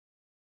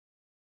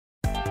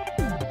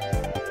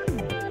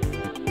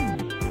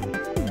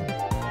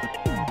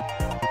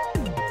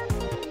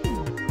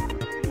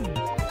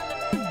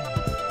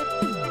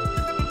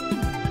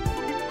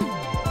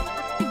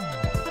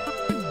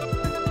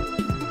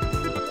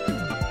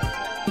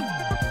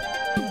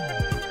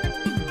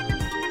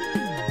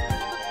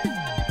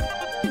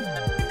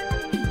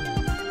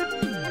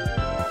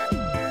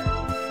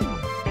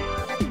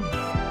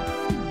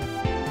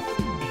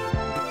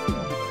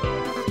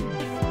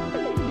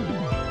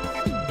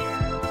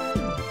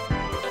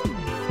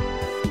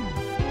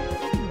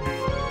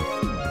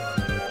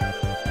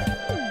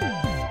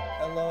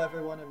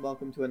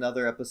welcome to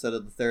another episode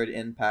of the Third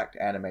Impact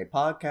Anime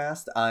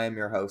Podcast. I am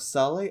your host,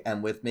 Sully,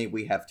 and with me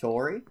we have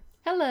Tori.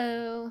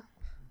 Hello.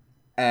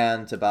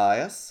 And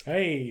Tobias.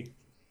 Hey.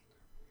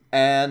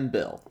 And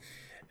Bill.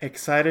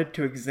 Excited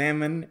to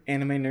examine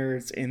anime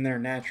nerds in their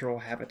natural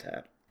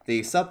habitat.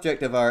 The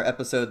subject of our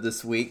episode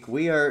this week,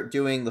 we are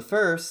doing the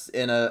first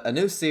in a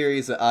new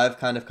series that I've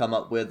kind of come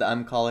up with that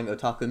I'm calling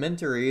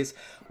Otakumentaries.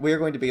 We're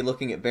going to be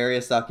looking at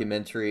various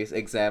documentaries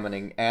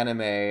examining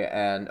anime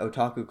and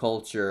otaku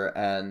culture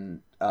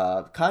and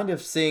kind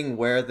of seeing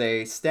where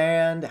they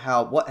stand,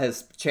 what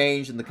has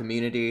changed in the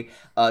community,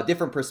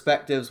 different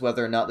perspectives,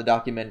 whether or not the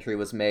documentary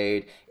was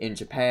made in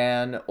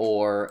Japan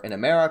or in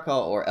America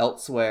or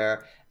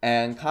elsewhere,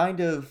 and kind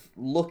of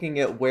looking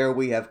at where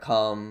we have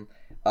come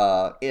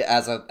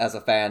as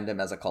a fandom,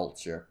 as a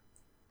culture.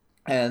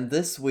 And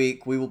this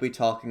week we will be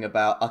talking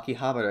about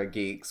Akihabara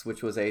Geeks,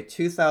 which was a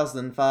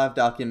 2005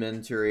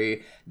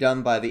 documentary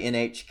done by the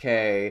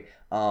NHK.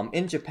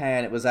 In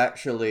Japan, it was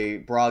actually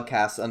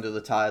broadcast under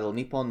the title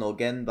Nippon no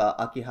Genba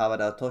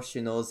Akihabara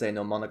Toshinoze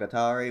no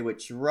Monogatari,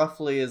 which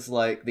roughly is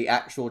like the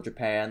actual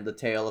Japan, the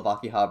tale of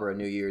Akihabara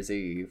New Year's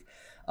Eve.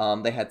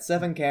 They had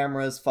 7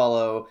 cameras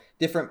follow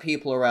different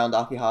people around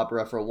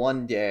Akihabara for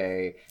one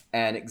day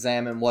and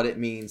examine what it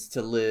means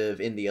to live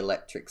in the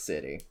Electric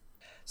City.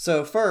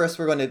 So first,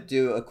 we're going to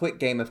do a quick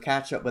game of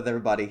catch-up with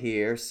everybody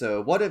here.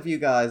 So what have you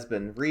guys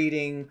been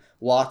reading,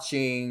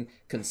 watching,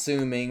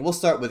 consuming? We'll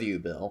start with you,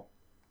 Bill.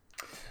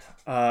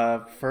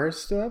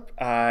 First up,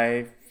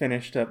 I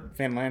finished up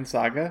Vinland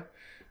Saga,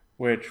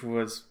 which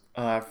was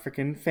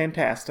freaking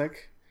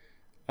fantastic.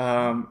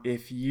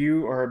 If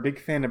you are a big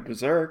fan of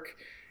Berserk,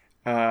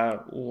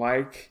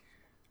 like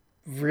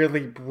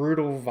really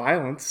brutal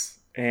violence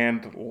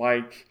and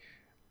like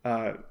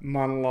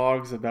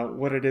monologues about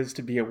what it is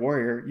to be a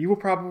warrior, you will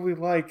probably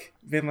like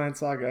Vinland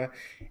Saga.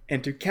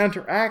 And to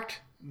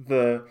counteract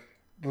the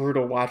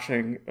brutal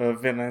watching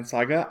of Vinland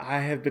Saga,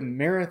 I have been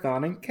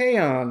marathoning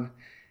K-On!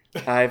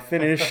 I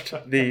finished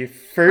the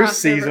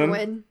first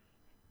season.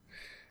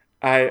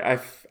 I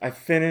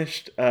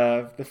finished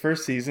the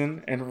first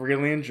season and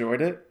really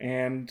enjoyed it,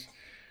 and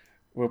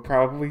we'll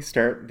probably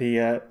start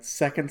the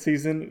second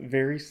season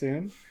very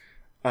soon.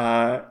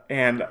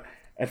 And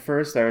at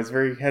first, I was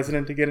very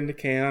hesitant to get into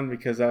K-On!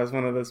 Because I was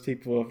one of those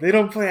people, they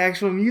don't play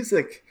actual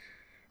music.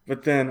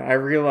 But then I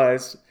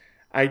realized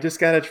I just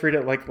gotta treat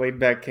it like laid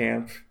back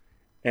camp,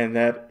 and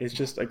that it's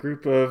just a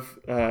group of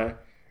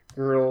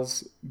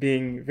girls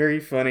being very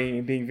funny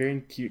and being very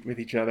cute with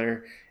each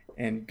other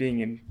and being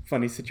in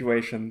funny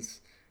situations.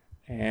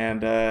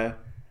 And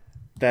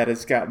that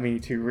has got me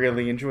to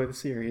really enjoy the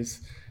series.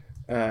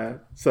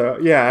 So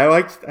yeah, I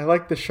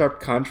like the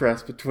sharp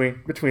contrast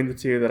between the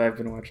two that I've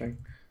been watching.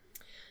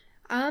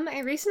 I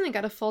recently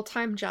got a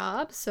full-time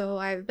job, so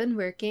I've been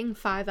working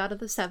 5 out of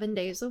the 7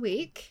 days a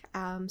week.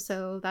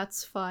 So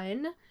that's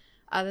fun.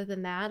 Other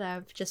than that,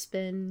 I've just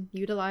been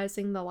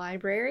utilizing the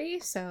library,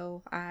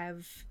 so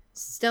I've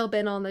still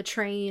been on the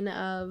train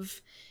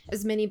of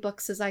as many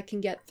books as I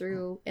can get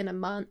through in a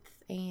month.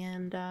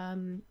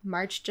 And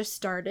March just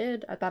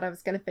started. I thought I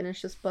was going to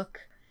finish this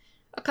book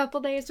a couple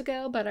days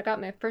ago, but I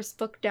got my first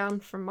book down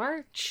for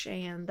March,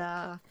 and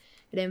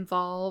it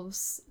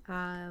involves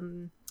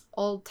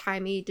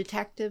old-timey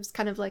detectives,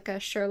 kind of like a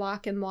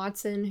Sherlock and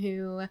Watson,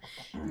 who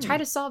try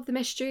to solve the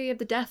mystery of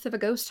the death of a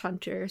ghost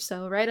hunter.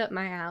 So right up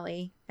my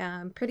alley.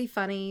 Pretty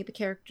funny. The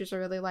characters are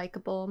really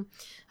likable.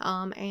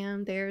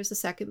 And there's a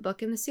second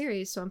book in the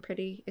series, so I'm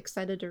pretty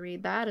excited to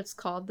read that. It's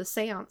called The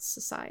Seance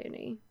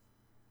Society.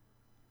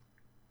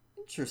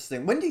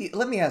 Interesting.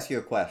 Let me ask you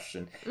a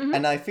question. Mm-hmm.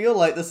 And I feel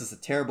like this is a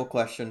terrible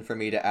question for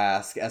me to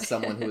ask as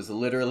someone who is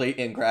literally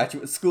in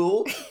graduate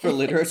school for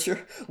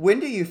literature. When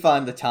do you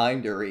find the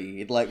time to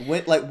read?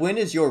 When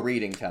is your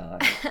reading time?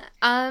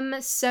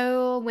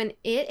 So when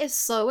it is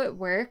slow at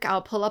work,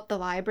 I'll pull up the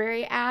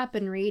library app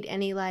and read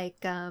any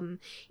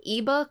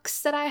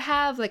ebooks that I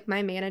have. Like,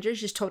 my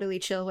manager's just totally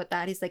chill with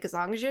that. He's like, as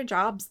long as your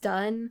job's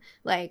done,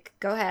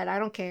 go ahead, I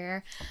don't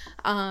care.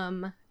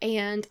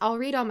 And I'll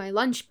read on my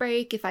lunch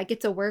break. If I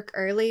get to work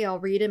early, I'll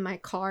read in my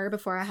car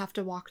before I have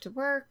to walk to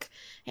work.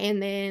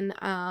 And then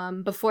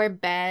before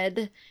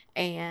bed,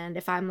 and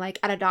if I'm at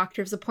a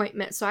doctor's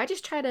appointment. So I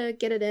just try to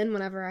get it in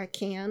whenever I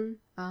can.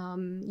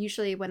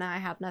 Usually when I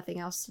have nothing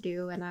else to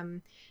do and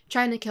I'm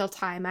trying to kill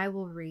time, I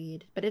will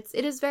read. But it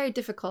is very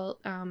difficult.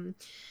 And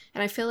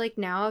I feel like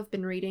now I've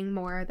been reading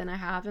more than I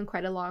have in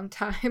quite a long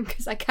time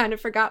because I kind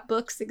of forgot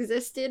books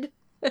existed.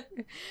 But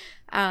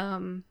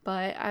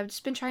I've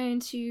just been trying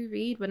to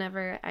read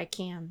whenever I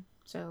can.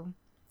 So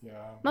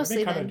yeah, mostly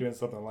I've been kind of doing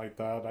something like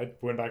that. I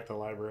went back to the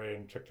library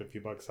and checked a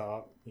few books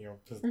out,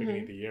 since the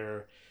beginning of the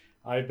year.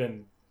 I've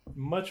been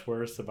much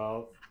worse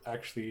about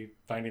actually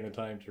finding the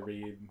time to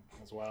read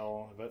as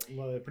well. But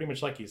pretty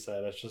much like you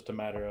said, it's just a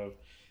matter of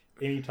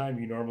any time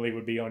you normally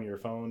would be on your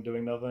phone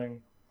doing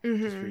nothing,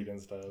 just read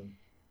instead.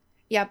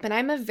 Yep, and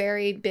I'm a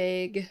very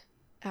big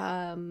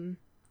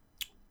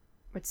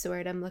what's the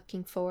word I'm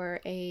looking for?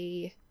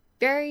 A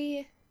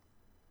very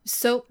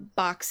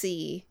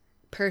soapboxy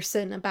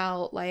person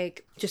about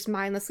like just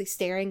mindlessly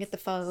staring at the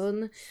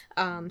phone.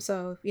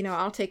 So, you know,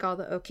 I'll take all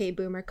the okay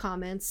boomer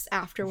comments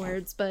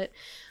afterwards, but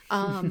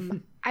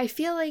I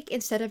feel like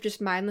instead of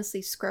just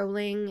mindlessly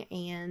scrolling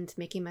and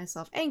making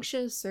myself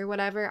anxious or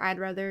whatever, I'd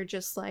rather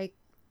just like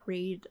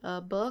read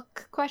a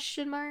book,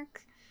 question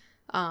mark.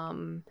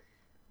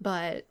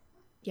 But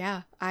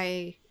yeah,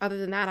 other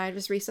than that, I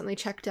just recently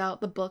checked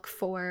out the book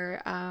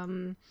for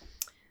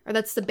or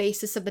that's the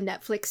basis of the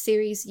Netflix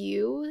series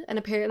You, and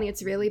apparently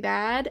it's really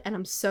bad, and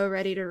I'm so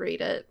ready to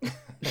read it.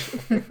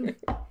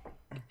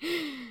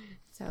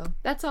 So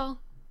that's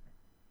all.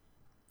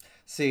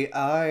 See,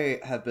 I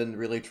have been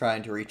really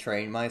trying to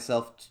retrain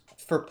myself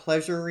for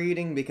pleasure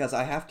reading because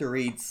I have to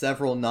read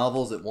several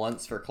novels at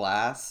once for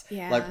class.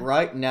 Yeah. Like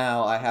right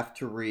now, I have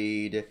to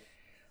read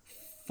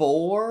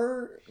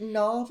 4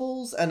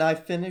 novels, and I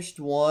finished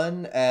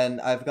one, and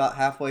I've got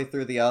halfway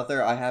through the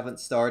other. I haven't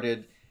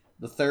started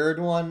the 3rd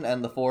one,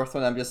 and the 4th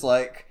one, I'm just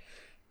like,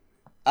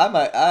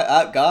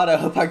 I gotta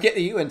hope I get to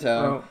you in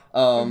time.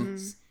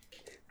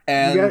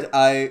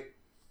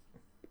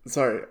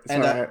 Sorry.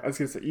 I was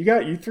gonna say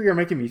you 3 are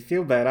making me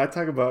feel bad. I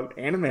talk about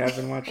anime I've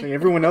been watching.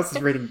 Everyone else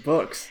is reading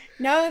books.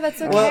 No,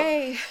 that's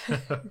okay.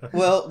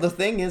 Well, the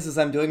thing is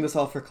I'm doing this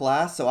all for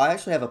class, so I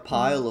actually have a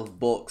pile of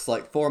books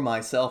like for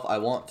myself I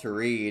want to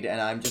read,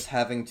 and I'm just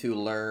having to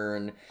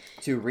learn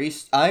to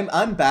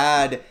I'm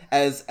bad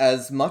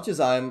as much as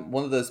I'm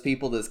one of those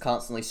people that's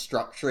constantly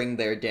structuring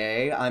their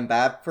day. I'm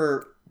bad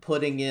for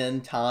putting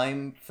in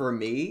time for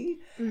me,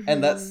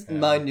 and that's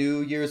my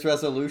New Year's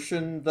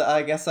resolution that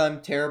I guess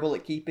I'm terrible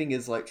at keeping,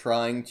 is like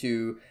trying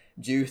to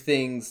do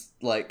things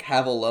like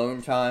have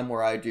alone time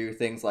where I do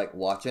things like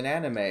watch an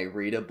anime,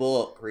 read a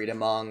book, read a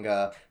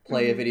manga,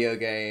 play a video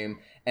game,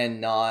 and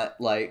not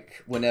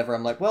like whenever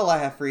I'm like, well, I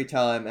have free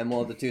time, and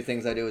one of the 2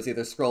 things I do is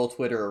either scroll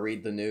Twitter or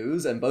read the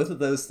news, and both of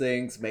those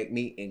things make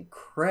me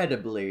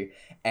incredibly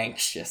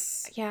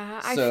anxious.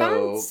 Yeah, I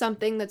found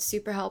something that's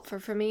super helpful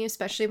for me,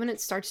 especially when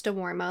it starts to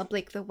warm up.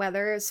 Like the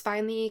weather is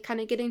finally kind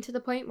of getting to the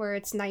point where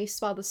it's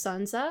nice while the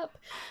sun's up.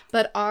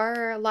 But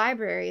our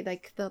library,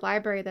 like the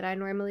library that I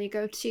normally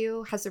go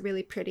to, has a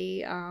really pretty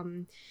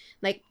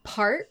like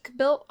park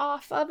built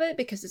off of it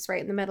because it's right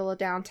in the middle of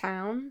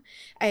downtown.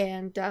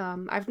 And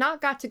I've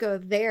not got to go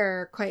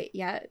there quite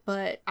yet,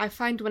 but I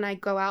find when I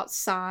go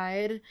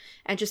outside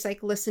and just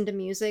like listen to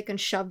music and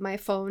shove my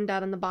phone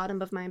down in the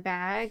bottom of my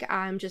bag,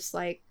 I'm just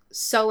like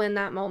so in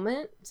that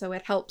moment. So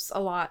it helps a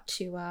lot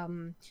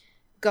to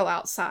go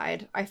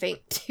outside, I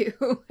think,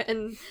 too.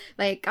 And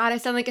like, God, I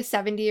sound like a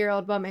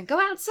 70-year-old woman. Go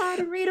outside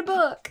and read a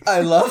book.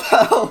 I love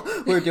how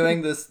we're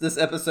doing this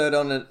episode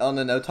on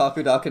an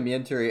otaku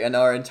documentary, and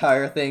our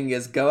entire thing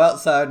is go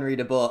outside and read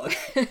a book.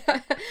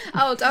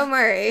 Oh, don't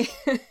worry.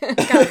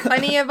 Got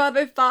plenty of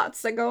other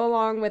thoughts that go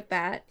along with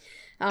that.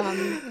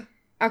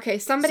 Okay,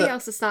 somebody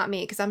else that's not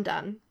me, because I'm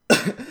done.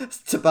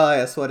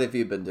 Tobias, what have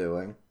you been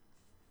doing?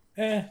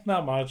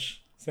 Not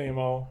much. Same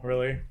old,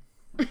 really.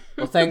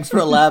 Well, thanks for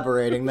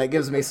elaborating. That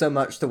gives me so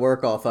much to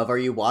work off of. Are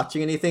you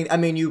watching anything? I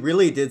mean, you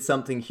really did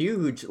something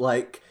huge,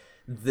 like,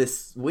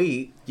 this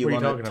week. You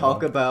want to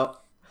talk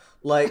about?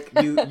 Like,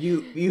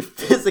 you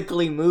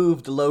physically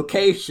moved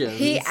locations.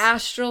 He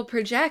astral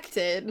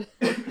projected.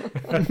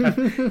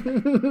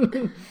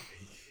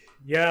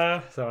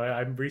 Yeah, so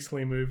I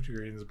recently moved to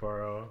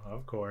Greensboro,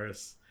 of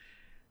course.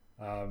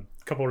 A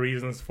couple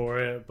reasons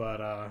for it, but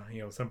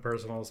some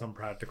personal, some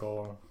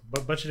practical,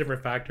 but a bunch of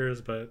different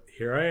factors. But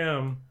here I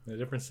am in a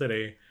different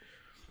city.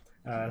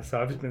 So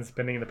I've just been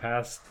spending the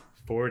past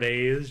 4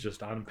 days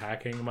just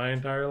unpacking my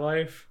entire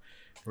life,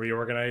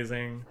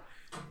 reorganizing,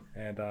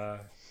 and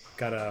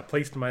got a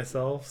place to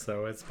myself.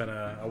 So it's been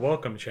a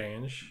welcome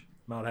change,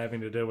 not having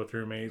to deal with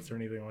roommates or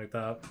anything like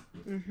that.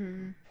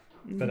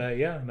 But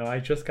I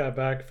just got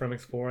back from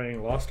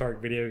exploring Lost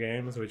Ark video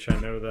games, which I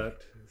know that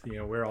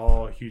we're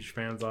all huge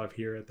fans of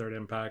here at Third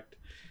Impact.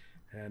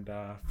 And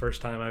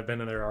first time I've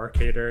been in their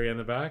arcade area in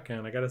the back,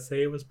 and I gotta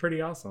say it was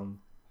pretty awesome.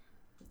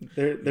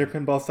 Their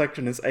pinball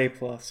section is A+.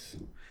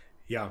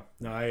 Yeah,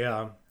 no,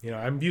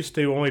 I'm used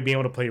to only being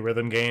able to play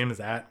rhythm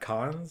games at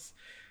cons,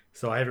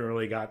 so I haven't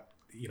really got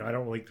I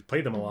don't really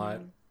play them a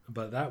lot,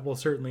 but that will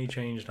certainly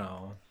change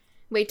now.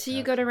 Wait till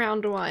you go to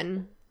round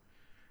 1.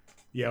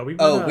 Yeah, we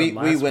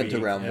went to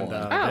round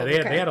 1.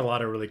 They had a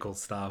lot of really cool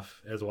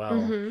stuff as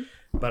well.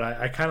 But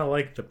I kind of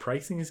like the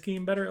pricing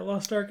scheme better at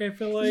Lost Ark, I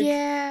feel like.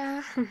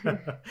 Yeah.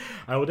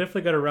 I will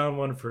definitely go to round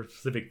 1 for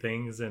specific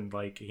things, and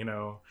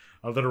a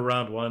little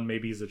round 1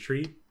 maybe is a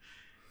treat.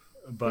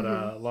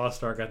 But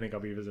Lost Ark, I think I'll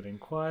be visiting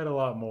quite a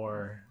lot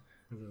more.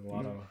 There's a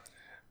lot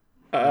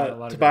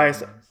of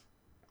Tobias,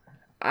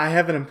 I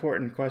have an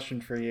important question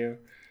for you.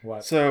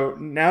 What? So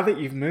now that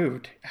you've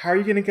moved, how are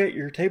you going to get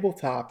your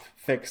tabletop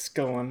fix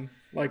going?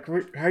 Like, how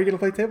are you going to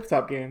play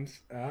tabletop games?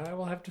 I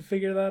will have to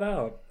figure that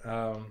out.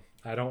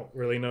 I don't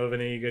really know of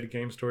any good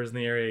game stores in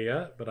the area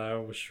yet, but I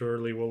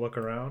will look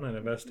around and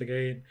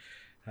investigate.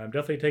 I'm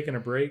definitely taking a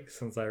break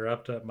since I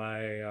wrapped up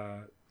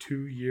my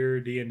 2-year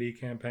D&D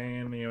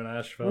campaign, in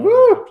Asheville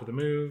Woo! after the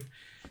move.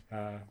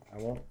 I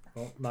won't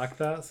knock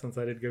that, since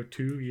I did go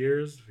 2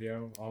 years,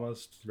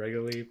 almost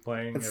regularly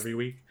playing every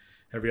week,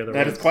 every other week.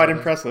 That is quite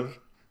impressive.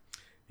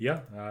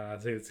 Yeah,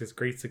 I'd say it's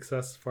great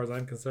success as far as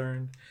I'm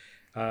concerned.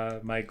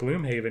 My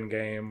Gloomhaven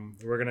game,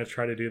 we're going to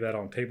try to do that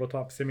on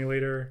Tabletop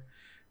Simulator.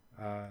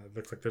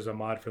 Looks like there's a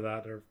mod for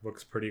that. It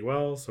looks pretty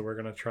well, so we're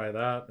going to try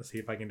that to see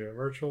if I can do it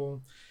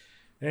virtual.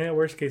 And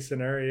worst case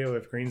scenario,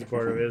 if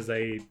Greensboro is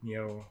a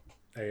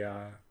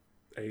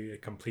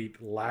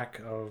complete lack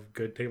of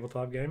good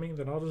tabletop gaming,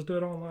 then I'll just do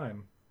it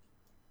online.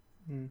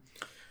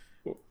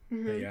 Mm-hmm.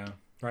 But yeah,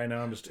 right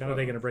now I'm just kind of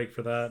taking a break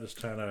for that, just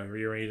trying to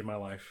rearrange my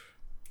life.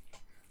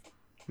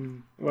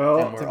 Well,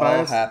 And we're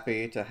Tobias, all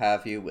happy to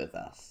have you with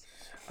us.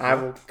 I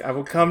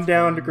will come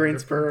down to They're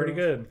Greensboro. pretty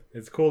good.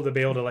 It's cool to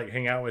be able to like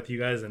hang out with you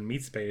guys in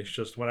Meat Space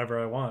just whenever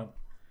I want.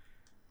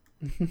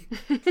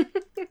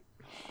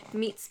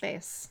 Meat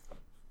space.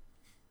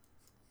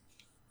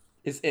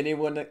 Is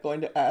anyone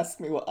going to ask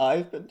me what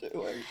I've been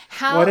doing?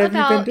 How What have you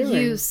been about doing?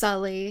 you,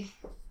 Sully?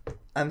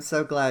 I'm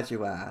so glad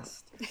you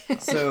asked.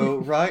 So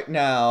right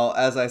now,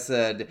 as I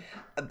said,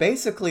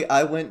 basically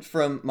I went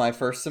from my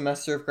first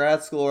semester of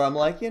grad school where I'm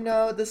like,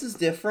 this is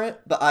different,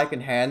 but I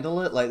can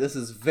handle it. Like, this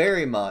is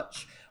very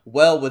much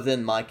well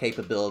within my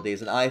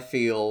capabilities, and I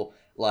feel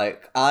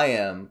like I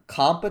am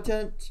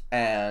competent,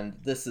 and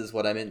this is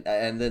what I'm in.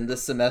 And then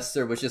this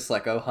semester was just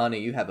like, oh, honey,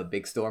 you have a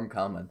big storm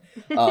coming.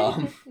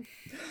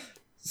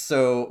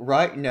 So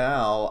right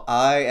now,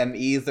 I am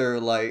either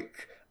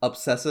like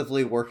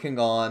obsessively working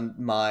on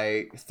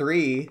my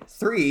three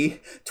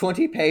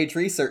 20-page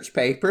research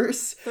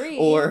papers, Three.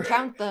 or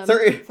Count them.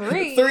 three.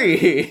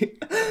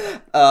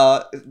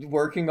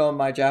 Working on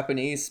my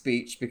Japanese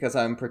speech because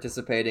I'm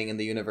participating in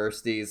the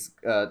university's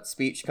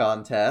speech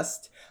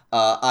contest.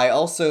 I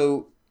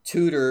also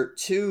tutor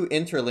 2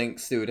 Interlink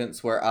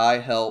students where I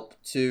help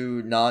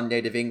 2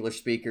 non-native English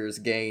speakers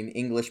gain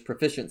English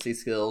proficiency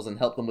skills and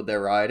help them with their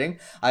writing.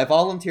 I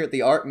volunteer at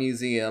the art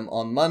museum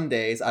on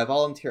Mondays. I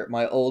volunteer at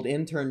my old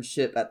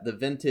internship at the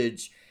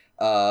vintage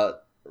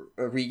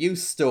reuse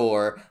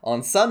store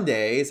on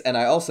Sundays, and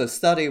I also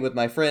study with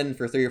my friend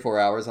for 3 or 4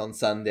 hours on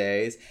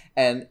Sundays.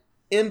 And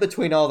in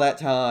between all that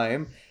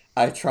time,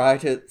 I try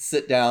to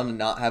sit down and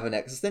not have an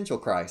existential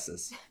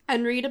crisis.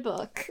 And read a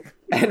book.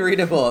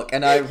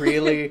 And I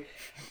really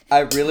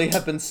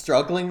have been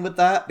struggling with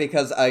that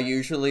because I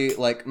usually,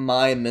 like,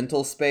 my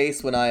mental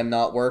space when I am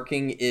not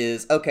working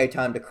is, okay,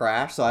 time to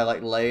crash. So I,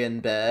 like, lay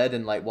in bed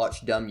and, like,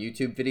 watch dumb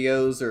YouTube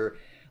videos or,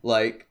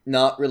 like,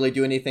 not really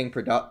do anything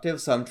productive.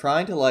 So I'm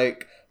trying to,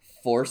 like,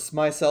 force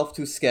myself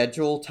to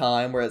schedule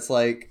time where it's,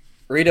 like,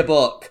 read a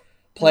book,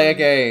 play a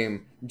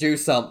game, do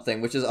something,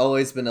 which has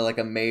always been, like,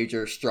 a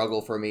major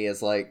struggle for me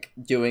is, like,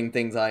 doing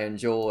things I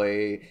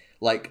enjoy,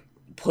 like,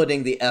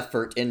 putting the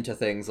effort into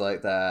things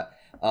like that.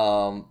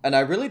 And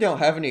I really don't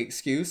have any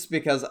excuse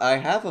because I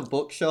have a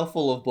bookshelf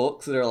full of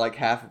books that are like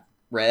half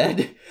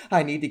read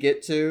I need to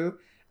get to.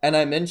 And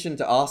I mentioned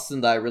to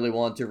Austin that I really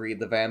want to read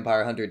the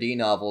Vampire Hunter D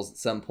novels at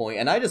some point,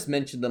 and I just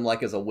mentioned them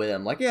like as a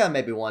whim, like, yeah,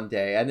 maybe one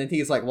day. And then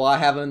he's like, well, I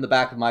have them in the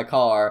back of my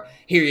car.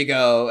 Here you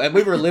go. And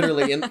we were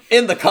literally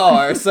in the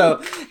car.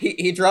 So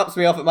he drops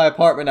me off at my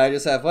apartment. I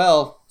just have,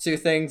 2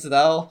 things that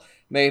I'll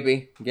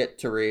maybe get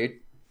to read.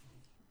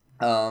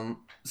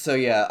 So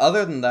yeah,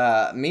 other than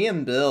that, me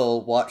and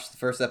Bill watched the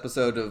first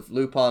episode of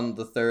Lupin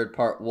the Third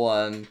Part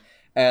 1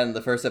 and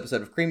the first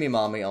episode of Creamy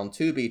Mommy on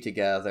Tubi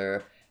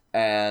together,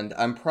 and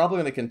I'm probably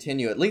going to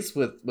continue, at least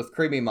with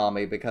Creamy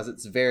Mommy, because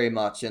it's very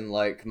much in,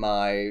 like,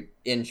 my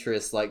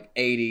interest, like,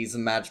 80s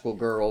magical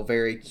girl,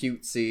 very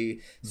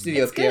cutesy.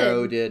 Studio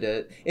Pierrot did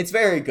it. It's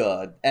very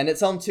good, and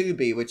it's on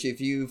Tubi, which,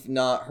 if you've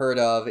not heard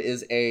of,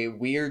 is a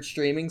weird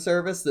streaming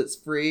service that's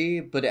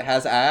free, but it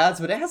has ads,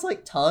 but it has,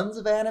 like, tons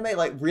of anime,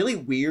 like, really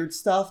weird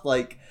stuff,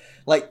 like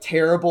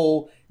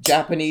terrible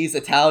Japanese,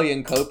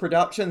 Italian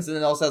co-productions, and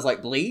it also has,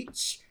 like,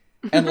 Bleach,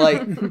 and,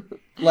 like...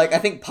 Like, I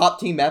think Pop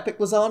Team Epic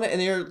was on it, and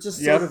they're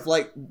just sort of,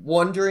 like,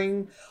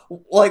 wondering,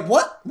 like,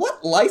 what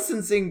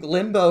licensing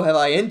limbo have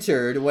I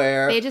entered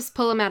where... They just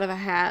pull them out of a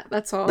hat,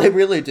 that's all. They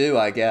really do,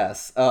 I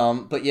guess.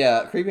 But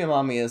yeah, Creepy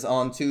Mommy is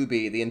on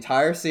Tubi. The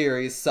entire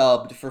series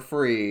subbed for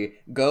free.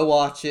 Go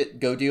watch it,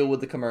 go deal with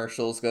the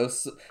commercials,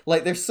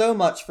 like, there's so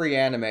much free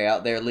anime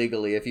out there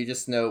legally if you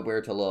just know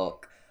where to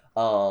look.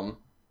 So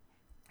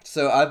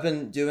I've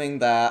been doing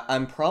that.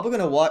 I'm probably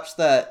going to watch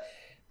that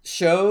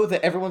show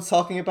that everyone's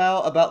talking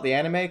about the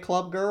anime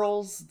club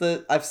girls.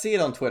 That I've seen it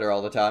on Twitter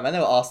all the time. I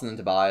know Austin and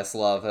Tobias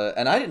love it,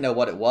 and I didn't know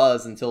what it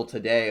was until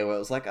today, where it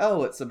was like,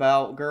 oh, it's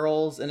about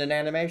girls in an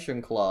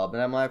animation club,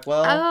 and I'm like,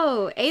 well,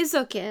 oh,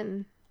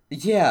 Eizouken.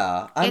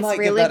 Yeah, I It's might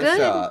really give that good.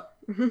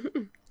 a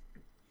shot.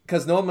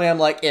 Because normally I'm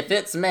like, if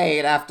it's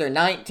made after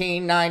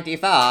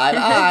 1995,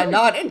 I'm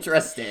not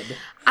interested.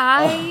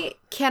 I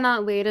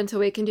cannot wait until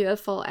we can do a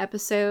full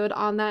episode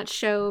on that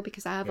show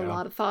because I have a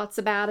lot of thoughts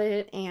about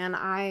it, and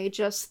I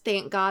just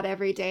thank God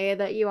every day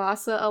that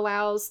Yuasa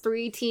allows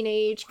 3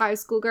 teenage high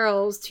school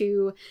girls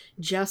to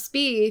just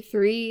be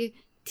 3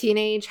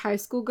 teenage high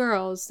school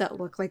girls that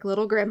look like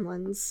little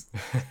gremlins.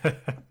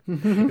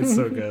 It's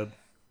so good.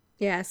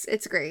 Yes,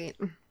 it's great.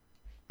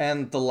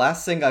 And the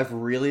last thing I've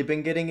really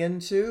been getting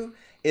into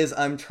is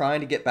I'm trying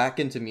to get back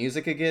into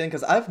music again,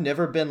 because I've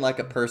never been like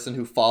a person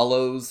who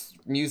follows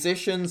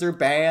musicians or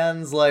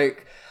bands.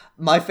 Like,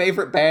 my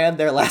favorite band,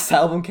 their last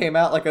album came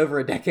out like over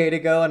a decade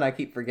ago, and I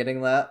keep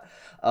forgetting that.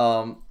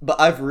 But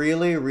I've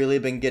really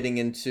been getting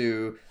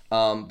into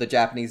the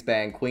Japanese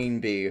band Queen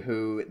Bee,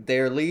 who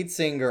their lead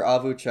singer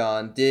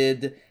Avu-chan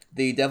did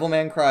the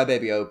Devilman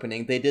Crybaby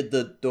opening. They did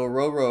the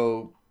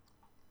Dororo.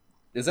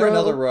 Is there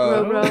another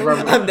row?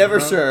 I'm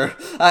never sure.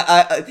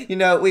 I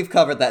we've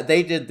covered that.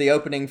 They did the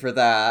opening for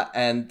that,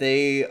 and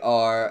they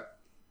are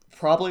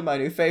probably my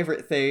new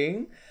favorite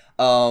thing.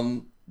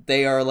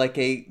 They are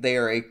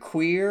a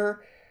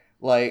queer,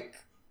 like,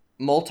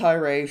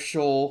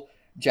 multiracial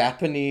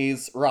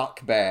Japanese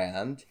rock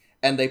band,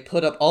 and they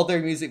put up all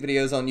their music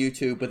videos on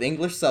YouTube with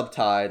English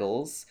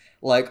subtitles.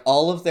 Like,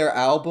 all of their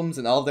albums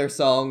and all of their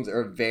songs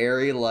are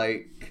very,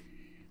 like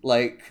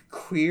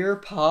queer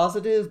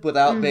positive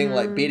without being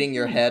like beating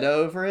your head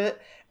over it,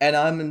 and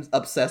I'm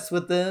obsessed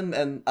with them.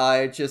 And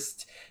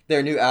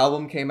their new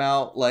album came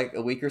out like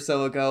a week or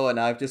so ago, and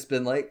I've just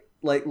been like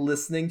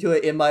listening to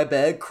it in my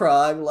bed,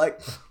 crying like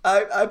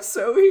I'm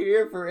so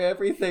here for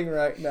everything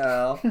right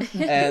now.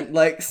 And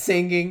like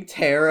singing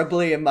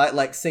terribly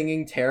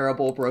singing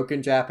terrible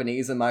broken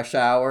Japanese in my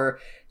shower,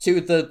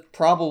 to the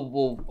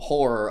probable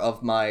horror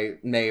of my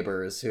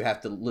neighbors who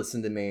have to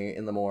listen to me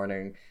in the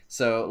morning.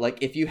 So,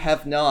 like, if you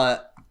have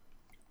not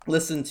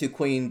listened to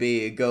Queen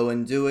Bee, go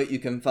and do it. You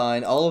can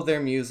find all of their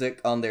music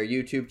on their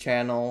YouTube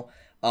channel.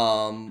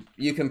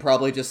 You can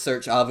probably just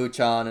search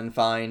Avu-chan and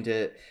find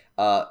it.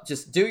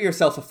 Just do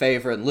yourself a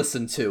favor and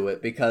listen to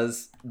it,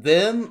 because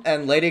them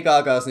and Lady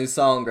Gaga's new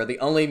song are the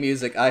only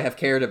music I have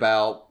cared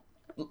about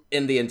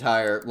in the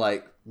entire,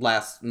 like,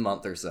 last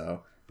month or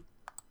so.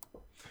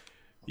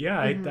 Yeah,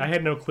 I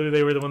had no clue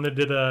they were the one that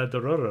did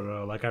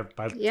Dororo. Like, I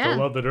still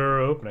love the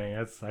Dororo opening.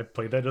 I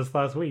played that just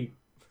last week.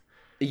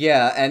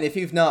 Yeah, and if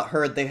you've not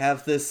heard, they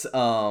have this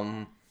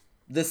YouTube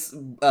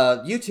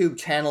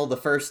channel, The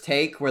First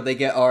Take, where they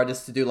get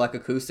artists to do like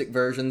acoustic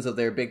versions of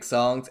their big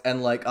songs,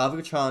 and like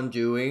Avu-chan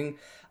doing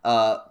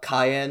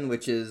Kaien,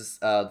 which is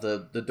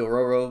the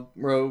Dororo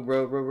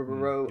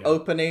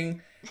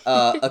opening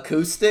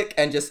acoustic,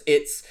 and just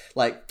it's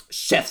like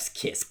chef's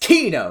kiss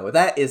Kino.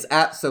 That is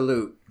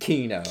absolute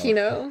Kino.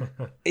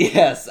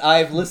 Yes,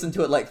 I've listened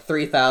to it like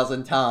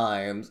 3,000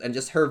 times, and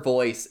just her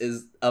voice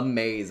is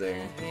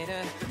amazing.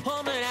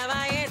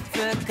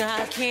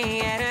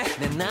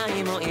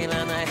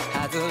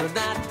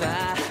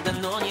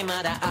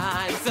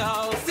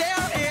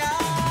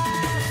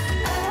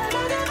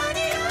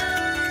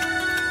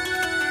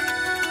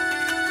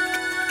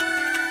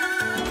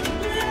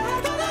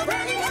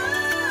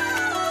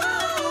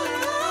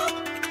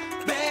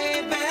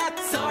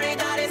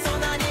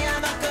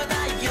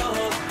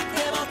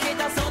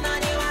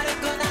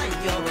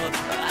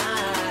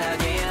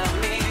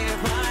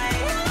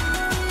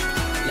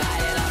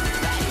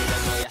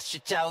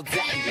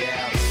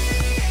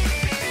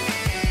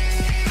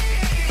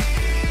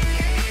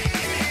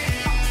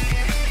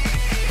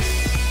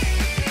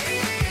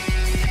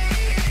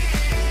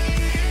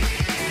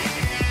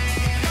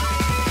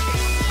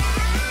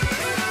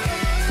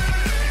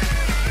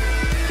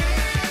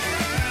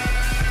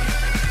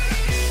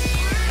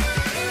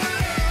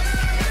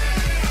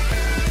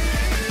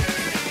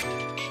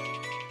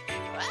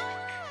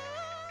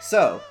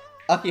 So,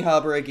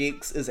 Akihabara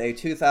Geeks is a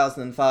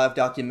 2005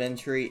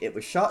 documentary. It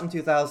was shot in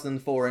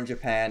 2004 in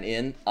Japan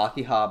in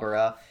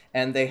Akihabara,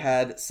 and they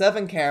had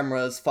 7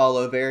 cameras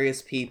follow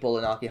various people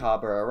in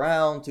Akihabara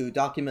around to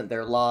document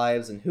their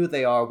lives and who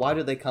they are, why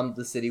do they come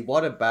to the city,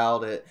 what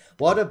about it,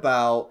 what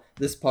about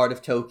this part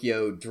of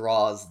Tokyo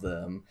draws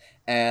them.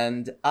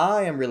 And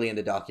I am really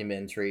into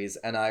documentaries,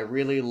 and I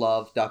really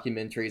love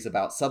documentaries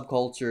about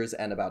subcultures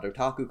and about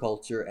otaku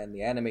culture and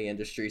the anime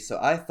industry, so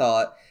I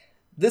thought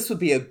this would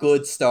be a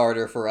good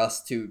starter for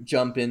us to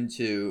jump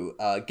into,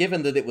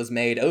 given that it was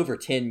made over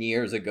 10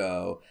 years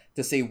ago,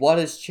 to see what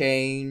has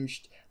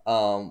changed,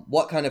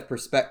 what kind of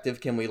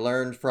perspective can we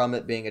learn from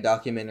it being a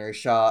documentary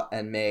shot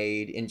and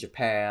made in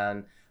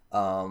Japan,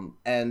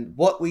 and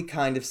what we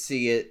kind of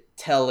see it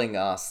telling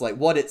us, like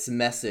what its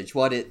message,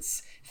 what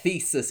its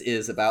thesis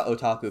is about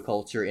otaku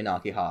culture in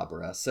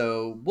Akihabara.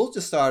 So we'll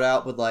just start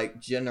out with like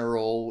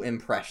general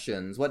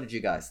impressions. What did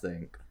you guys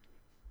think?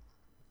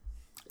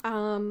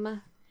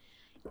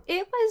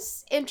 It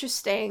was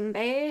interesting.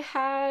 They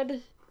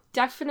had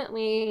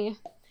definitely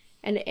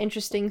an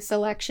interesting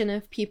selection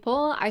of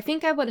people. I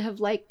think I would have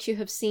liked to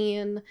have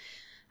seen,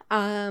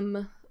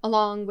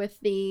 along with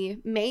the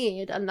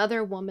maid,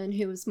 another woman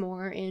who was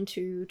more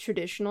into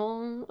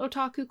traditional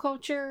otaku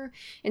culture,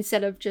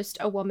 instead of just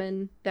a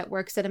woman that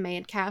works at a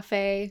maid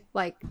cafe.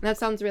 Like, that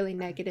sounds really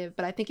negative,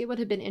 but I think it would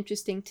have been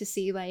interesting to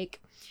see,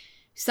 like,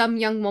 some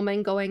young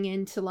woman going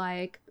into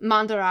like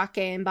Mandarake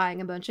and buying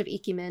a bunch of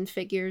Ikemen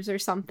figures or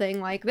something,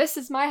 like, this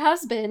is my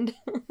husband,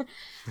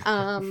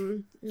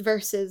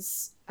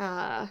 versus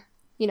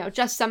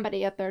just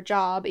somebody at their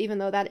job, even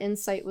though that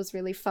insight was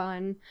really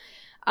fun.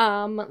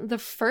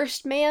 The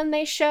first man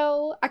they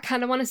show, I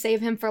kind of want to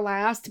save him for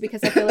last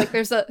because I feel like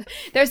there's a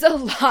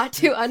lot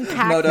to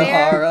unpack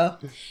there.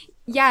 Motohara.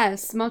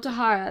 Yes,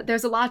 Motohara.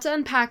 There's a lot to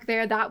unpack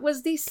there. That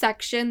was the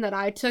section that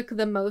I took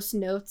the most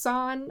notes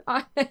on,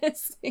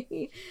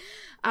 honestly.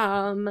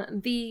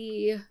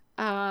 The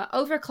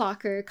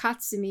overclocker,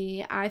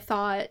 Katsumi, I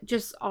thought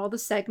just all the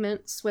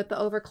segments with the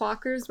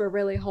overclockers were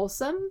really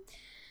wholesome.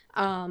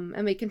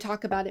 And we can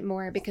talk about it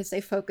more because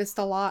they focused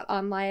a lot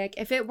on, like,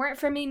 if it weren't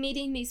for me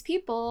meeting these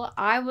people,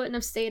 I wouldn't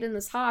have stayed in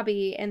this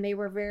hobby. And they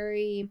were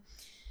very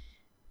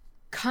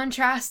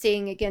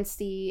contrasting against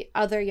the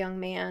other young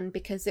man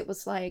because it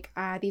was like,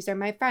 these are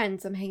my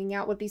friends, I'm hanging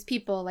out with these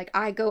people, like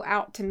I go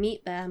out to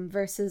meet them,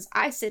 versus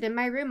I sit in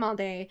my room all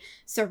day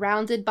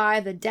surrounded by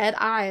the dead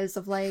eyes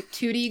of like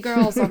 2D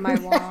girls on my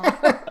wall.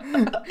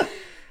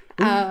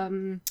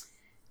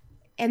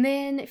 And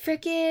then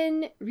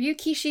freaking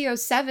Ryukishi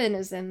 07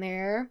 is in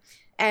there.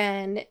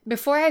 And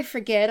before I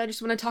forget, I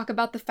just want to talk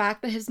about the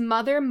fact that his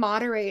mother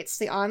moderates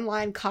the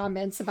online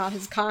comments about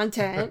his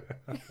content.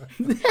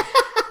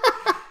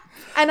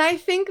 And I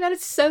think that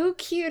it's so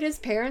cute. His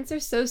parents are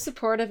so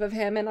supportive of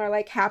him and are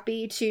like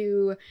happy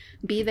to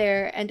be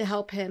there and to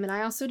help him. And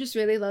I also just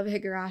really love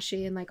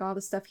Higurashi and like all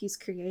the stuff he's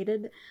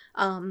created.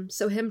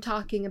 So him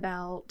talking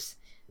about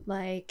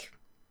like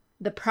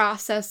the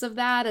process of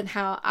that and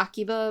how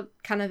Akiba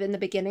kind of in the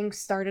beginning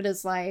started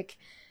as like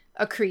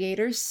a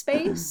creator's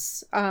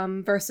space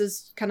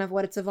versus kind of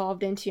what it's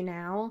evolved into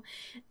now.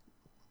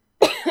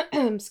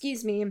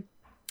 Excuse me.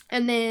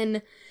 And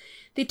then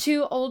the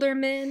two older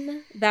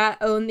men that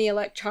own the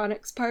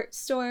electronics parts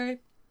store,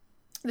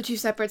 the two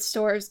separate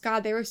stores,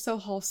 God, they were so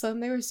wholesome.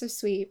 They were so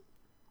sweet.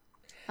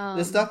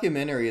 This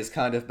documentary is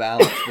kind of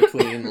balanced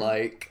between,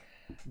 like,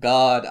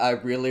 God, I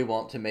really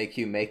want to make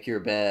you make your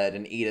bed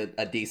and eat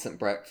a decent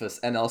breakfast,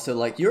 and also,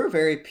 like, you're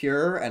very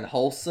pure and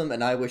wholesome,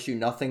 and I wish you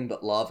nothing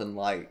but love and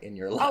light in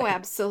your life. Oh,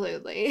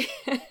 absolutely.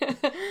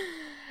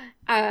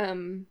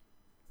 Other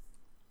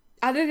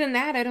than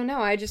that, I don't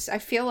know. I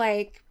feel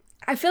like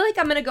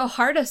I'm going to go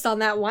hardest on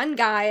that one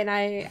guy, and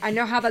I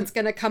know how that's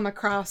going to come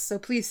across, so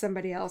please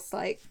somebody else,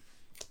 like,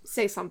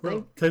 say something.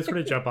 Well, to sort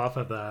of jump off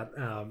of that,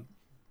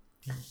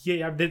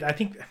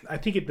 I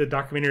think the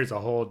documentary as a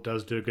whole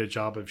does do a good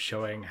job of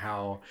showing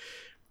how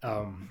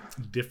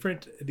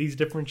different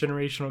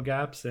generational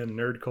gaps in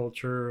nerd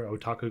culture,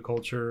 otaku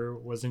culture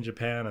was in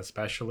Japan,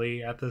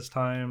 especially at this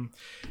time.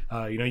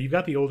 You've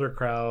got the older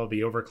crowd,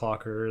 the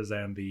overclockers,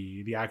 and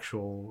the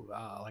actual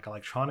like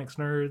electronics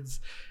nerds,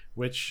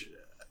 which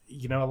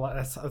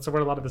that's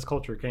where a lot of this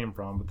culture came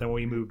from. But then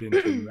we moved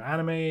into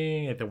anime,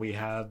 and then we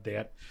had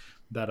that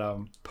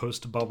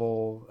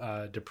post-bubble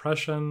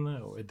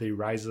depression, the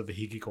rise of the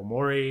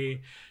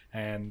hikikomori,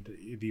 and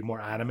the more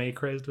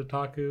anime-crazed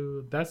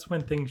otaku. That's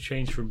when things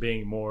changed from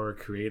being more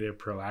creative,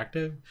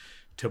 proactive,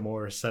 to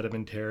more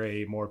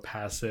sedimentary, more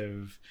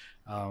passive,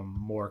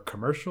 more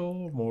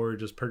commercial, more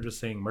just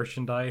purchasing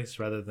merchandise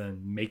rather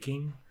than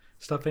making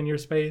stuff in your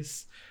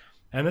space.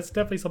 And that's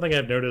definitely something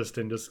I've noticed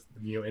in just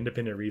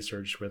independent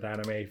research with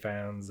anime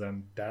fans,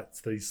 and that's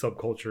the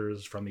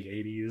subcultures from the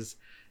 80s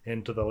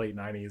into the late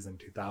 90s and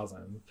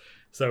 2000s.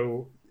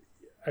 So,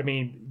 I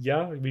mean,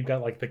 yeah, we've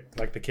got like the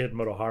kid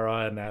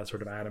Motohara and that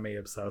sort of anime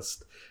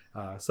obsessed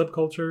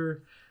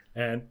subculture,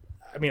 and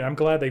I mean, I'm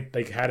glad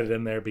they had it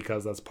in there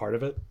because that's part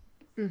of it.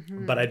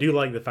 Mm-hmm. But I do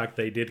like the fact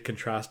they did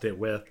contrast it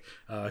with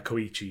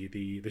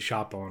Koichi, the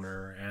shop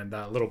owner, and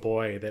that little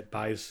boy that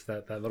buys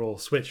that little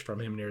switch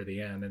from him near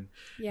the end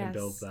and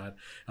builds that.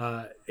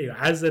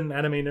 As an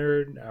anime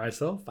nerd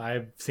myself,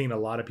 I've seen a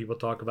lot of people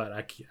talk about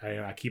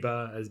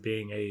Akiba as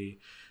being a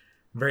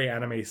very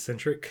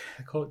anime-centric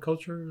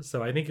culture.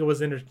 So I think it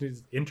was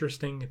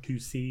interesting to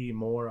see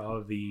more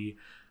of the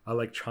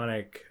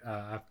electronic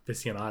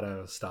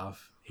aficionado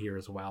stuff here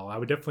as well. I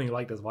would definitely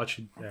like to watch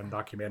a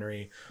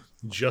documentary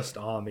just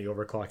on the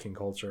overclocking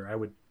culture. I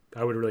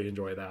would really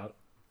enjoy that.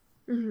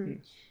 Mm-hmm.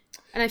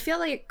 And I feel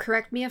like,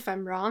 correct me if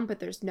I'm wrong, but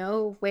there's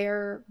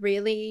nowhere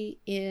really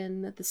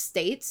in the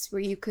States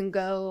where you can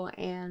go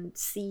and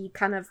see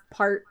kind of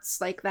parts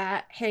like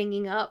that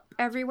hanging up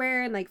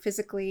everywhere and like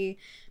physically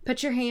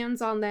put your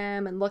hands on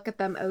them and look at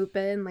them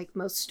open. Like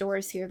most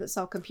stores here that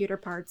sell computer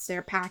parts,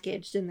 they're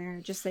packaged and they're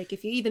just like,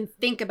 if you even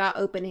think about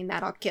opening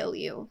that, I'll kill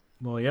you.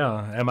 Well,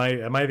 yeah. Am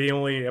I the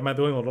only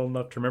old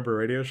enough to remember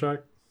Radio Shack?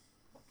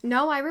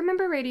 No, I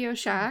remember Radio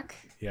Shack.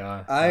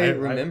 Yeah. I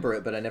remember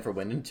it, but I never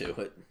went into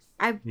it.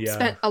 I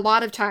spent a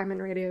lot of time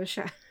in Radio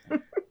Shack.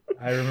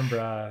 I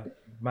remember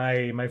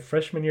my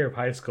freshman year of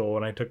high school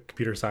when I took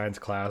computer science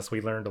class,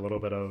 we learned a little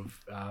bit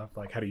of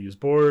like how to use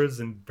boards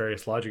and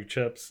various logic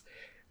chips.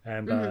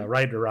 And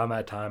right around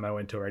that time, I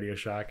went to Radio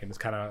Shack and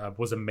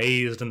was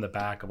amazed in the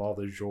back of all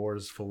the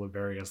drawers full of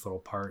various little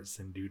parts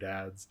and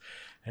doodads.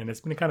 And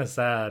it's been kind of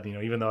sad,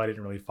 even though I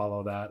didn't really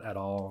follow that at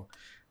all,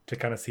 to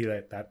kind of see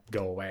that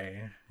go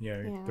away.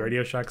 The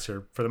Radio Shacks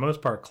are for the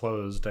most part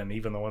closed, and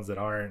even the ones that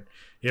aren't,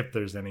 if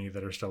there's any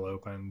that are still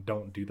open,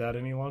 don't do that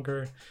any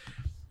longer.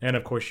 And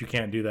of course, you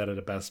can't do that at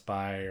a Best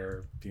Buy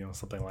or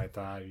something like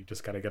that. You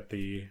just got to get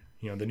the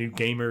the new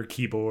gamer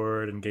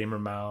keyboard and gamer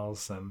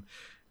mouse and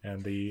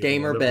the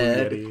Gamer the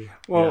bed. Yeti.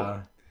 Well,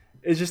 Yeah.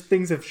 it's just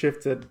things have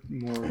shifted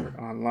more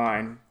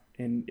online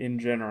in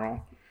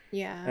general.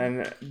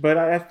 Yeah. But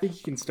I think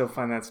you can still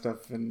find that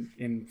stuff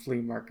in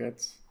flea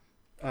markets.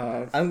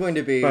 I'm going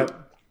to be.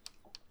 But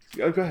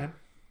go ahead.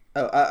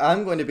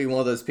 I'm going to be one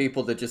of those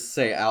people that just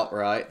say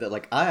outright that,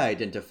 like, I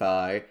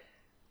identify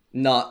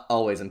not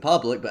always in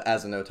public, but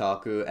as an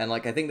otaku. And,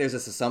 like, I think there's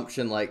this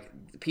assumption, like,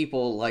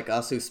 people like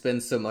us who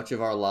spend so much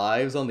of our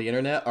lives on the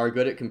internet are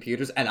good at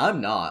computers, and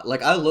I'm not.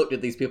 Like, I looked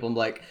at these people and I'm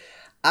like,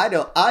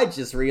 I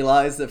just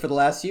realized that for the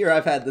last year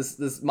I've had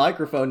this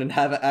microphone and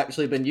haven't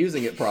actually been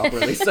using it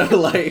properly. So,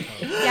 like...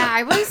 Yeah,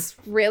 I was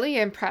really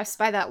impressed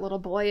by that little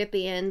boy at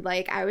the end.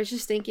 Like, I was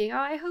just thinking, oh,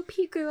 I hope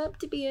he grew up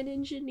to be an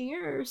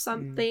engineer or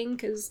something,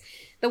 because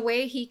the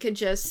way he could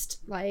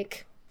just,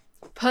 like,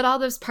 put all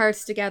those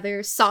parts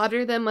together,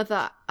 solder them with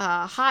a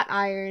hot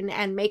iron,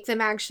 and make them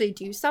actually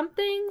do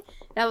something,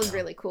 that was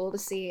really cool to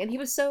see. And he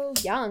was so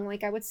young.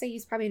 Like, I would say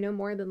he's probably no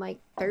more than, like,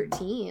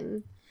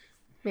 13.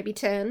 Maybe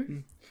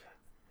 10.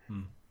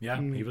 Yeah,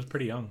 he was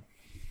pretty young.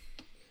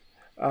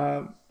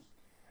 I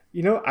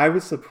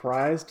was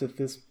surprised that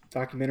this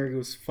documentary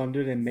was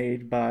funded and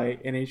made by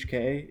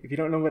NHK. If you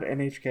don't know what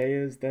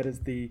NHK is, that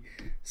is the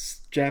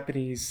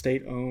Japanese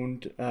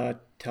state-owned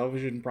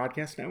television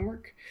broadcast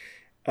network.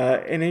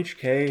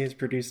 NHK has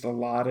produced a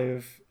lot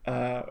of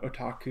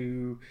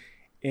otaku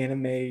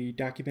anime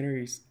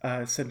documentaries,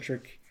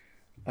 centric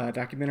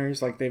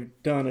documentaries. Like, they've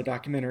done a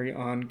documentary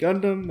on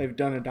Gundam, they've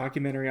done a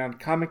documentary on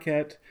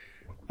Comiket,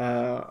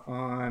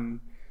 on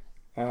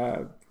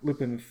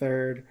Lupin the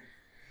Third.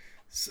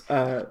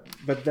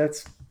 But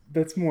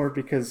that's more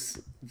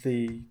because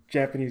the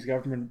Japanese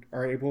government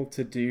are able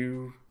to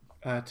do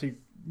to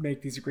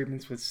make these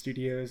agreements with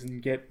studios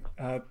and get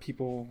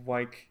people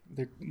like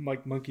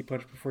Monkey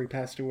Punch before he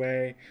passed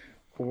away,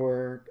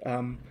 or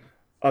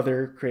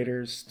other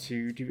creators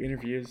to do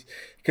interviews.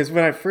 Because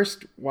when I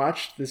first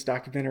watched this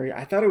documentary,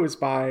 I thought it was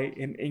by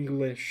an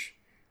English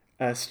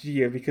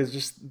studio, because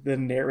just the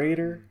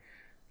narrator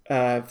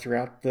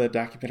throughout the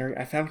documentary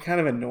I found kind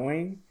of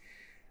annoying,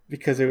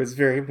 because it was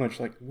very much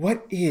like,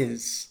 what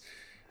is...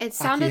 It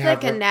sounded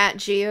like a Nat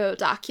Geo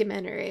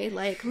documentary.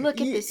 Like,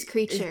 look at this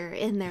creature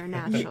in their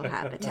natural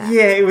habitat.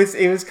 Yeah, it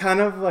was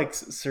kind of like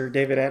Sir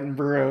David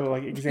Attenborough,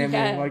 like,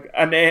 examining like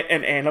an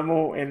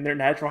animal in their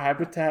natural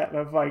habitat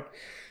of like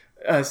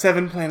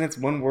 7 planets,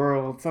 1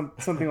 world,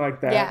 something like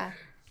that.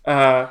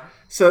 Yeah.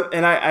 So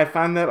I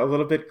find that a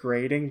little bit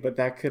grating, but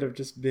that could have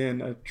just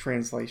been a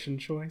translation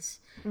choice.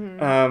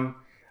 Mm-hmm.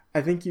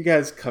 I think you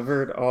guys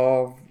covered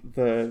all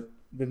the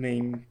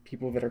main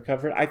people that are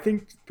covered. I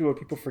think what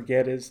people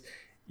forget is,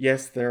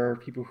 yes, there are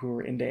people who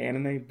are into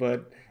anime,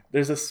 but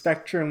there's a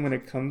spectrum when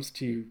it comes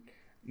to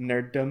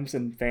nerddoms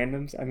and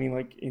fandoms. I mean,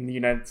 like, in the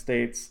United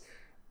States,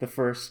 the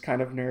first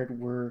kind of nerd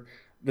were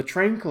the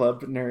Train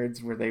Club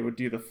nerds, where they would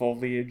do the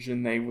foliage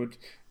and they would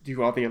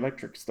do all the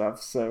electric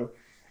stuff. So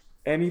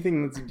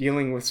anything that's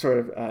dealing with sort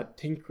of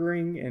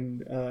tinkering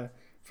and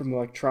from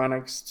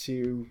electronics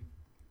to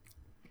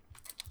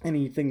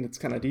anything that's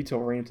kind of detail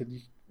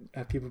oriented,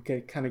 people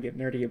get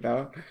nerdy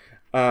about.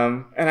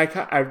 And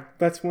I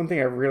that's one thing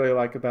I really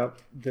like about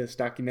this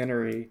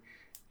documentary,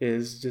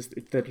 is just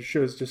that it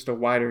shows just a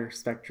wider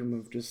spectrum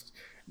of just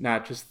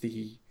not just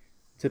the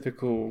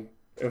typical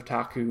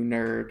otaku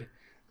nerd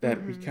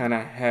that we kind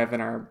of have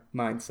in our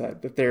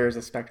mindset, that there is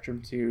a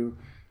spectrum to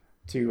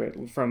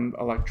it, from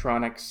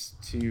electronics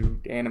to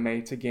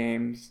anime to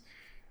games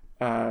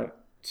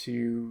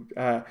to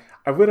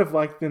I would have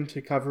liked them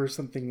to cover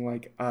something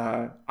like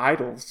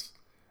idols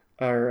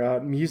or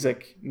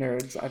music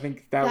nerds. I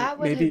think that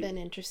would maybe have been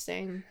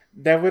interesting.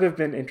 That would have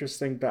been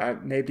interesting,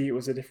 but maybe it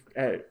was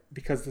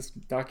because this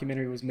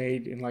documentary was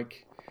made in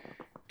like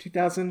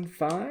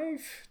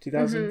 2005,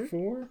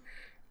 2004.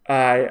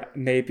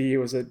 Maybe it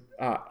was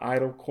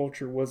idol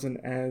culture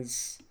wasn't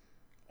as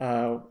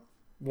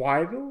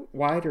wide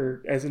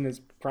or as in as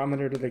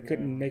prominent, or they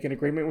couldn't make an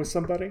agreement with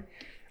somebody.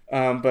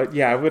 But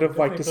yeah, I would have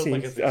liked to see.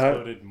 Like it's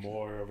exploded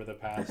more over the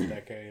past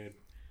decade.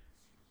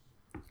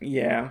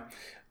 Yeah,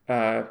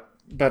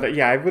 but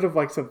yeah, I would have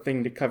liked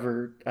something to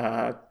cover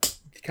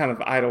kind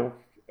of idol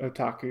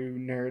otaku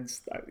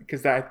nerds,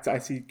 because I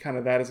see kind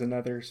of that as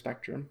another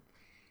spectrum,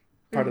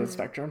 part of the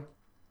spectrum.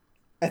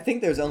 I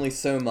think there's only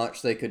so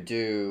much they could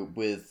do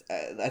with,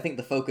 I think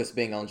the focus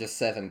being on just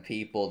 7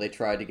 people, they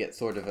tried to get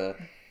sort of a,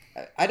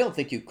 I don't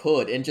think you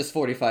could in just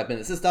 45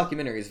 minutes. This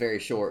documentary is very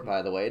short,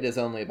 by the way. It is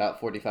only about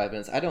 45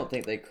 minutes. I don't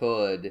think they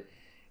could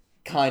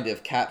kind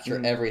of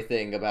capture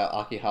everything about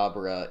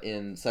Akihabara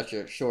in such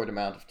a short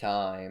amount of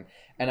time.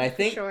 And I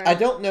think, I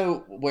don't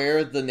know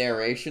where the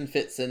narration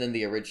fits in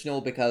the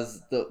original,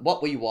 because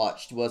what we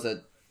watched was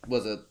a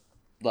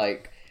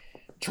like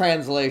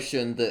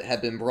translation that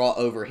had been brought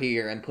over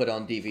here and put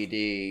on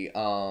DVD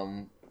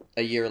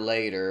a year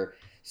later.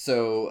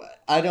 So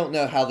I don't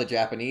know how the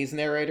Japanese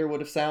narrator would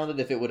have sounded,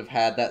 if it would have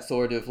had that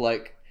sort of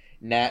like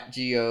Nat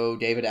Geo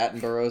David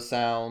Attenborough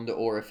sound,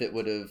 or if it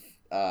would have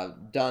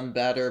done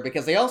better,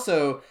 because they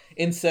also,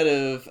 instead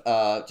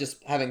of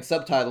just having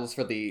subtitles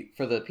for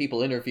the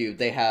people interviewed,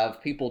 they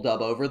have people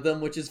dub over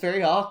them, which is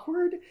very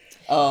awkward.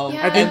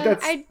 Yeah, I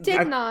think I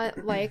did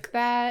not like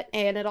that,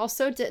 and it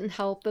also didn't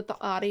help that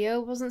the audio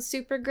wasn't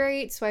super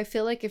great, so I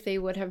feel like if they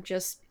would have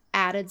just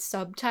added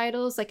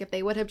subtitles, like if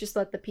they would have just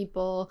let the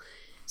people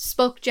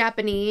spoke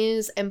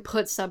Japanese and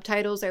put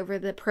subtitles over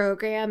the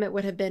program, it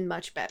would have been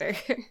much better.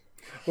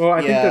 Well, I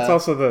think that's Yeah.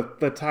 also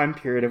the time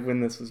period of when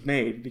this was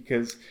made,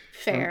 because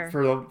Fair.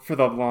 for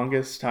the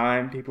longest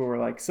time, people were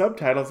like,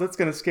 subtitles, that's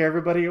going to scare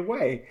everybody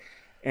away.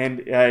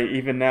 And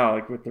even now,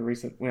 like with the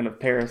recent win of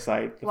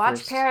Parasite,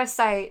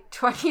 Parasite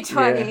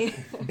 2020.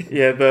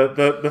 yeah,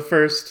 the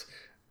first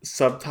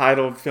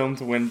subtitled film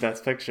to win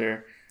Best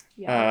Picture.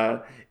 Yeah.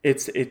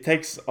 It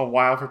takes a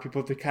while for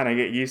people to kind of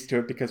get used to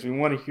it, because we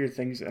want to hear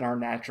things in our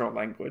natural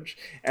language.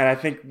 And I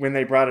think when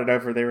they brought it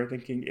over, they were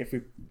thinking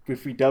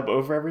if we dub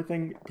over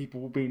everything,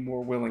 people will be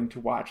more willing to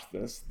watch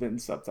this than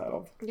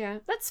subtitled. Yeah,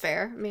 that's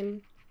fair. I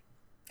mean,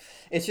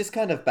 It's just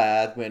kind of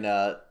bad when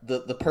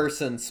the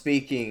person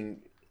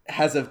speaking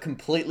has a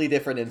completely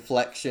different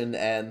inflection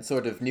and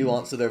sort of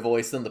nuance to their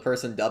voice than the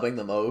person dubbing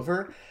them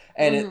over,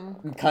 and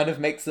it kind of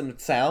makes them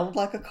sound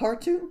like a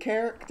cartoon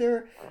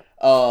character.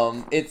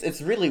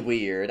 It's really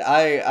weird.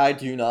 I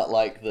do not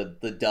like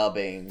the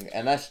dubbing,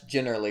 and that's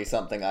generally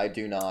something I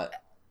do not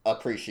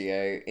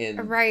appreciate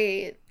in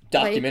right.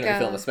 documentary like,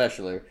 film,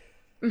 especially.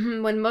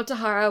 When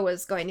Motohara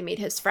was going to meet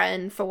his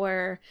friend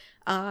for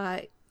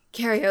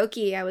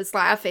karaoke, I was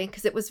laughing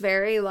because it was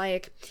very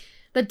like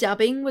the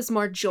dubbing was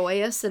more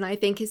joyous than I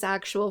think his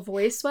actual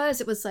voice was.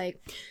 It was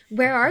like,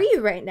 "Where are you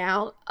right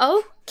now?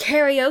 Oh,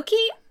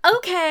 karaoke?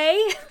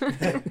 Okay."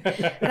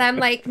 And I'm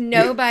like,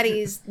 no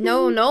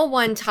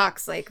one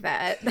talks like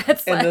that.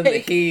 That's And like,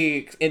 then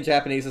he, in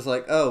Japanese, is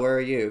like, "Oh, where are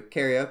you?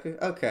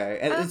 Karaoke? Okay."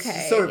 And it's Okay,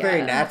 just sort of very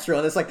yeah. natural,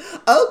 and it's like,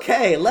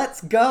 "Okay,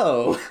 let's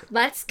go."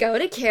 let's go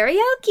to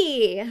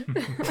karaoke.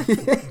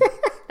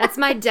 That's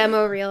my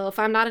demo reel. If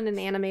I'm not in an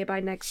anime by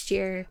next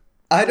year,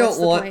 I What's don't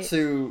the want point?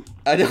 to.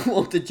 I don't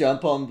want to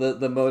jump on the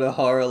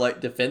Motohara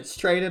like defense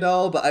train at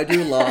all, but I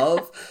do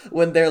love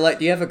when they're like,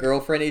 "Do you have a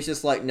girlfriend?" He's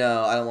just like,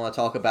 "No, I don't want to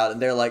talk about it."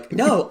 And they're like,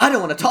 "No, I don't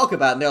want to talk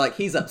about it." And they're like,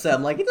 "He's upset."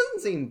 I'm like, he doesn't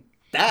seem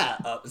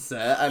that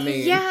upset. I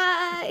mean,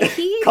 yeah,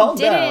 he calm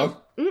didn't.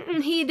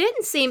 down. He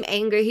didn't seem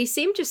angry. He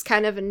seemed just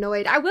kind of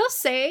annoyed. I will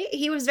say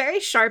he was very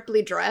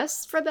sharply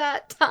dressed for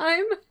that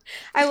time.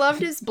 I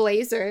loved his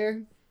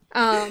blazer.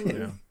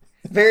 Yeah.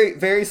 Very,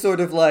 very sort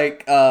of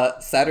like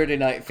Saturday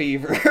Night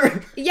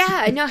Fever.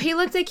 Yeah, no, he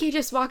looked like he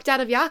just walked out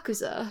of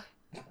Yakuza.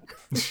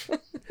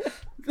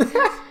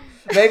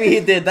 Maybe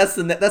he did. That's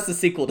the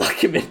sequel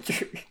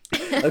documentary.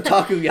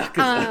 Otaku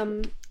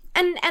Yakuza.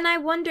 And I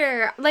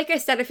wonder, like I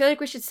said, I feel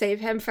like we should save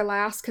him for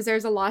last because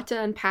there's a lot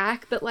to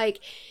unpack, but like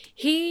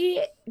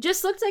he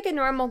just looked like a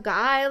normal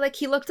guy. Like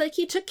he looked like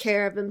he took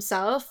care of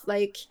himself,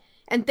 like,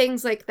 and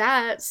things like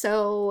that.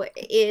 So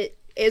it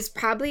is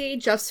probably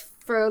just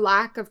for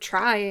lack of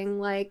trying.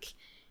 Like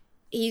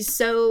he's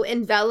so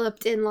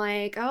enveloped in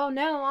like, oh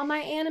no, all my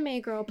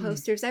anime girl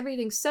posters,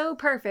 everything's so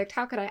perfect.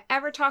 How could I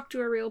ever talk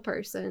to a real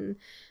person?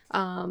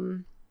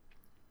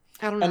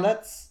 I don't know. And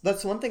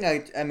that's one thing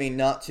I mean,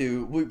 not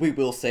to, we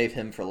will save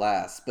him for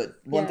last, but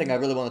one Yeah. thing I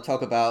really want to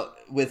talk about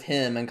with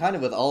him and kind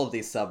of with all of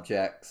these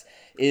subjects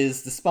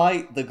is,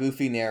 despite the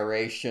goofy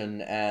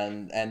narration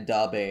and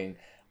dubbing,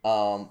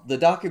 the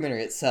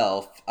documentary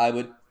itself, I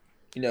would,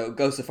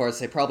 go so far as to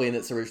say probably in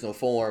its original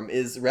form,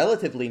 is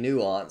relatively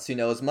nuanced.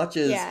 As much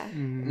as Yeah.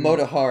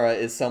 Motohara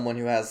is someone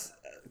who has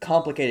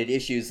complicated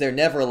issues, they're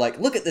never like,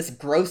 look at this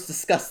gross,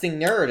 disgusting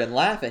nerd and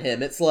laugh at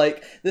him. It's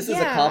like, this is a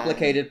Yeah.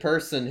 complicated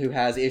person who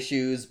has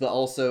issues, but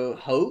also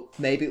hope.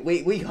 Maybe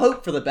we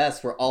hope for the best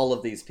for all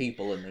of these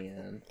people in the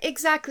end.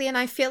 Exactly, and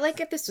I feel like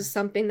if this was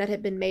something that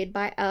had been made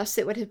by us,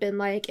 it would have been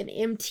like an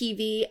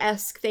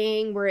MTV-esque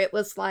thing where it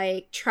was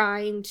like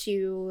trying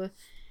to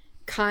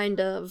kind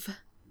of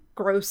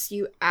gross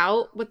you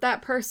out with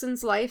that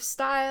person's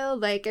lifestyle.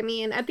 Like, I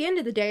mean, at the end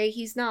of the day,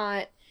 he's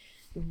not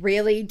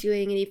really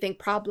doing anything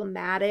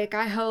problematic,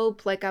 I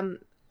hope. Like,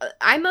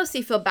 I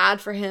mostly feel bad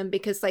for him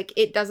because, like,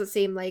 it doesn't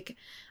seem like,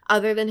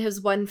 other than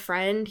his one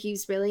friend,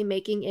 he's really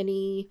making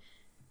any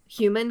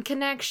human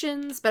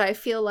connections. But I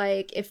feel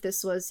like if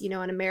this was,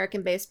 an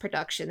American-based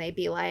production, they'd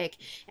be like,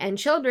 and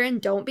children,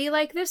 don't be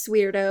like this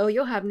weirdo.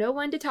 You'll have no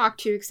one to talk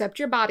to except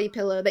your body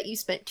pillow that you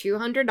spent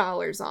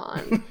 $200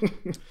 on.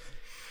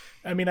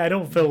 I mean, I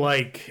don't feel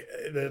like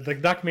the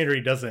documentary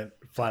doesn't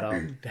flat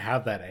out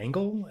have that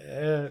angle,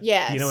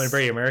 Yes. in a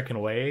very American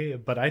way.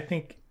 But I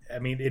think, I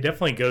mean, it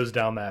definitely goes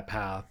down that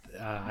path.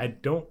 I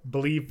don't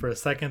believe for a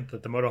second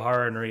that the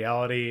Motohara in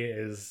reality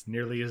is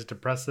nearly as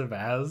depressive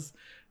as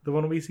the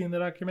one we see in the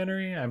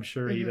documentary. I'm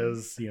sure he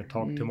does,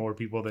 talk to more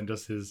people than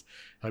just his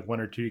like one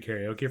or two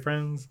karaoke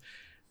friends.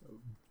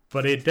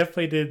 But it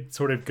definitely did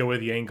sort of go with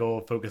the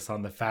angle, focus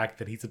on the fact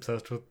that he's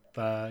obsessed with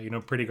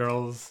pretty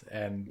girls,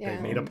 and Yeah.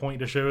 they made a point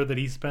to show that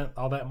he spent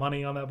all that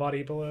money on that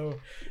body pillow.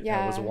 Yeah.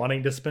 And was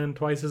wanting to spend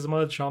twice as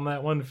much on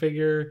that one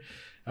figure.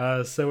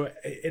 So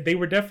they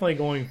were definitely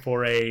going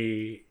for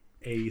a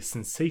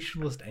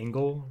sensationalist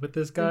angle with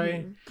this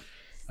guy.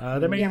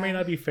 That may or may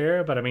not be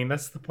fair, but I mean,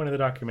 that's the point of the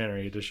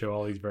documentary, to show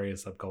all these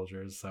various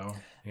subcultures. So,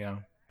 yeah.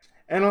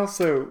 And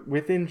also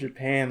within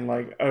Japan,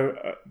 like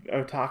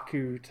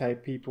otaku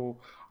type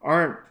people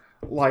aren't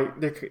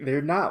like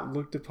they're not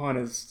looked upon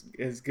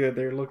as good.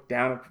 They're looked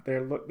down.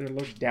 They're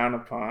looked down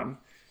upon,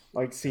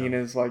 like seen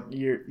as like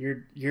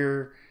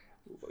you're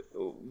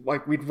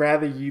like we'd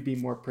rather you be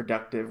more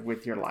productive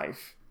with your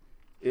life.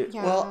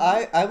 Well,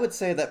 I would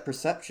say that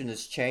perception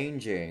is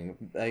changing,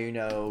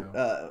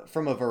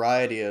 from a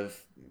variety of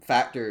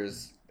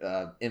factors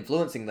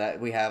influencing that.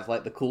 We have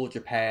like the cool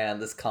Japan,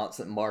 this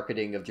constant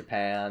marketing of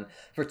Japan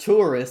for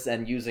tourists,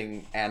 and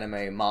using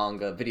anime,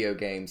 manga, video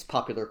games,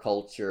 popular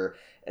culture,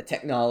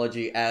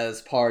 technology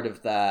as part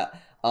of that.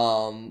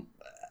 I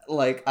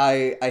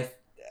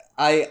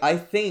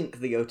think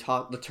the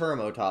term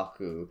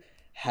otaku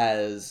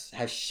has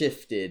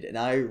shifted, and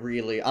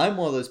I'm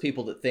one of those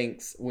people that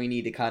thinks we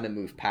need to kind of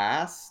move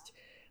past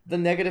the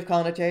negative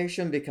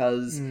connotation,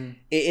 because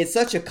it's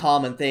such a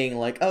common thing.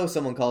 Like, oh,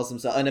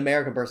 an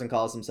American person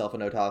calls himself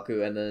an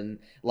otaku, and then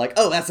like,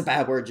 oh, that's a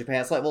bad word in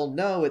Japan. It's like, well,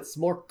 no, it's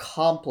more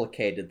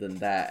complicated than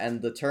that,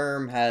 and the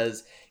term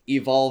has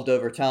evolved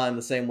over time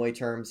the same way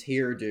terms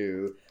here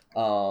do.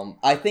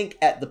 I think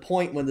at the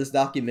point when this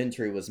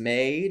documentary was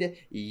made,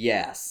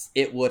 yes,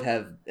 it would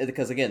have,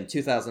 because again,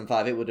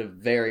 2005, it would have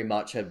very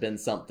much have been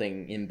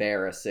something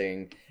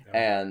embarrassing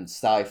and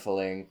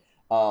stifling.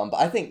 But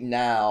I think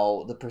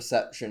now the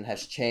perception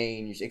has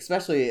changed,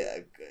 especially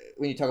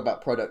when you talk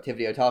about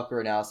productivity. Otaku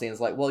are now seen as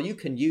like, well, you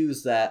can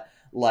use that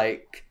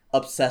like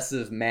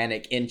obsessive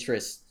manic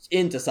interest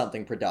into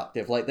something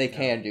productive. Like they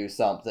can do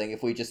something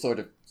if we just sort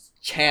of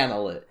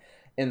channel it.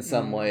 In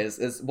some ways,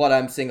 is what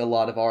I'm seeing a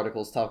lot of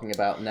articles talking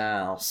about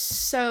now.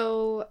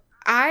 So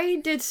I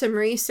did some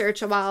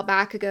research a while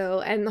back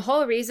ago, and the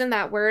whole reason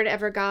that word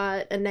ever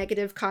got a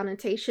negative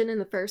connotation in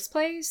the first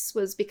place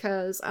was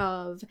because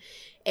of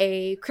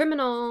a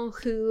criminal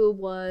who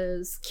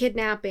was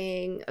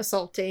kidnapping,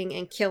 assaulting,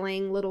 and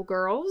killing little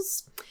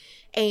girls.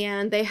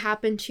 And they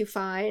happened to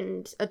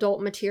find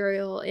adult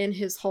material in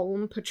his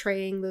home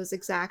portraying those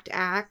exact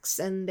acts,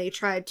 and they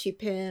tried to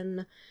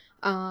pin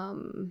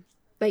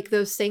like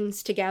those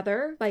things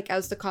together, like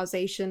as the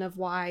causation of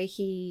why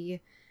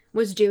he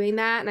was doing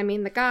that. And I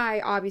mean, the guy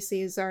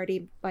obviously is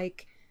already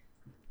like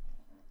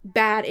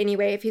bad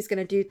anyway if he's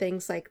gonna do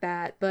things like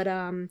that, but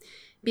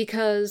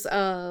because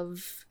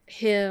of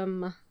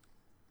him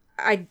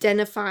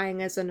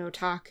identifying as an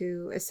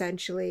otaku,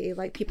 essentially,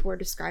 like people were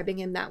describing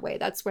him that way,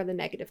 that's where the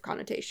negative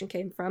connotation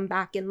came from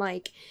back in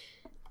like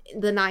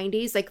the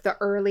 90s, like the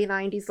early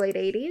 90s, late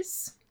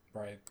 80s.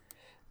 Right.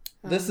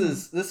 This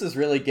is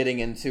really getting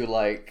into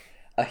like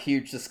a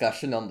huge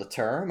discussion on the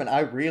term, and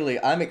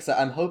I'm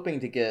excited. I'm hoping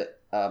to get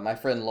my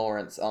friend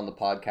Lawrence on the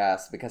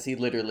podcast, because he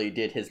literally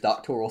did his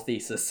doctoral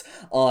thesis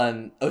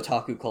on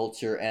otaku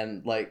culture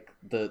and like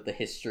the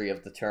history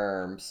of the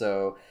term.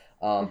 So,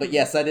 but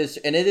yes, that is,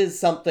 and it is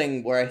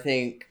something where I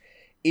think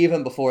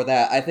even before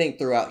that, I think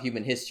throughout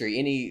human history,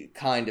 any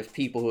kind of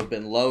people who have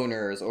been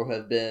loners or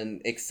have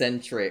been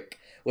eccentric,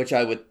 which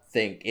I would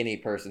think any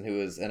person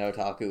who is an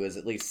otaku is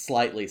at least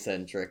slightly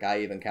eccentric.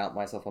 I even count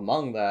myself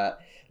among that.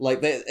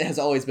 Like, that has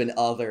always been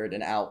othered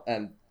and out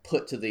and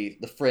put to the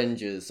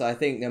fringes. So I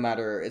think no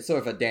matter, it's sort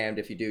of a damned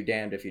if you do,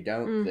 damned if you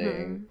don't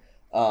thing.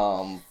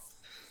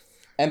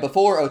 And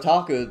before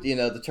otaku,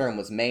 the term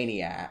was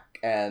maniac,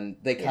 and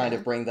they kind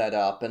of bring that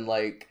up. And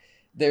like,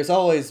 there's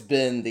always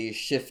been these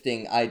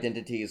shifting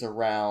identities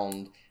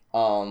around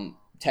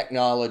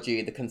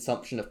technology, the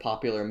consumption of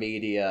popular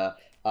media,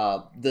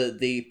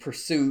 the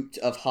pursuit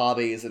of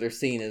hobbies that are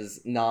seen as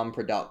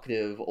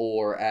non-productive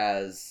or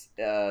as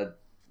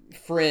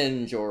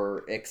fringe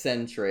or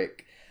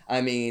eccentric.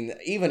 I mean,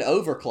 even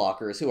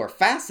overclockers, who are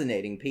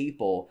fascinating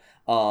people,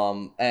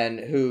 and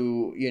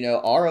who,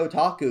 are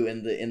otaku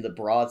in the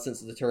broad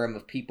sense of the term,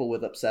 of people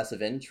with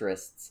obsessive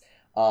interests.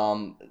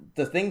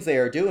 The things they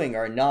are doing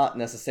are not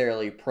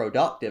necessarily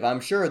productive.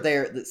 I'm sure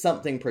that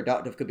something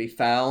productive could be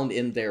found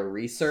in their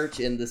research,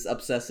 in this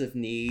obsessive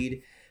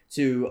need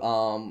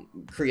to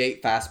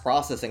create fast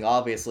processing,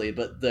 obviously,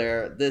 but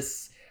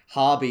this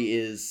hobby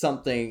is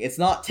something. It's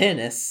not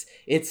tennis.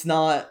 It's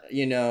not,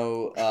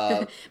 but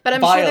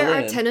I'm violin. sure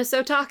there are tennis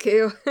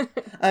otaku.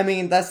 I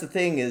mean, that's the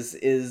thing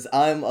is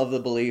I'm of the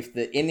belief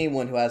that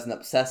anyone who has an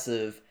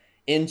obsessive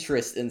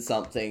interest in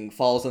something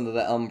falls under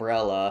the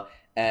umbrella,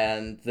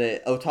 and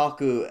the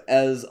otaku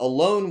as a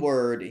lone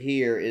word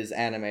here is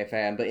anime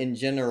fan, but in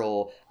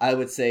general, I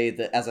would say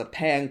that as a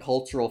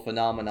pan-cultural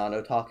phenomenon,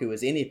 otaku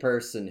is any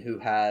person who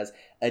has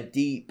a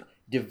deep,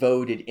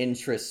 devoted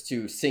interest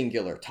to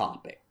singular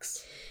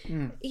topics.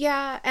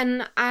 Yeah,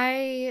 and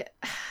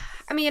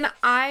I mean,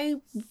 I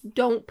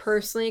don't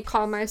personally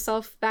call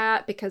myself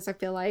that because I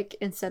feel like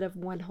instead of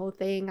one whole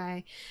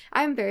thing,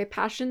 I'm very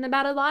passionate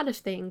about a lot of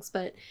things,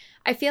 but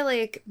I feel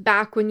like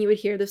back when you would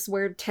hear this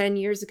word 10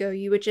 years ago,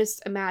 you would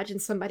just imagine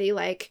somebody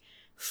like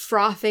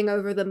frothing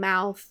over the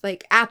mouth,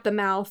 like at the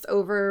mouth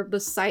over the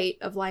sight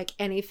of like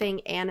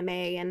anything anime,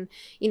 and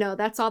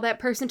that's all that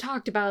person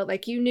talked about.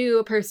 Like you knew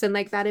a person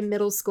like that in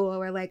middle school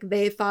where like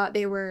they thought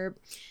they were,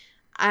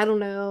 I don't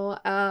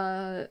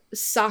know,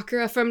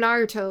 Sakura from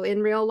Naruto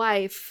in real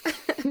life.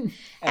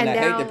 And I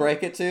now, hate to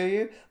break it to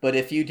you, but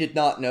if you did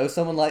not know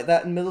someone like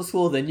that in middle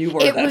school, then you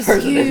were it that was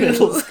person in you.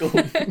 middle school.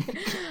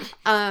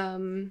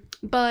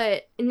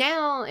 But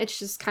now it's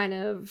just kind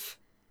of,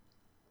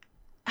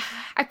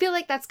 I feel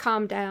like that's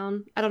calmed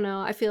down. I don't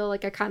know. I feel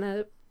like I kind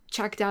of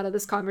checked out of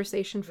this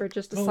conversation for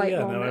just a slight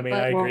moment. No, I mean,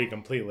 but... I agree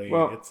completely.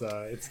 Well,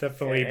 It's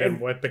definitely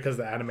been because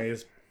the anime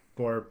is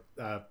more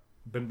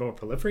been more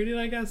proliferated,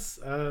 I guess.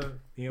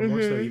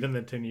 More so even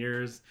than 10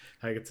 years.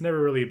 Like it's never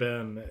really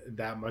been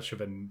that much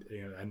of a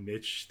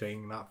niche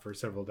thing, not for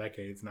several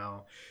decades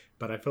now.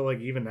 But I feel like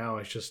even now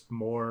it's just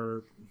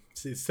more.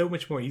 It's so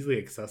much more easily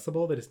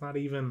accessible that it's not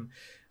even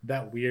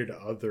that weird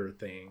other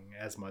thing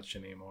as much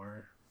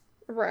anymore.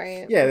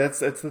 Right. Yeah, that's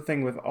the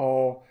thing with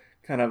all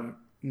kind of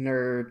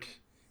nerd,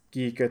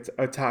 geek,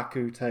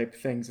 otaku type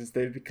things is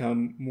they've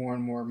become more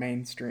and more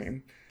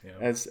mainstream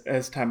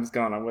as time has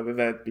gone on, whether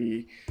that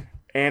be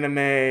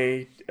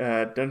anime,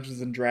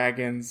 Dungeons and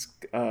Dragons,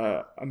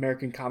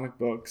 American comic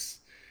books.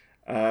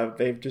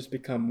 They've just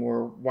become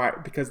more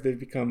because they've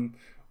become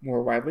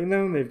more widely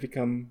known. They've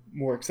become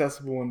more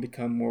accessible and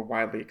become more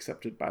widely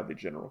accepted by the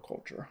general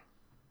culture.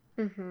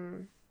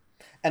 Mm-hmm.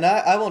 And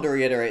I want to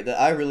reiterate that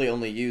I really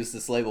only use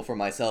this label for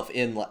myself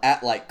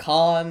at like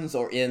cons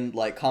or in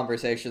like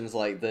conversations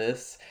like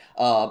this.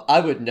 I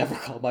would never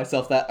call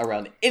myself that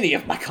around any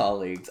of my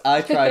colleagues.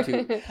 I try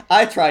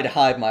to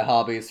hide my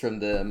hobbies from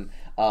them.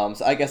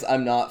 So I guess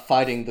I'm not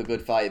fighting the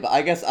good fight, but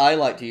I guess I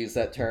like to use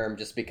that term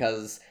just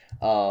because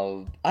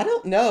I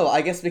don't know.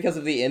 I guess because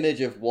of the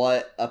image of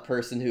what a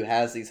person who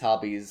has these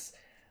hobbies,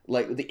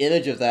 like the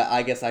image of that.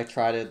 I guess I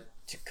try to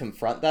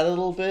confront that a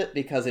little bit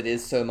because it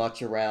is so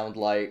much around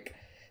like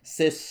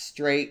cis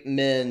straight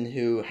men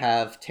who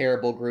have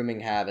terrible grooming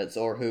habits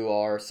or who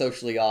are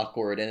socially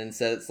awkward, and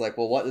instead it's like,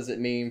 well, what does it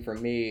mean for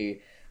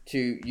me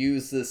to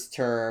use this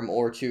term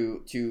or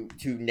to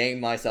name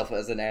myself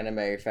as an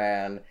anime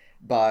fan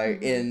by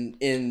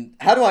in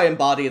how do I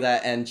embody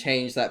that and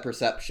change that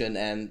perception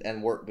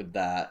and work with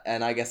that?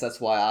 And I guess that's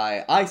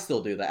why I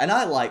still do that, and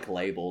I like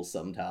labels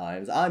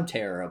sometimes. I'm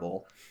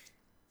terrible.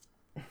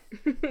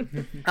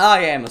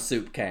 I am a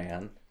soup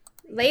can.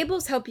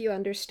 Labels help you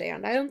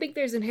understand. I don't think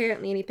there's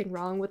inherently anything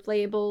wrong with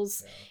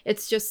labels. Yeah.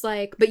 It's just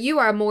like, but you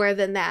are more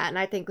than that. And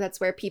I think that's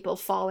where people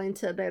fall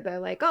into they're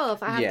like, oh,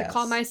 if I have to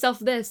call myself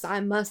this,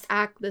 I must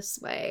act this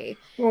way.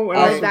 Well,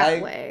 or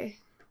that way.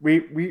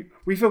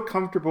 We feel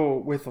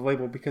comfortable with the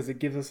label because it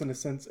gives us, in a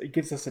sense, it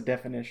gives us a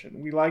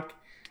definition. We like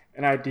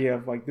an idea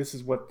of like, this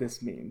is what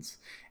this means.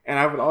 And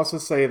I would also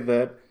say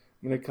that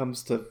when it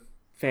comes to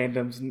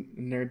fandoms and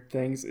nerd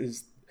things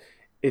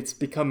it's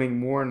becoming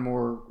more and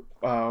more.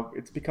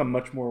 It's become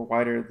much more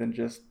wider than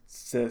just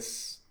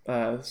cis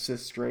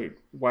straight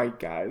white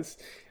guys,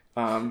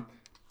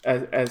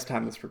 as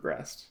time has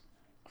progressed.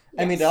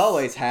 I mean, it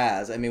always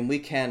has. I mean, we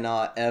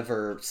cannot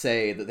ever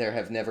say that there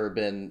have never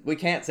been. We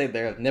can't say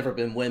there have never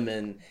been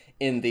women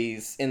in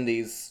these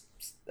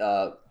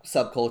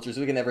subcultures.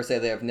 We can never say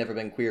there have never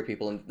been queer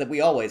people, and that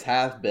we always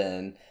have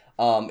been.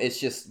 It's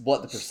just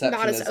what the perception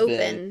not as has open.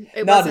 been.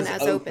 It not wasn't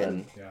as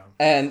open. Yeah.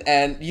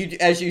 And you,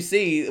 as you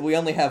see, we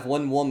only have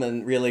one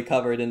woman really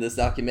covered in this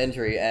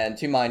documentary, and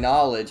to my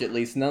knowledge, at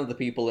least none of the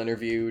people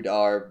interviewed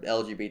are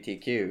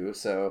LGBTQ.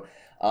 So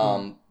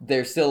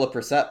there's still a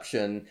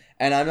perception,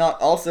 and I'm not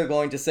also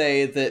going to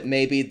say that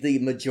maybe the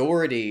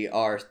majority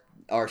are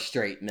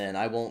straight men.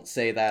 I won't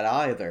say that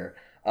either.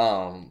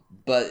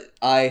 But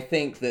I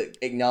think that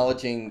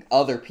acknowledging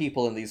other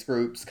people in these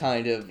groups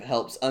kind of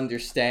helps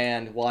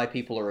understand why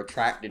people are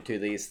attracted to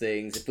these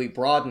things. If we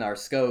broaden our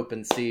scope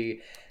and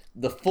see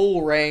the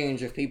full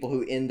range of people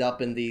who end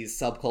up in these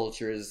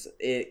subcultures,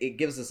 it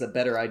gives us a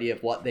better idea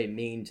of what they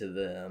mean to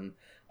them.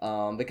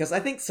 Because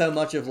I think so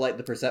much of like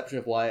the perception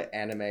of what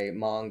anime,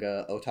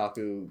 manga,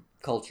 otaku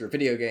culture,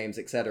 video games,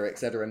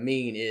 etc.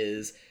 mean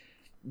is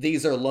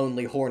these are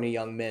lonely, horny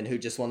young men who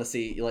just want to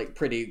see like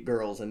pretty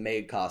girls in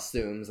maid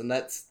costumes, and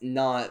that's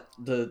not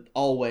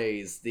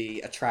always the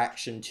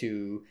attraction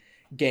to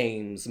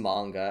games,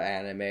 manga,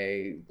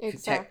 anime,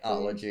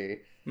 technology.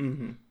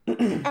 Mm-hmm.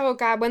 Oh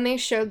god, when they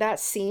showed that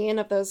scene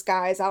of those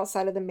guys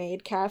outside of the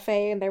maid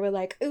cafe and they were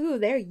like, ooh,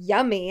 they're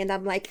yummy, and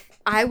I'm like,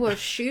 I will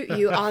shoot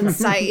you on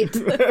sight.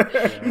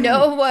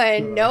 No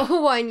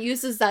one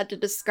uses that to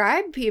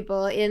describe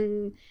people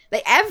in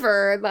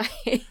ever. Like,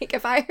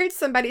 if I heard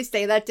somebody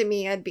say that to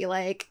me, I'd be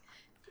like,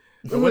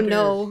 ooh,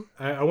 no.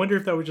 I wonder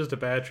if that was just a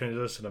bad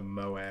transition of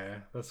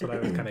moe. That's what I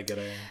was kind of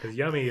getting, because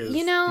yummy is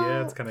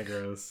it's kind of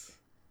gross.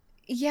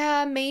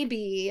 Yeah,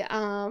 maybe.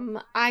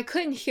 I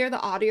couldn't hear the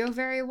audio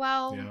very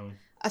well.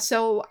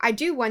 So I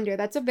do wonder,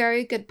 that's a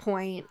very good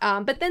point.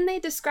 But then they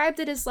described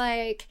it as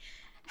like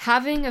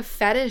having a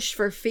fetish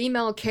for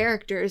female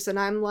characters, and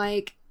I'm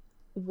like,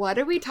 what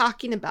are we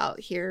talking about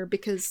here?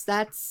 Because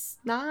that's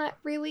not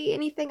really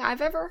anything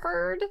I've ever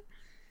heard.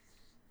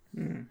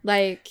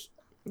 Like,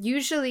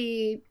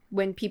 usually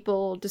when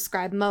people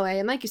describe moe,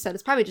 and like you said,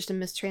 it's probably just a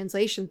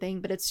mistranslation thing,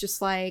 but it's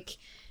just like,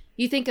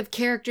 you think of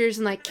characters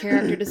and like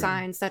character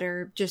designs that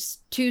are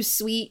just too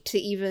sweet to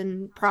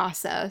even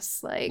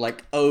process.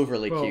 Like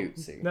overly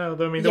cutesy. No,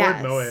 I mean, the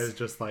word moe is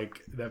just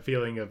like that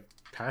feeling of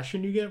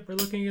passion you get for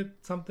looking at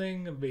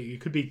something. It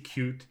could be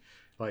cute,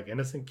 like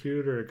innocent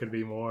cute, or it could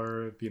be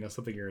more,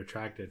 something you're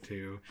attracted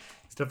to.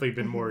 It's definitely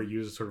been more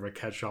used as sort of a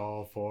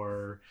catch-all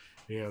for,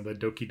 the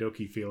doki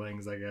doki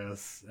feelings, I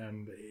guess.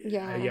 And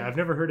I've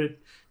never heard it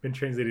been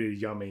translated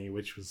as yummy,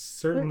 which was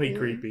certainly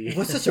creepy. It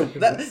was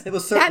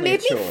that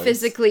made me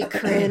physically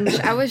cringe.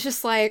 I was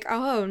just like,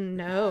 oh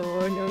no.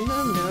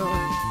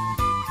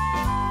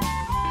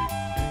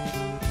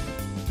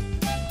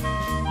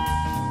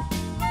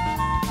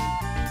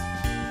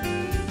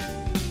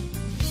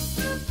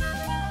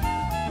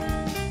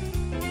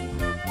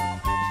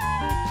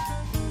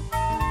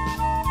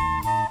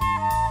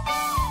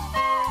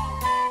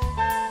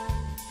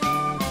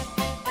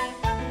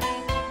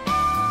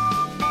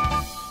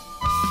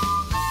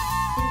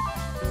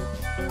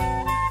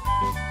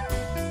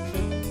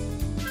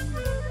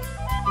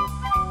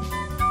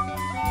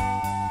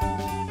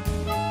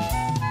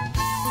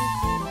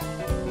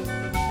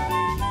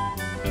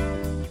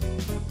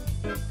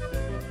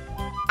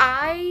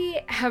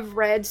 Have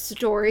read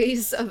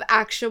stories of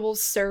actual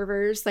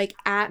servers like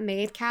at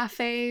maid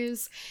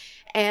cafes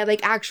and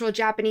like actual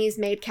Japanese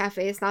maid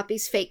cafes, not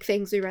these fake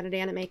things we run at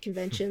anime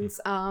conventions.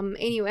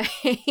 Anyway,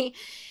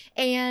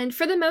 and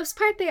for the most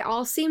part they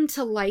all seem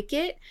to like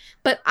it,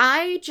 but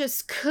I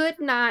just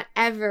could not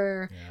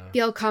ever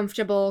feel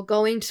comfortable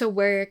going to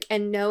work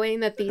and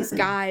knowing that these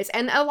guys,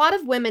 and a lot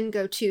of women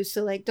go too,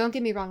 so like don't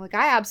get me wrong, like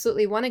I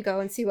absolutely want to go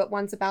and see what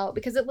one's about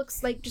because it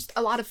looks like just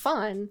a lot of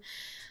fun.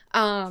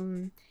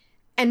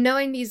 And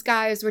knowing these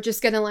guys were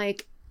just gonna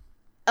like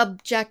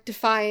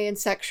objectify and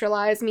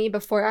sexualize me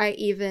before they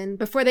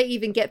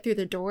even get through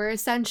the door,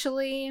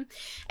 essentially.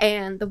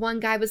 And the one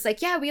guy was like,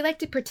 yeah, we like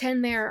to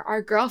pretend they're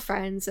our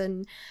girlfriends.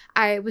 And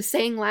I was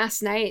saying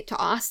last night to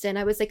Austin,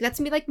 I was like, that's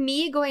like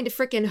me going to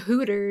freaking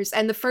Hooters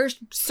and the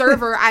first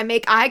server I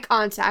make eye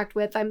contact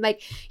with, I'm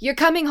like, you're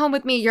coming home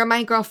with me, you're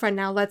my girlfriend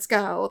now, let's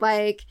go.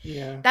 Like,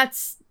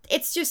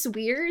 it's just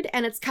weird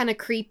and it's kind of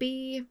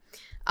creepy.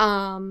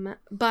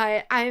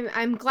 But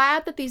I'm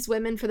glad that these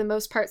women for the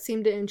most part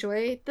seem to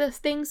enjoy the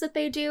things that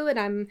they do, and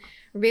I'm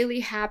really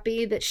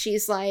happy that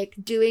she's like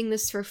doing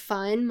this for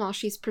fun while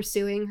she's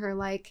pursuing her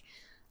like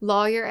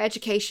lawyer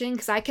education,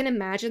 because I can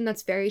imagine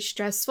that's very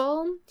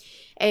stressful.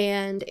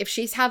 And if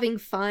she's having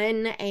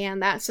fun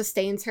and that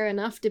sustains her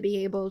enough to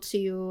be able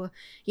to,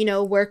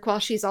 work while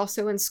she's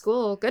also in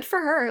school, good for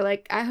her.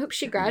 Like, I hope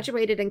she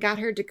graduated and got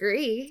her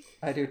degree.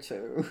 I do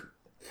too.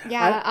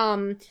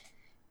 Yeah,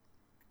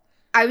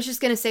 I was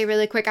just going to say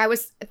really quick, I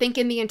was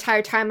thinking the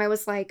entire time, I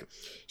was like,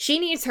 she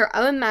needs her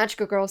own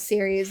Magical Girl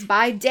series.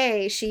 By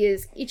day, she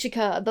is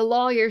Ichika, the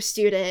lawyer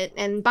student,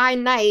 and by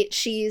night,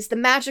 she's the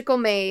magical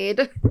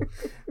maid.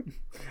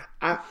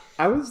 I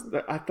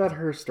thought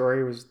her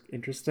story was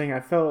interesting.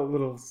 I felt a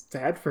little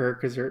sad for her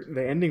because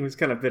the ending was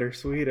kind of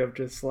bittersweet of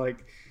just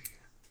like,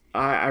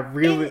 I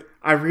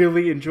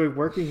really enjoy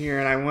working here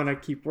and I want to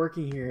keep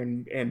working here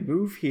and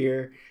move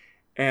here.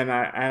 And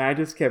I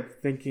just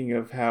kept thinking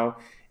of how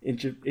in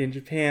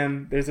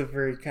Japan, there's a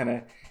very kind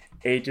of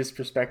ageist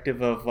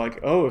perspective of like,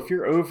 oh, if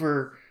you're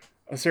over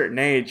a certain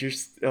age,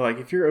 you're like,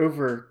 if you're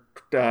over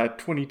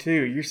 22,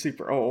 you're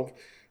super old.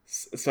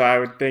 So I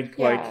would think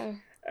like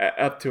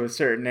up to a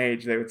certain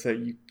age, they would say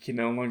you can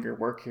no longer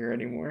work here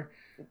anymore.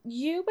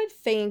 You would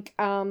think.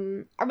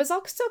 I was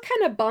also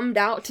kind of bummed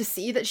out to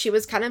see that she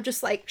was kind of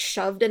just like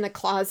shoved in a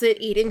closet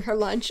eating her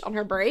lunch on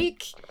her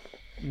break.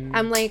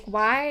 I'm like,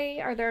 why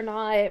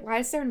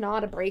is there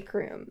not a break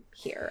room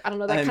here? I don't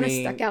know, that kind of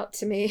stuck out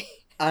to me.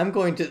 I'm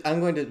going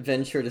to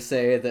venture to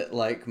say that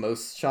like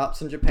most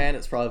shops in Japan,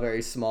 it's probably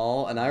very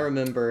small. And I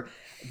remember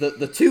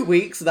the 2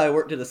 weeks that I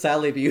worked at a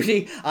Sally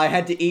Beauty, I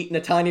had to eat in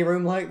a tiny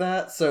room like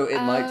that. So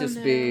it might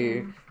just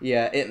be,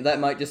 that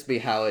might just be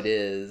how it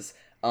is.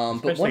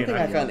 But one thing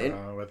I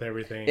found with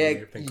everything,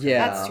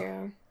 that's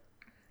true.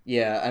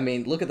 Yeah, I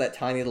mean, look at that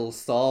tiny little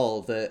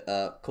stall that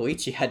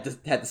Koichi had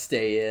to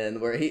stay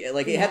in, where he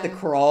had to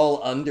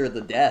crawl under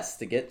the desk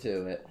to get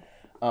to it.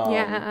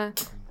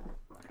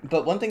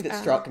 But one thing that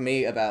struck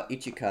me about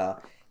Ichika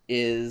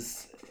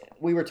is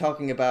we were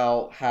talking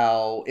about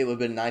how it would have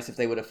been nice if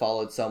they would have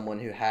followed someone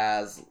who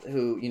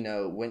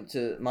went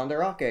to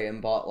Mandarake and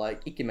bought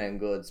like Ikemen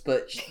goods,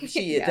 but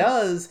she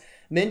does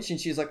mention,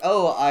 she's like,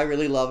 oh, I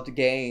really loved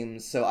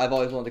games, so I've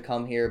always wanted to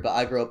come here, but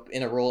I grew up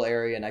in a rural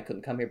area and I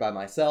couldn't come here by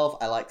myself.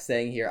 I like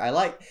staying here. I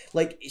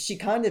like she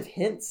kind of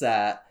hints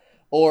at,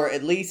 or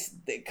at least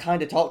it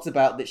kind of talks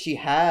about, that she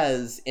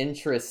has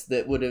interests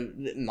that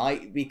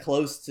might be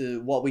close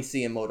to what we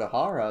see in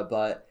Motohara,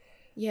 but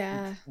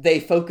Yeah. they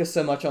focus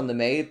so much on the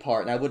maid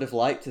part, and I would have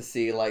liked to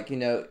see, like,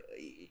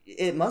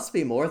 it must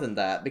be more than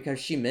that, because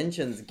she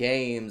mentions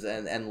games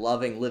and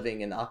loving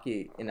living in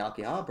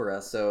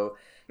Akihabara. So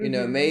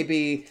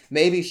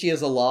maybe she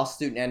is a law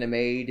student and a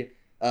maid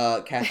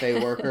cafe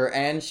worker,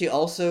 and she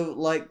also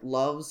like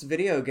loves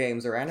video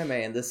games or anime,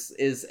 and this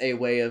is a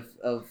way of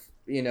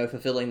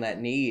fulfilling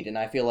that need. And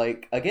I feel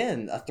like,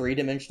 again, a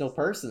three-dimensional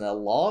person, a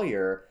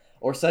lawyer,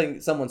 or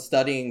someone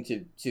studying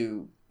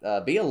to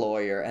be a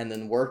lawyer, and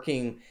then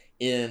working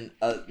in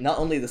not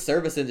only the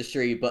service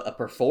industry but a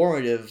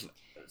performative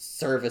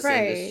service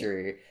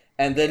industry,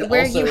 and then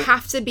where also you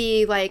have to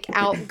be like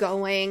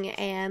outgoing,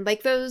 and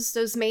like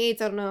those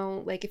maids, I don't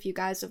know like if you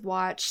guys have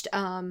watched,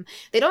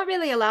 they don't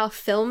really allow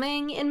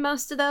filming in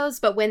most of those,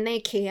 but when they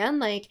can,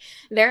 like,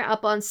 they're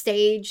up on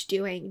stage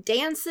doing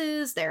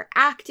dances, they're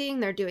acting,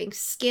 they're doing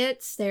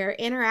skits, they're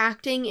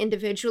interacting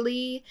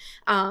individually,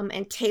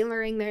 and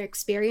tailoring their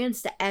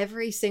experience to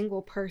every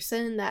single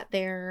person that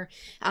they're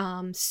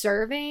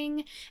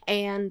serving.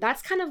 And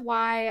that's kind of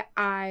why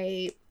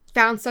I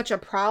found such a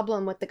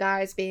problem with the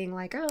guys being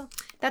like, oh,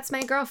 that's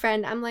my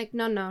girlfriend. I'm like,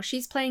 no,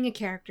 she's playing a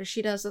character.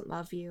 She doesn't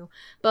love you.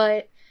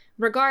 But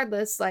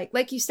regardless,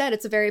 like you said,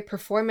 it's a very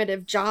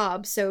performative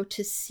job. So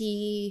to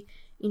see,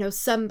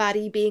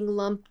 somebody being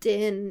lumped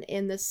in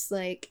this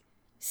like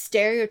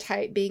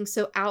stereotype, being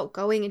so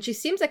outgoing, and she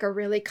seems like a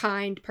really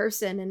kind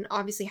person and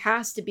obviously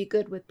has to be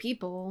good with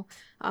people.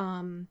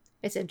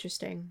 It's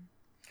interesting.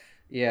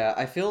 Yeah,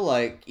 I feel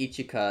like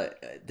Ichika,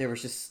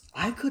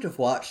 I could have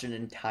watched an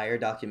entire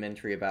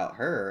documentary about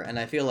her, and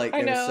I feel like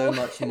there was so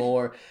much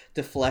more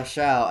to flesh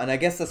out. And I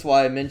guess that's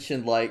why I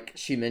mentioned, like,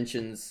 she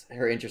mentions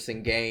her interest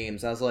in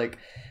games. I was like,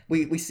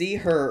 we see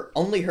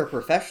only her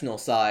professional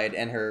side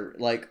and her,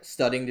 like,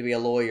 studying to be a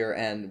lawyer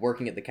and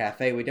working at the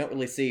cafe. We don't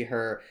really see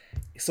her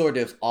sort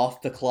of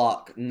off the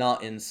clock,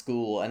 not in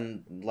school.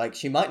 And, like,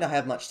 she might not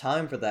have much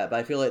time for that, but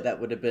I feel like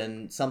that would have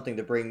been something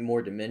to bring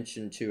more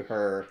dimension to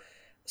her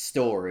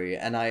story,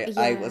 and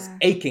I was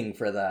aching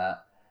for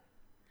that.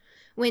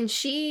 When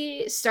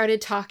she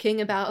started talking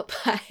about,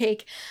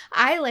 like,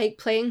 I like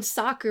playing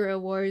Sakura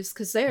Wars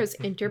because there's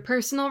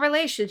interpersonal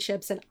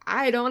relationships and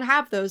I don't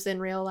have those in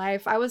real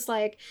life, I was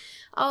like,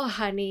 oh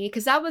honey,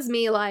 because that was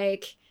me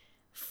like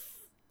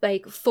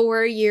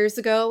 4 years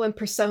ago when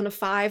Persona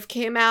 5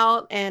 came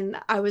out, and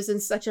I was in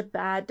such a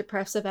bad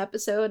depressive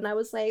episode, and I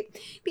was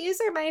like,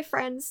 these are my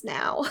friends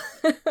now.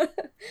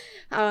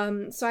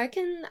 So I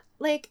can,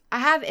 like, I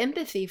have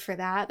empathy for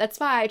that. That's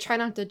why I try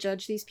not to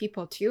judge these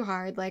people too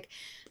hard. Like,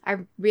 I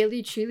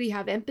really truly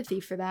have empathy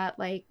for that,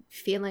 like,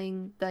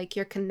 feeling like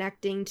you're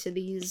connecting to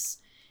these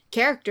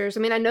characters.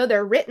 I mean, I know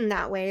they're written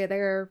that way.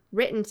 They're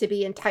written to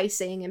be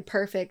enticing and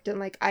perfect and,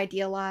 like,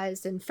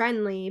 idealized and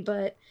friendly,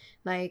 but,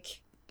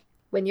 like,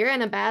 when you're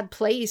in a bad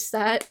place,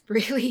 that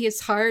really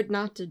is hard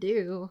not to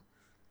do.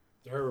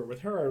 With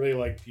her, I really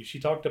liked,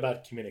 she talked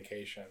about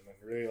communication and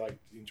really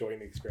liked enjoying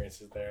the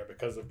experiences there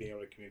because of being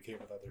able to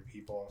communicate with other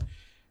people.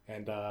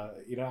 And,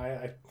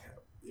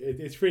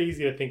 it's pretty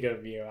easy to think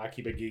of,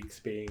 Akiba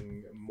Geeks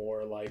being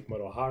more like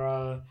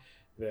Motohara,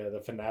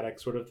 the fanatic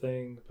sort of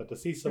thing. But to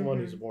see someone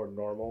who's more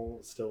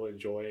normal still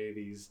enjoy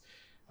these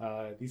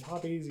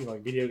hobbies,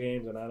 like video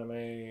games and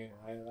anime,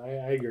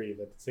 I agree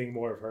that seeing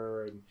more of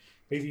her and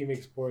maybe even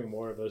exploring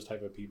more of those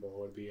type of people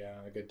would be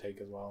a good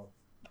take as well.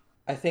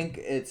 I think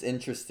it's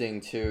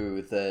interesting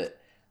too that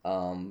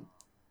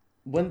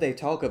when they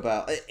talk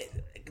about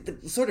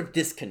the sort of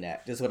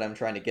disconnect is what I'm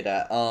trying to get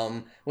at.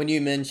 When you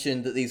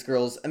mentioned that these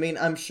girls, I mean,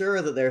 I'm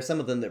sure that there are some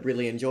of them that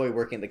really enjoy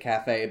working at the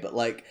cafe, but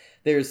like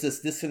there's this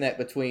disconnect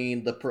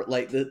between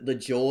the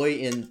joy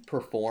in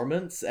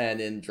performance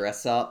and in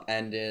dress up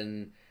and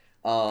in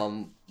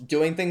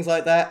doing things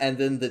like that, and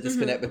then the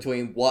disconnect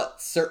between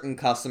what certain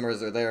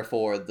customers are there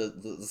for,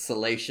 the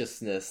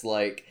salaciousness.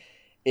 Like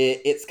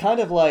it's kind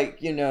of like,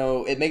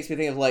 it makes me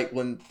think of like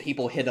when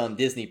people hit on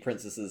Disney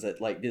princesses at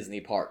like Disney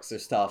parks or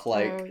stuff,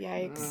 like, oh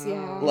yikes,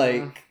 yeah,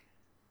 like,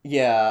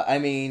 yeah, I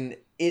mean,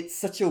 it's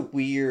such a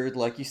weird,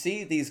 like, you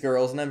see these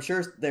girls, and I'm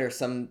sure there are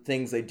some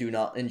things they do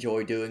not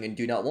enjoy doing and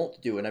do not want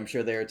to do, and I'm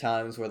sure there are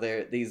times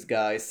where these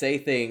guys say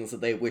things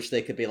that they wish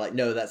they could be like,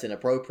 no, that's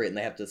inappropriate, and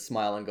they have to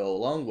smile and go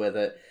along with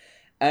it.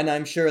 And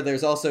I'm sure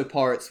there's also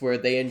parts where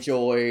they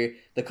enjoy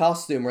the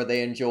costume, or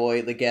they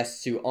enjoy the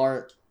guests who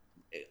aren't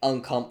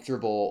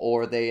uncomfortable,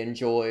 or they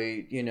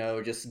enjoy,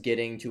 just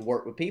getting to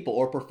work with people,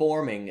 or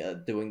performing,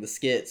 doing the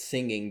skits,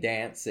 singing,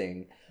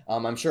 dancing.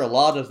 I'm sure a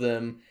lot of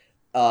them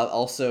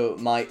also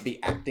might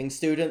be acting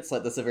students.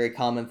 Like, that's a very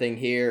common thing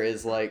here,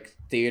 is like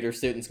theater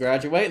students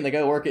graduate and they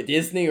go work at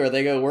Disney, or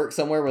they go work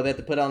somewhere where they have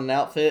to put on an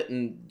outfit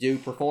and do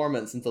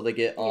performance until they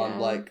get on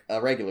like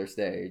a regular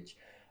stage.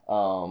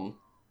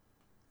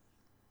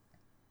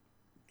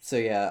 So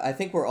yeah, I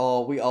think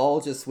we all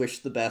just wish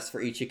the best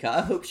for Ichika.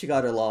 I hope she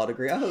got her law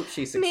degree. I hope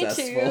she's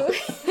successful. Me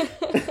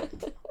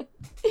too.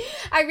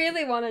 I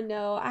really want to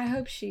know. I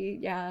hope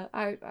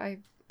I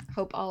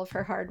hope all of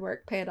her hard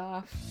work paid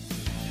off.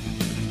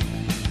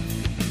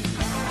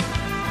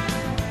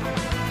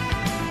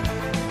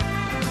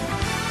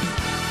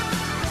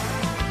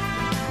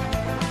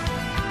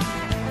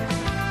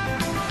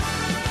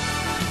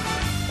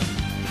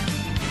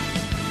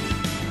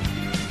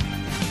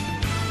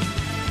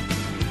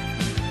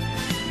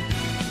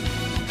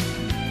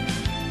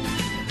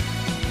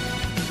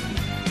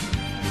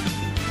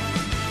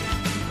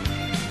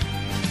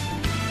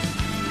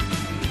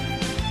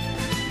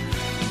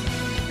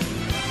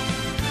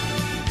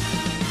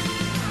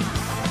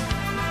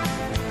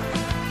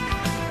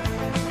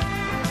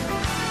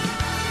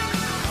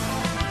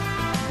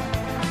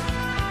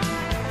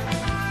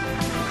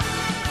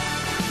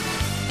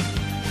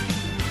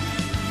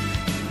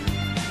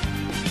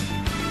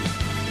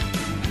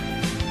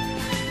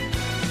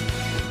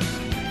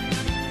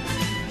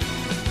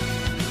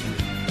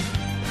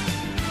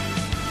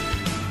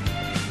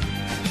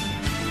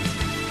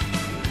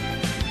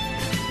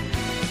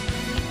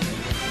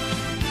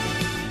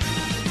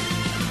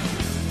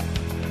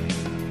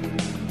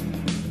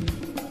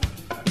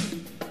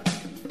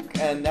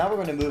 And now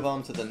we're going to move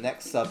on to the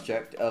next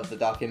subject of the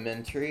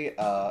documentary.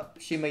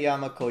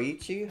 Shimayama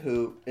Koichi,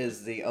 who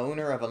is the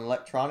owner of an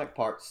electronic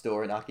parts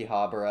store in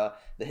Akihabara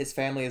that his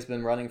family has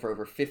been running for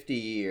over 50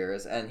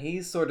 years. And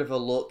he's sort of a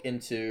look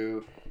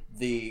into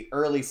the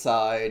early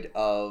side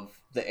of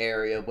the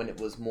area when it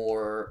was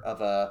more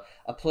of a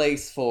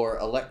place for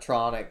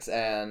electronics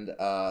and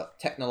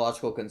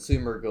technological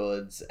consumer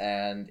goods.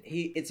 And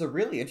it's a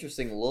really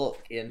interesting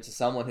look into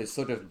someone who's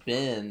sort of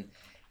been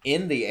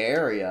in the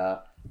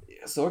area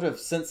sort of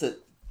since it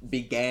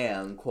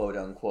began, quote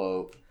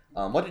unquote.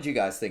 What did you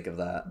guys think of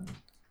that?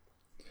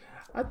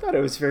 I thought it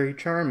was very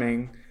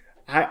charming.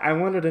 I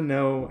wanted to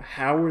know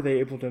how were they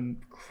able to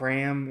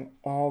cram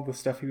all the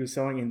stuff he was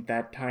selling in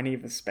that tiny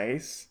of a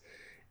space,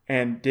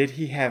 and did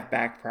he have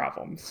back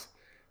problems?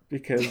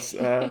 Because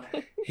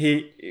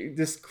he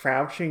just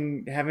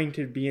crouching, having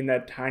to be in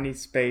that tiny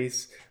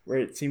space where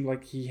it seemed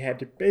like he had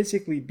to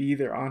basically be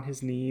there on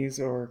his knees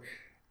or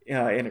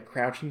in a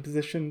crouching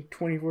position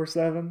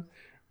 24/7.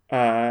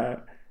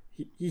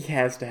 He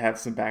has to have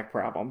some back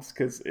problems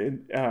because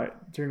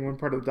during one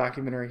part of the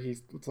documentary,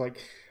 it's like,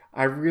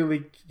 I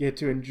really get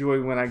to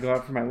enjoy when I go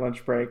out for my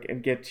lunch break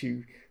and get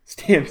to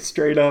stand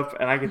straight up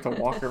and I get to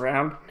walk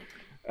around.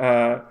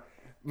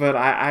 But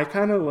I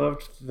kind of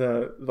loved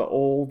the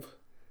old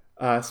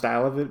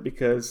style of it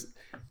because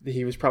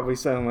he was probably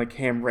selling like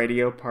ham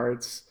radio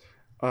parts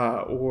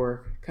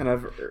or kind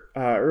of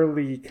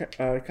early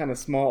kind of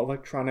small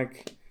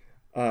electronic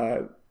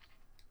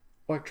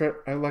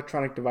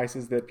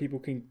devices that people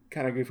can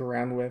kind of goof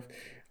around with,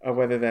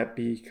 whether that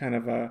be kind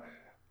of a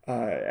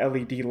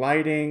LED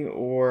lighting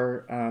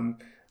or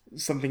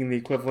something the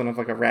equivalent of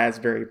like a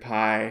Raspberry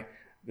Pi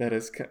that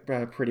is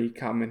pretty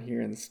common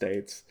here in the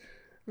States.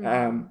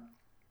 Mm-hmm.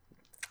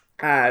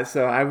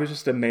 So I was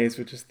just amazed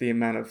with just the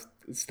amount of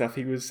stuff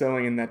he was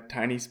selling in that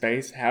tiny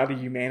space. How do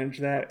you manage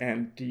that,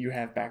 and do you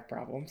have back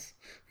problems?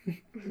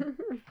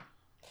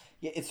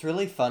 Yeah, it's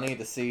really funny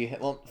to see.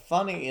 Well,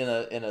 funny in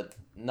a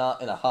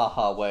not in a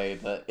ha-ha way,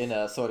 but in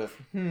a sort of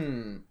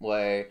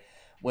way,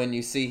 when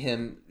you see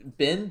him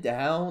bend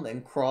down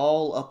and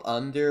crawl up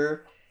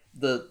under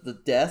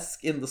the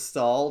desk in the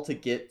stall to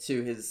get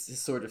to his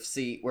sort of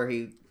seat where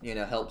he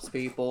helps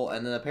people,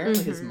 and then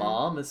apparently his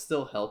mom is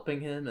still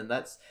helping him, and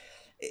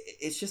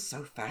it's just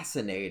so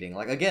fascinating.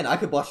 Like, again, I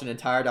could watch an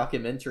entire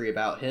documentary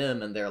about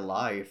him and their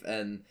life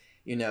and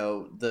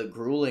the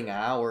grueling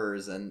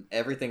hours and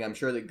everything I'm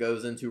sure that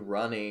goes into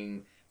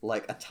running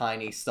like a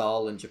tiny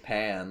stall in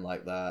Japan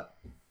like that.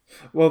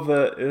 Well,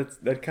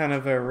 that kind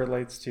of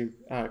relates to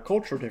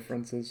cultural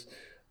differences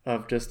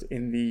of just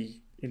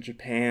in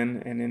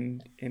Japan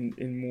and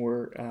in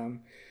more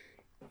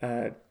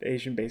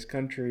Asian-based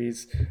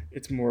countries.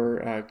 It's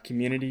more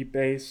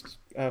community-based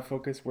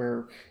focus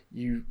where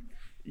you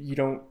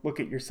don't look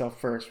at yourself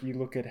first. You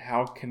look at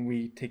how can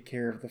we take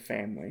care of the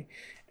family,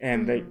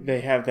 and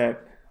they have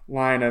that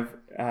line of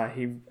I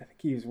think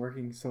he was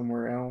working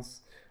somewhere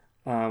else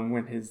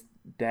when his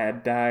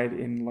dad died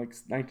in like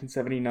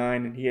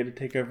 1979, and he had to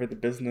take over the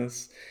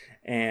business,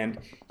 and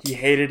he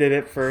hated it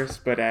at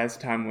first, but as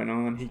time went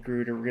on, he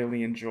grew to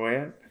really enjoy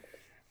it.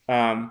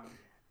 And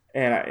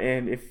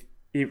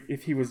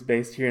if he was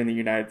based here in the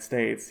United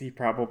States, he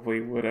probably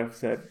would have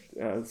said,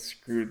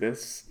 "Screw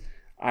this!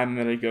 I'm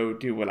gonna go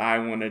do what I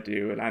want to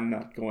do, and I'm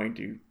not going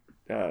to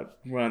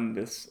run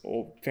this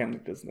old family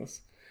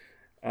business."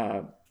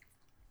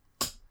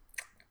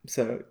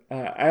 So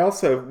I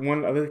also,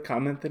 one other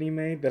comment that he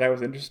made that I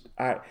was interested,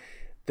 I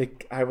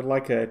would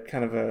like a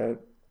kind of a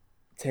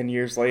 10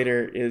 years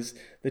later, is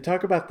they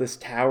talk about this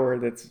tower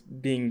that's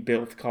being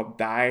built called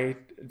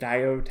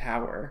Dio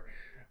Tower,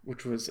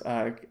 which was,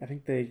 I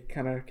think they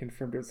kind of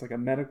confirmed it was like a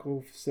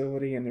medical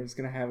facility, and it was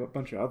going to have a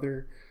bunch of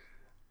other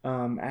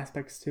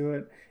aspects to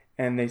it.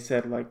 And they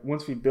said, like,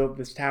 once we build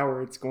this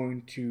tower, it's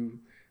going to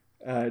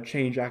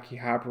change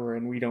Akihabara,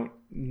 and we don't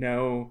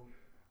know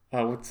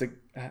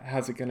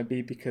how's it going to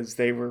be, because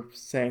they were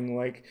saying,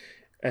 like,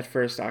 at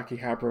first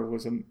Akihabara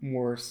was a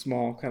more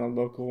small kind of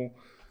local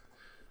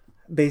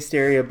based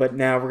area, but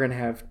now we're going to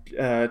have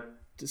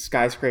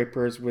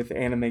skyscrapers with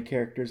anime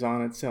characters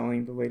on it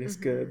selling the latest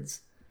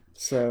goods.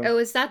 So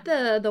is that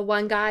the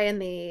one guy in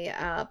the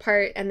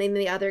part, and then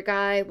the other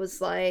guy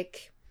was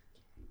like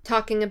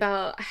talking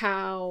about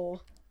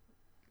how,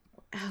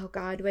 oh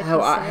god, what did he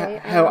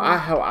say?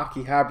 How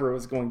Akihabara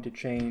was going to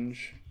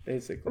change,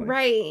 basically.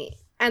 Right.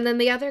 And then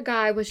the other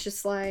guy was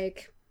just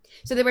like,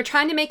 so they were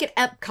trying to make it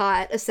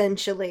Epcot,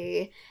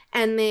 essentially.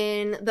 And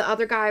then the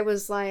other guy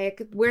was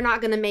like, we're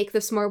not going to make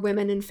this more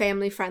women and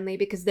family friendly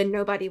because then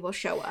nobody will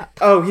show up.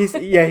 Oh, he's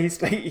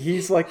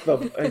like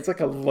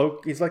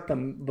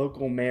the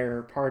local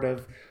mayor, part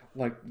of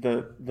like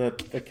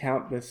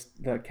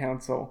the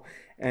council.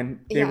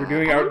 And they were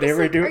doing are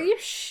you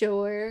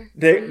sure?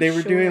 They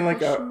were doing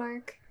like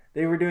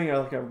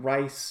a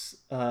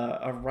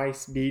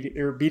rice beating,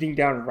 or beating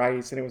down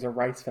rice, and it was a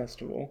rice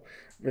festival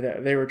where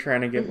they were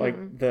trying to get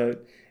like the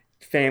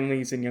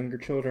families and younger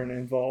children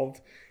involved.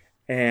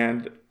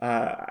 And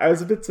I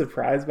was a bit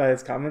surprised by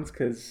his comments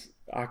because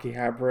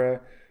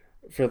Akihabara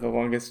for the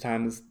longest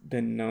time has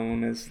been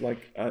known as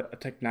like a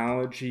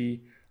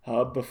technology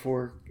hub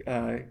before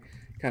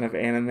kind of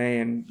anime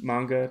and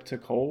manga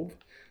took hold.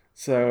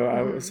 So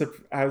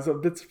I was a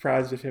bit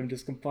surprised of him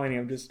just complaining.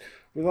 I'm just,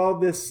 with all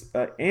this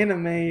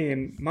anime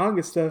and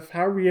manga stuff,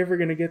 how are we ever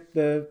going to get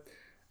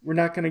we're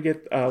not going to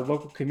get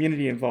local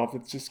community involved.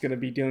 It's just going to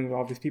be dealing with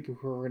all these people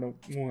who are going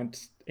to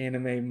want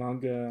anime,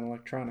 manga, and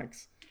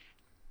electronics.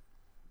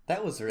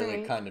 That was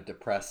really kind of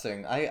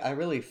depressing. I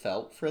really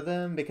felt for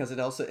them because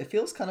it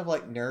feels kind of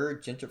like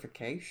nerd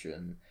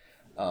gentrification.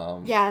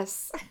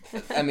 Yes.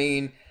 I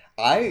mean,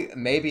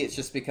 maybe it's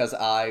just because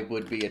I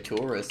would be a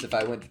tourist if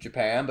I went to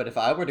Japan, but if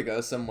I were to go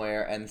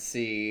somewhere and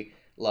see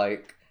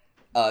like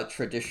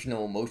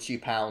traditional mochi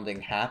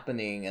pounding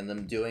happening and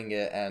them doing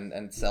it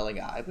and selling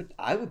it,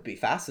 I would be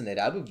fascinated.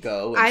 I would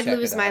go and I'd check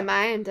lose it my out.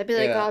 mind. I'd be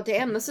like, Yeah. oh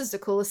damn, this is the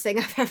coolest thing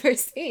I've ever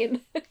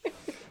seen.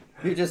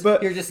 You're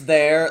just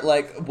there,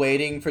 like,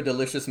 waiting for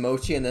delicious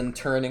mochi and then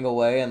turning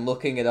away and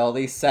looking at all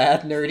these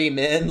sad, nerdy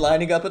men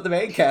lining up at the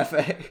main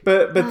cafe.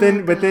 But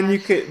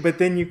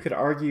then you could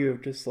argue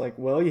of just like,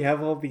 well, you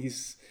have all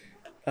these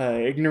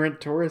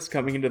ignorant tourists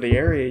coming into the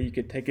area. You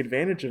could take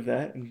advantage of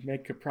that and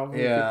make a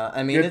probably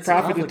It's a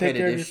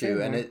complicated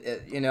issue, and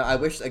it I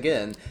wish,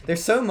 again,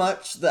 there's so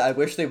much that I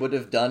wish they would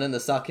have done in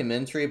this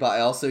documentary, but I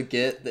also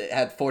get that it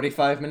had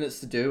 45 minutes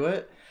to do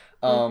it.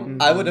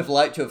 I would have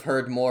liked to have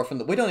heard more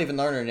from we don't even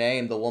learn her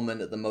name, the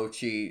woman at the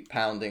mochi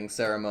pounding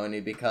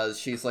ceremony, because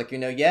she's like,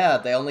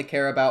 they only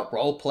care about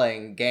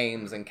role-playing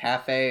games and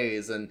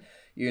cafes, and,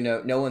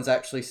 no one's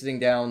actually sitting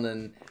down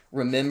and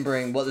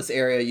remembering what this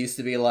area used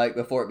to be like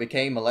before it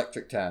became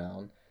Electric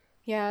Town.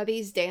 Yeah,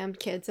 these damned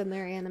kids and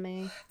their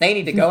anime. They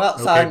need to go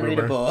outside Okay, and read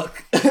a boomer.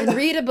 book. And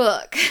read a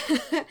book.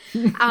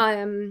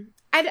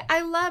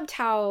 I loved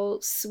how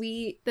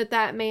sweet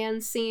that man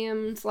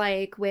seemed,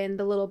 like when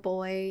the little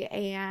boy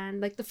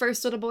and like the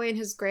first little boy and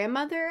his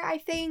grandmother, I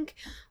think,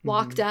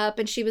 walked up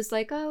and she was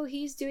like, oh,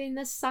 he's doing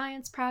this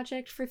science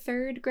project for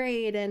 3rd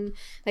grade, and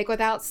like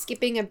without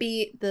skipping a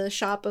beat, the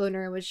shop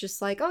owner was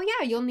just like, oh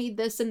yeah, you'll need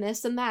this and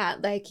this and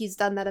that. Like he's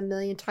done that a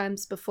million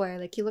times before.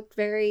 Like he looked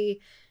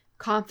very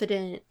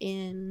confident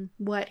in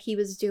what he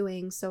was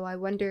doing. So I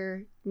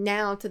wonder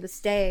now to this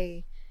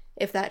day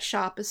if that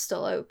shop is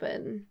still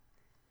open.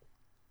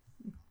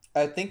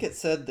 I think it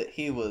said that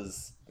he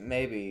was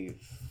maybe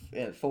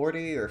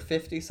 40 or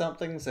 50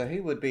 something, so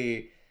he would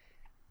be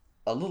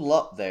a little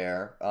up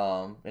there,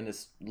 in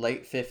his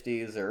late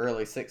 50s or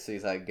early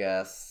 60s, I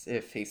guess,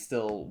 if he's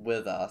still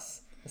with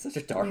us. It's such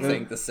a dark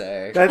thing to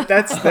say.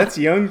 That's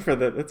young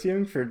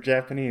for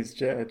Japanese.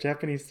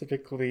 Japanese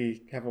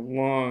typically have a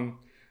long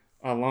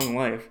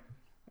life.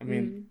 I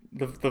mean,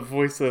 the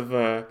voice of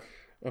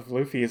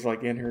Luffy is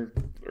like in her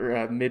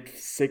mid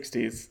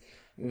 60s.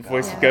 The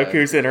voice of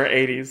Goku's in her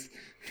 80s.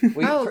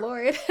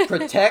 Lord.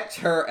 Protect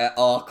her at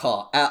all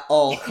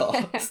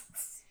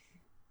costs.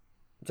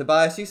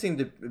 Tobias, you seem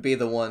to be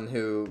the one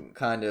who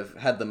kind of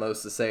had the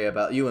most to say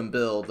about, you and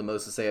Bill, the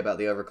most to say about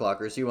the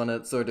overclockers. You want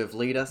to sort of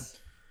lead us?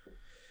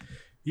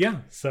 Yeah,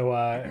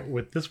 so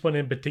with this one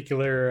in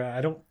particular,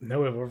 I don't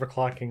know if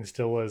overclocking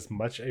still is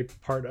much a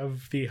part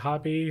of the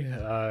hobby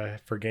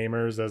for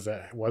gamers as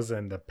it was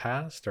in the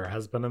past or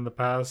has been in the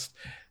past,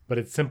 but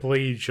it's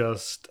simply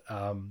just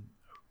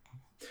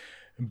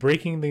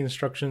breaking the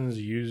instructions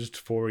used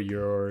for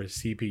your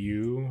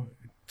CPU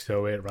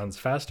so it runs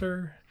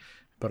faster,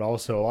 but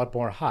also a lot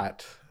more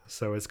hot.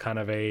 So it's kind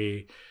of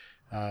a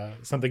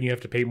something you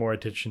have to pay more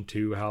attention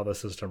to how the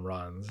system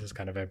runs. It's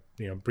kind of a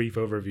brief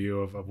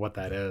overview of what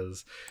that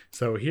is.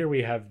 So here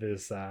we have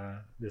this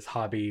this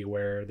hobby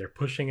where they're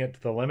pushing it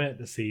to the limit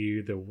to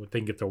see they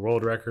can get the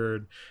world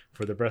record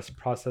for the best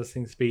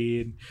processing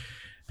speed.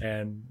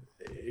 And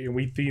you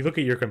look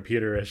at your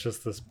computer, it's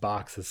just this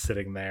box is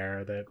sitting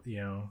there that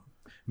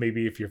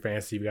maybe if you're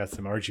fancy, you've got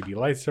some RGB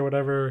lights or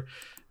whatever.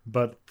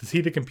 But to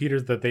see the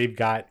computers that they've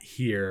got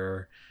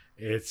here,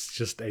 it's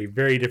just a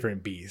very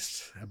different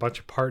beast. A bunch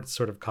of parts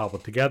sort of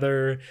cobbled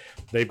together.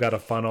 They've got a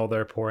funnel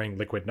they're pouring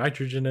liquid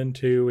nitrogen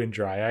into and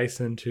dry ice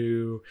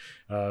into,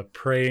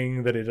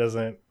 praying that it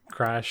doesn't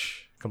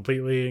crash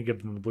completely and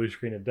give them the blue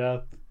screen of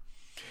death.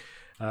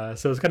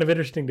 So it's kind of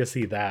interesting to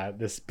see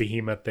this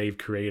behemoth they've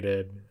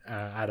created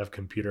out of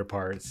computer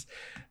parts,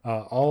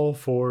 all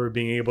for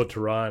being able to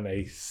run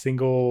a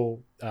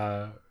single,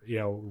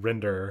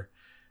 render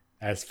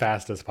as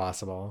fast as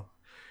possible.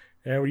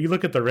 And when you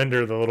look at the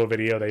render, the little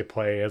video they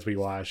play as we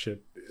watch,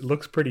 it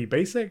looks pretty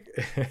basic.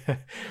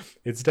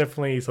 It's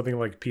definitely something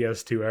like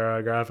PS2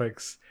 era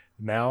graphics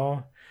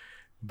now,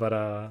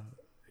 but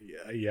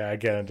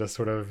again, just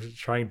sort of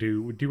trying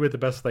to do it the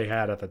best they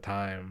had at the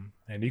time.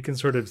 And you can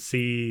sort of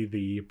see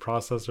the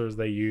processors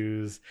they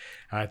use.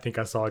 I think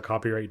I saw a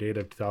copyright date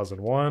of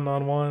 2001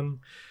 on one.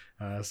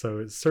 So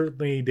it's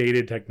certainly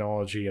dated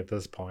technology at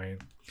this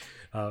point.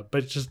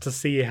 But just to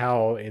see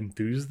how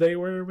enthused they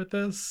were with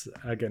this,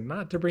 again,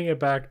 not to bring it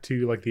back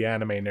to like the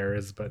anime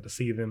nerds, but to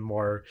see them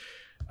more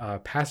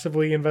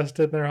passively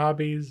invested in their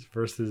hobbies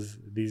versus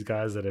these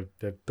guys that have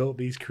built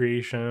these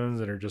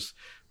creations and are just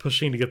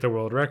pushing to get the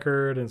world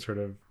record and sort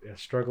of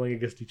struggling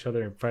against each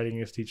other and fighting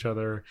against each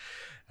other.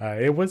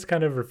 It was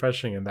kind of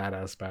refreshing in that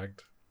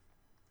aspect.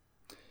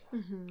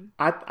 Mm-hmm.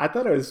 I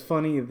thought it was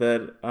funny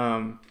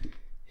that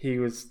he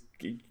was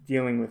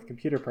dealing with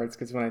computer parts,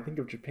 because when I think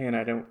of Japan,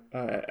 I don't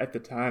at the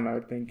time I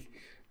would think,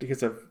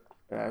 because of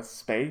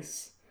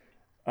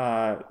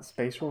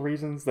spatial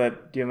reasons,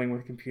 that dealing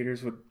with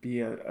computers would be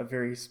a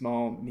very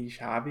small niche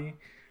hobby,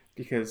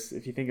 because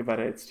if you think about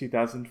it, it's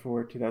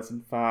 2004,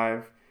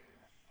 2005.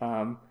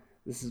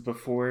 This is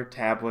before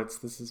tablets.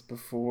 This is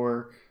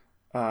before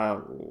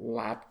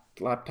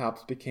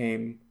laptops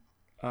became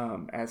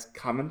as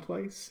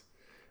commonplace.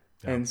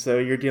 Yeah. And so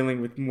you're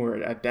dealing with more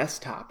a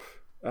desktop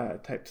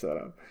type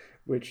setup,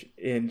 which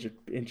in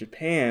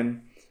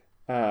Japan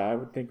I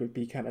would think would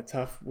be kind of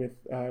tough with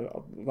a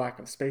lack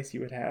of space you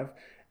would have,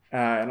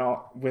 and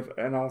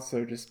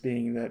also just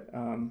being that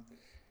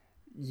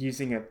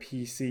using a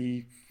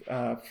PC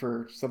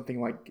for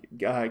something like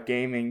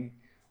gaming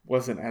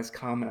wasn't as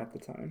common at the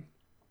time.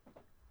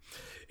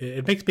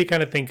 It makes me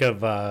kind of think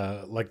of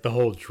like the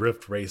whole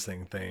drift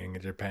racing thing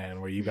in Japan,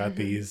 where you got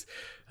these,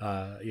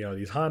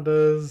 these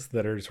Hondas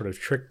that are sort of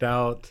tricked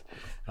out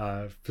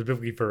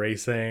specifically for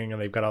racing,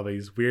 and they've got all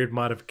these weird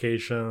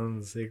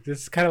modifications.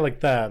 It's kind of like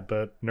that,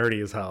 but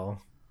nerdy as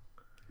hell.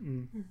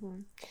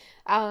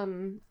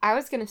 Mm-hmm. I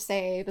was gonna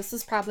say this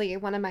is probably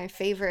one of my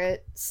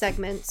favorite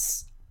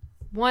segments.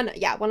 One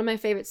of my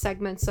favorite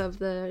segments of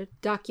the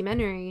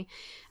documentary.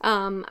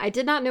 I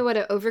did not know what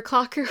an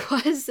overclocker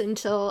was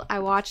until I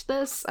watched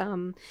this.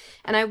 And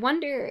I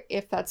wonder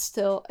if that's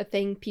still a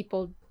thing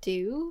people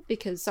do,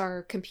 because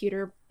our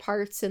computer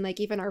parts and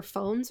like even our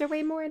phones are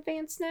way more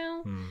advanced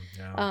now.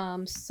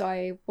 So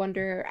I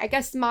wonder, I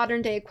guess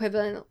modern day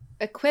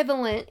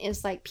equivalent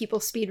is like people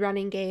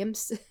speedrunning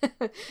games.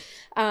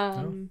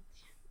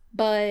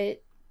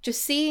 But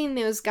just seeing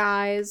those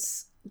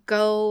guys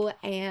go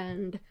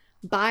and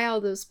buy all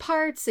those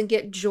parts and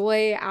get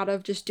joy out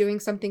of just doing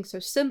something so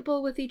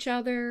simple with each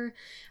other.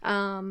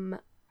 I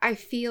kind of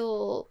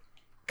feel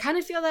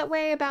that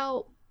way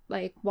about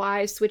like why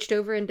I switched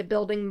over into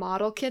building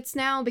model kits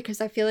now, because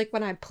I feel like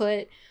when I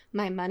put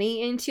my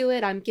money into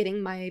it, I'm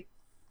getting my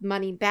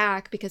money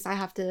back, because I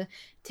have to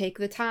take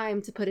the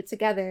time to put it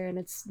together, and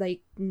it's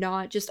like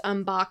not just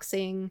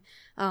unboxing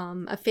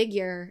a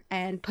figure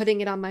and putting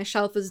it on my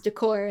shelf as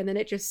decor and then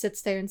it just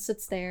sits there,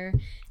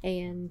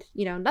 and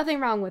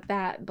nothing wrong with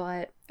that,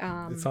 but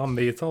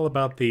it's all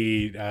about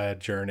the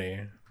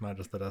journey, not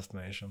just the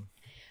destination.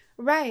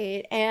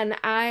 Right. And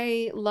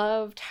I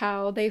loved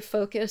how they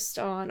focused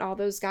on all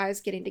those guys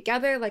getting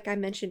together, like I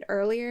mentioned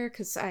earlier,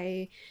 because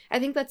I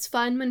think that's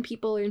fun when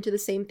people are into the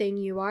same thing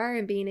you are,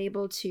 and being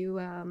able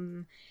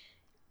to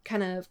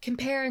kind of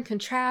compare and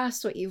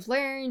contrast what you've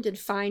learned and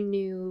find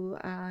new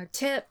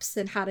tips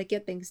and how to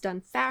get things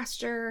done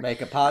faster.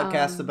 Make a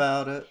podcast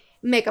about it.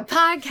 Like,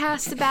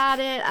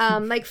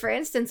 for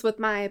instance, with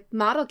my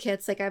model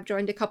kits, like I've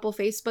joined a couple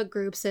Facebook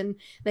groups, and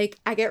like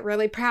I get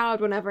really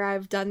proud whenever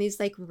I've done these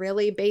like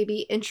really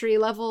baby entry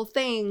level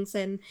things,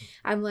 and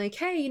I'm like,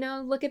 hey,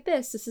 look at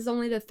this is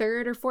only the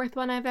third or fourth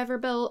one I've ever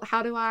built.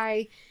 How do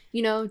I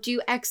do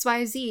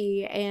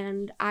XYZ?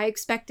 And I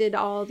expected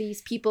all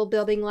these people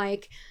building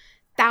like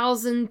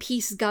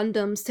 1,000-piece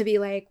Gundams to be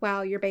like,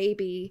 wow, your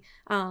baby,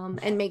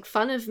 and make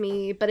fun of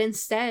me. But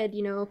instead,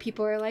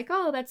 people are like,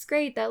 oh, that's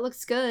great, that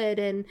looks good.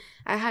 And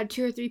I had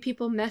 2 or 3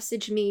 people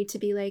message me to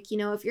be like,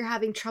 if you're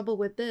having trouble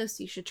with this,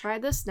 you should try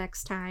this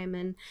next time.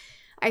 And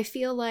I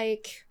feel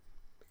like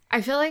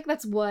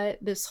that's what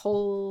this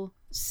whole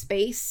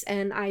space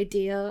and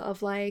idea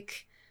of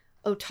like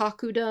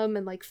otakudom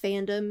and like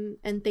fandom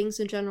and things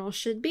in general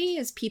should be,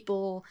 is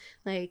people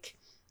like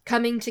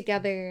coming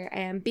together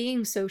and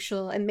being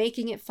social and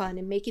making it fun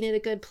and making it a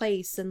good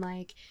place, and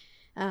like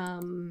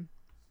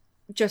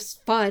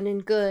just fun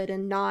and good,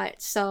 and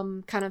not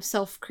some kind of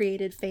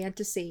self-created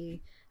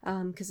fantasy,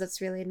 because that's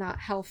really not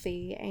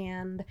healthy.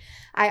 And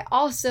I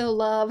also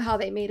love how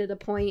they made it a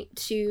point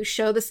to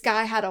show this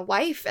guy had a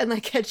wife and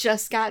like had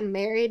just gotten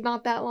married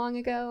not that long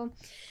ago,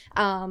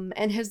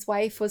 and his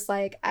wife was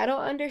like, I don't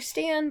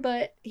understand,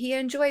 but he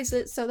enjoys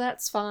it, so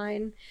that's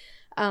fine.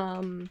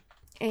 And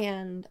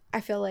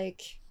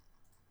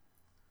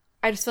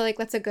I just feel like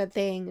that's a good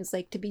thing, is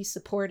like to be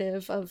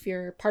supportive of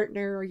your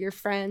partner or your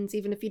friends,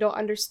 even if you don't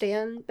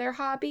understand their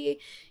hobby,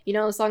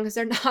 as long as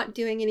they're not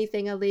doing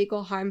anything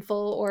illegal,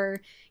 harmful,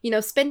 or,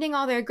 spending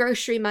all their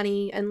grocery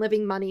money and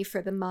living money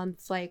for the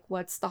month. Like,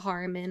 what's the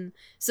harm in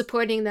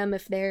supporting them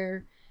if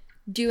they're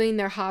doing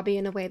their hobby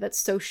in a way that's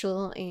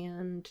social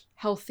and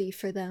healthy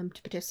for them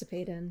to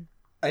participate in?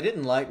 I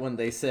didn't like when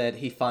they said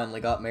he finally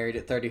got married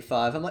at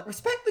 35. I'm like,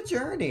 respect the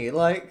journey.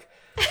 Like,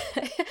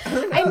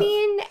 I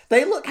mean,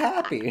 they look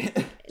happy.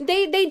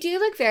 They do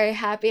look very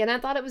happy, and I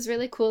thought it was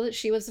really cool that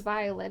she was a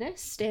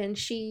violinist, and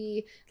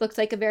she looked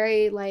like a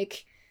very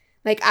like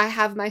I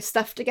have my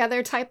stuff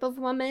together type of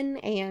woman.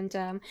 And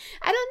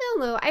I don't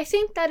know, though. I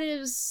think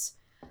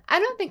I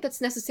don't think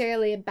that's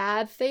necessarily a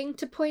bad thing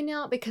to point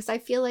out, because I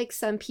feel like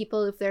some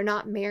people, if they're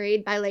not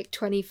married by like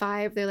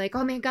 25, they're like,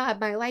 oh my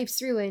god, my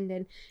life's ruined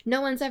and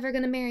no one's ever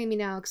gonna marry me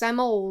now because I'm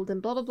old and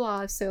blah blah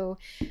blah. So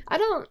I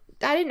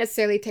didn't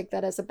necessarily take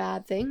that as a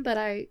bad thing, but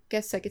I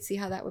guess I could see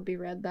how that would be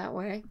read that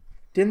way.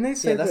 Didn't they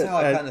say that's that? how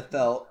I kind of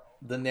felt.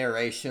 The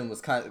narration was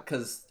kind of,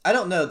 because I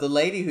don't know, the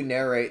lady who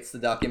narrates the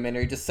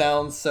documentary just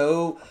sounds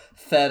so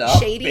fed up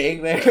Shady?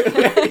 being there.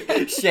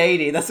 Very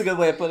shady. That's a good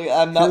way of putting it.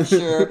 I'm not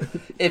sure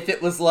if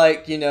it was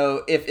like,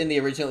 if in the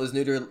original it was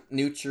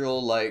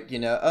neutral, like,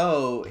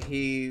 oh,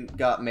 he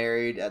got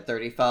married at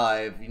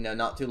 35,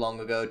 not too long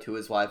ago, to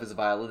his wife as a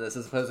violinist,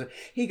 as opposed to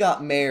he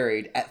got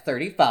married at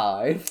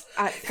 35.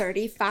 At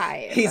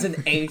 35. He's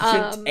an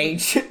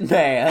ancient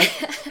man,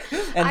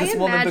 and this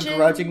woman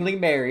begrudgingly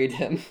married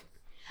him.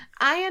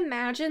 I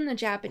imagine the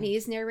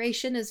Japanese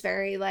narration is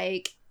very,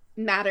 like,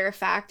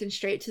 matter-of-fact and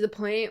straight to the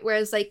point,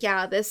 whereas, like,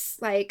 yeah, this,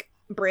 like,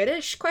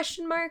 British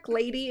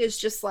lady is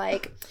just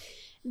like,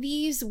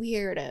 these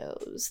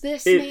weirdos.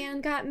 This man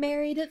got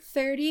married at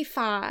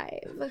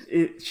 35.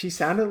 She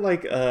sounded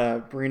like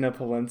Brina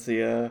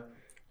Palencia,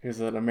 who's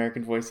an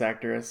American voice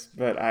actress,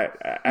 but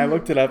I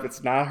looked it up.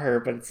 It's not her,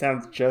 but it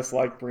sounds just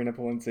like Brina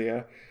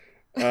Palencia.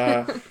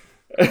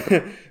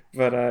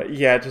 But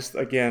yeah, just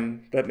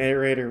again, that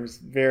narrator was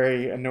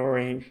very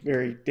annoying,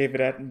 very David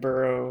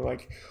Attenborough.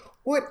 Like,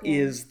 what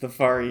is the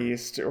Far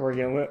East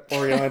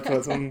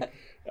Orientalism?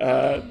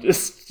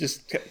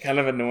 Just kind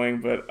of annoying.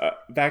 But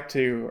back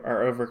to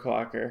our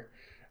overclocker.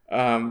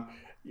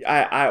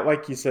 I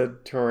like you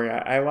said, Tori.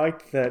 I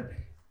liked that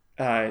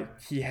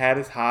he had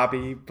his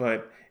hobby,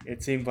 but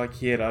it seemed like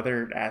he had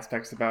other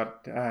aspects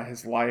about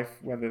his life,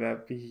 whether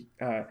that be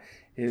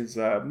his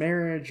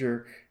marriage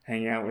or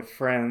hanging out with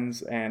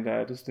friends and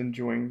just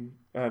enjoying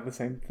the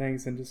same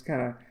things and just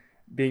kind of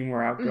being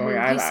more outgoing.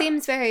 Mm-hmm. He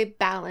seems very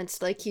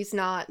balanced. Like, he's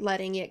not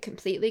letting it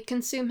completely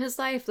consume his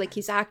life. Like,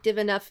 he's active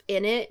enough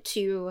in it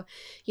to,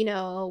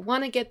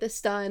 want to get this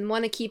done,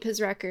 want to keep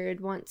his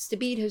record, wants to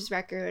beat his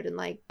record and,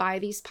 like, buy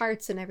these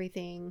parts and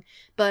everything.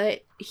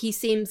 But he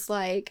seems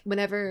like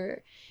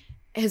whenever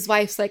his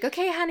wife's like,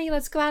 okay, honey,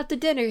 let's go out to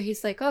dinner,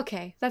 he's like,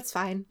 okay, that's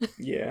fine.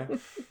 Yeah.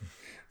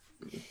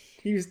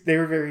 They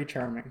were very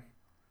charming.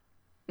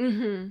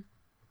 Mm-hmm.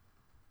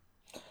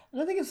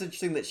 And I think it's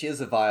interesting that she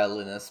is a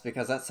violinist,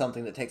 because that's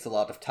something that takes a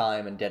lot of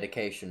time and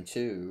dedication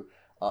too,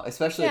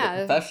 especially at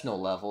a professional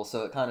level.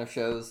 So it kind of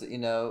shows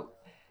that,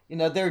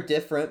 they're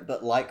different,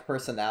 but like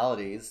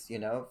personalities,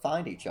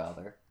 find each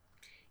other.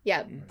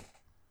 Yeah.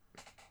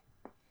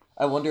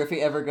 I wonder if he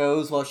ever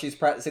goes while she's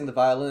practicing the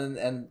violin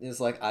and is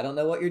like, I don't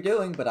know what you're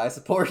doing, but I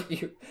support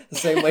you the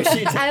same way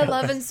she does. I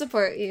love and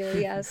support you,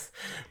 yes.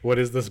 What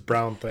is this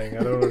brown thing?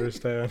 I don't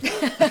understand.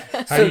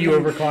 How do you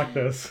overclock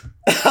this?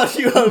 How do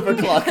you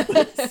overclock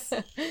this?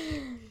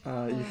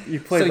 You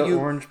play the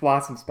Orange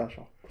Blossom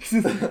special.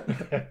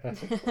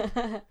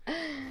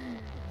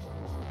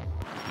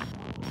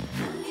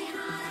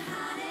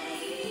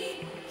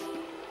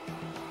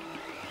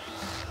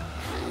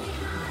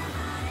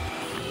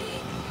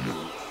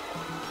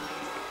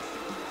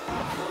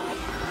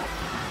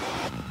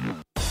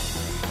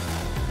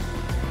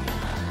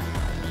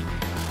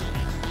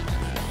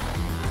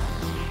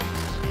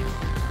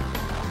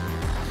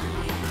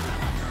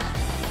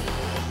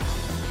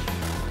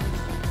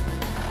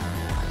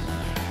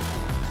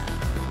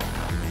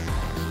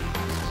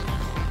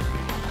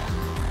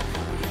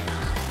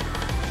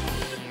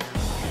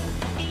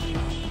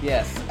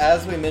 Yes,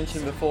 as we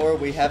mentioned before,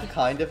 we have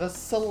kind of a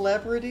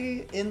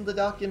celebrity in the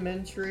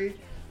documentary.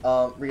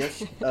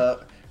 Ryukishi.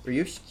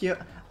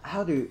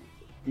 How do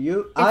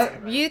you?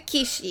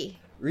 Ryukishi.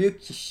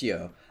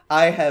 Ryukishio.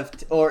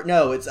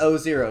 It's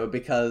O0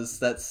 because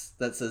that's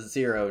a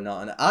zero,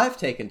 not an. I've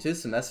taken 2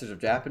 semesters of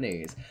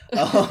Japanese,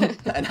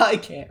 and I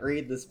can't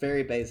read this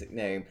very basic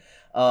name.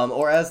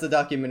 Or as the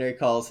documentary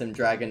calls him,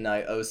 Dragon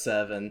Knight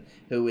 07,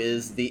 who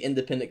is the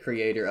independent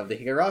creator of the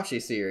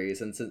Higurashi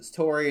series. And since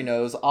Tori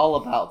knows all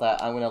about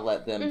that, I'm going to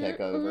let them take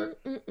over.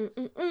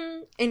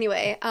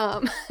 Anyway,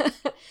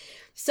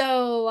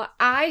 so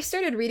I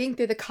started reading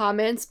through the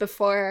comments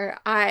before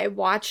I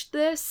watched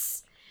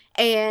this,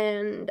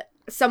 and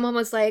someone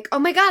was like, oh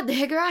my god, the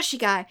Higurashi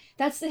guy.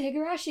 That's the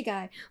Higurashi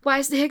guy. Why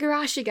is the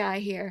Higurashi guy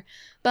here?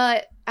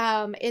 But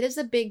it is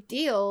a big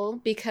deal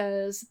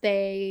because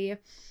they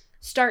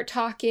start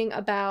talking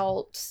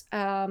about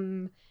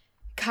kind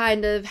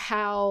of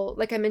how,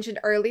 like I mentioned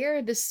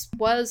earlier, this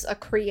was a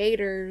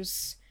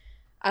creator's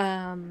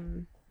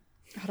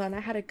hold on, I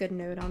had a good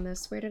note on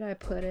this. Where did I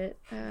put it?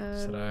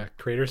 Is it a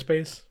creator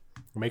space?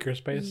 Maker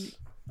space?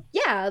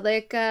 Yeah,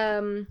 like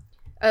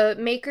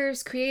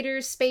maker's creator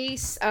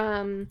space,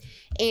 and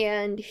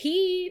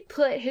he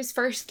put his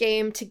first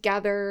game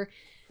together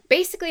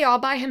basically all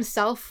by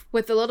himself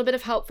with a little bit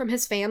of help from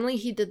his family.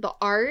 He did the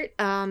art,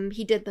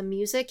 he did the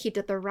music, he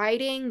did the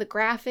writing, the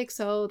graphics.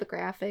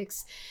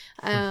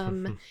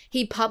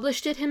 He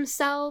published it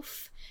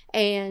himself,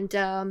 and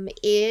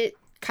it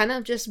kind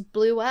of just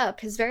blew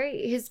up.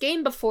 His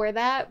game before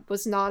that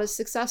was not as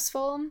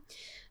successful.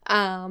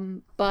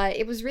 But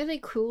it was really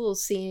cool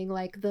seeing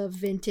like the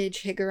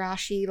vintage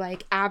Higurashi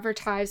like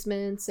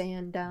advertisements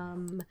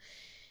and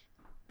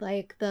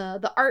like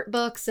the art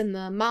books and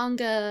the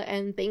manga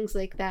and things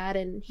like that.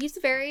 And he's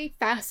a very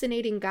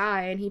fascinating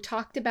guy, and he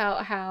talked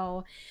about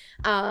how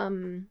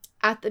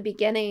at the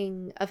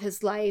beginning of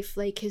his life,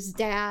 like his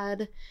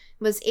dad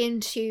was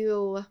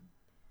into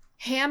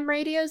ham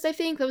radios. I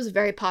think that was a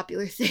very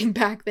popular thing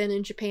back then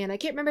in Japan. I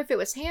can't remember if it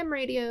was ham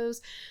radios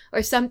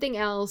or something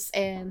else.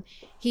 And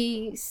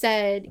he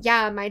said,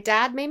 yeah, my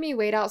dad made me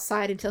wait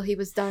outside until he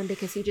was done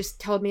because he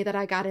just told me that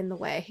I got in the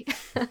way.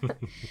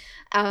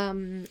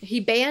 He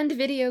banned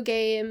video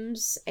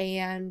games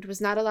and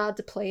was not allowed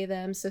to play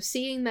them. So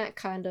seeing that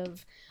kind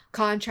of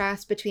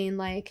contrast between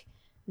like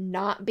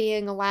not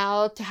being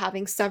allowed to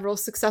having several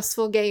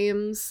successful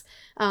games,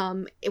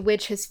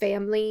 which his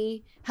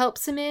family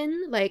helps him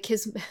in, like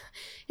his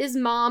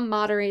mom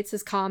moderates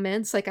his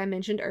comments, like I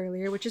mentioned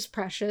earlier, which is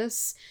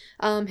precious.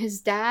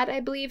 His dad, I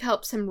believe,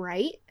 helps him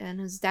write, and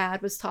his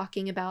dad was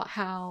talking about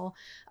how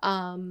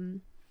I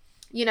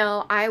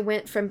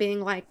went from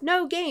being like,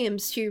 no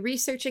games, to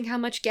researching how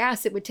much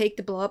gas it would take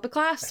to blow up a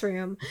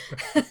classroom.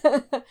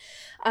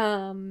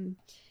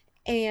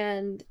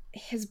 And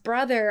his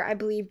brother, I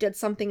believe, did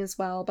something as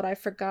well, but I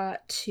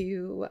forgot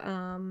to...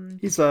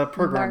 He's a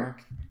programmer.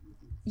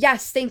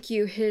 Yes, thank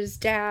you. His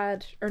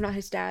brother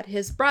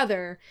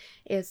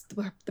is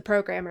the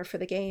programmer for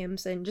the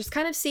games, and just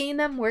kind of seeing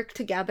them work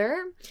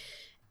together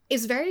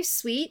is very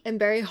sweet and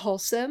very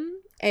wholesome.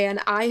 And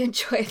I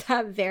enjoy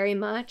that very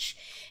much.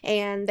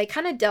 And they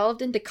kind of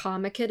delved into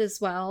Comic-Con as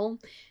well,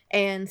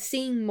 and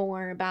seeing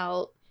more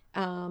about,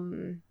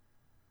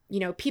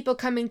 people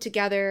coming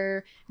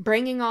together,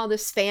 bringing all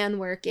this fan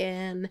work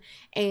in.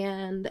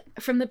 And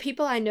from the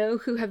people I know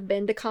who have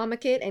been to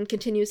Comic-Con and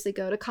continuously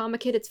go to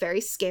Comic-Con, it's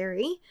very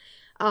scary.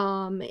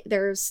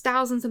 There's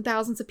thousands and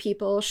thousands of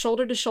people,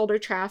 shoulder to shoulder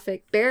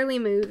traffic, barely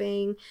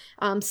moving.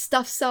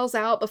 Stuff sells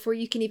out before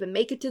you can even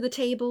make it to the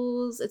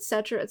tables,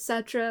 etc.,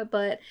 etc.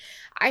 But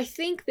I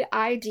think the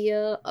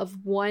idea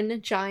of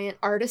one giant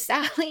artist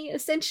alley,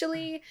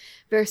 essentially,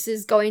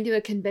 versus going to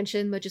a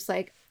convention with just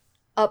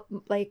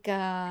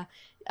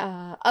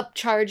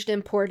upcharged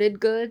imported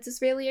goods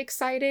is really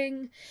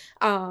exciting.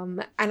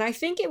 And I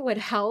think it would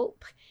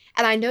help.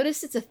 And I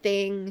noticed it's a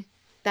thing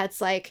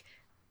that's like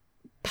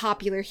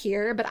popular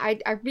here, but I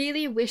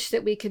really wish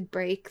that we could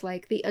break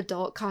like the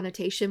adult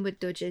connotation with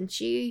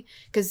doujinshi,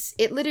 because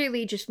it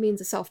literally just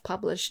means a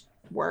self-published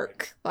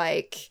work.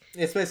 Like,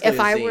 it's basically if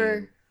I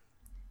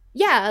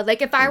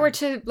were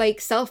to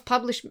like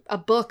self-publish a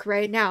book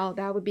right now,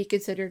 that would be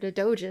considered a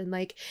doujin.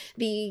 Like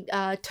the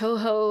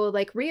Toho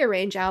like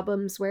rearrange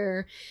albums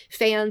where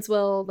fans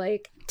will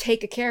like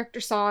take a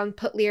character song,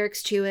 put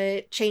lyrics to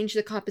it, change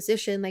the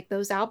composition, like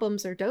those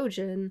albums are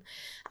doujin.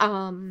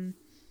 And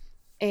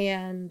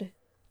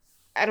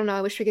I don't know,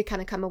 I wish we could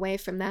kind of come away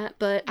from that,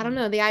 but I don't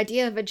know, the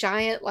idea of a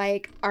giant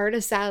like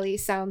artist alley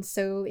sounds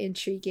so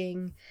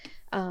intriguing.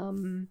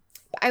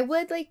 I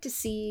would like to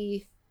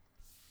see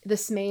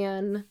this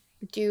man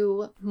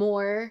do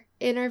more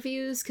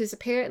interviews, because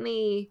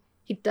apparently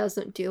he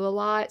doesn't do a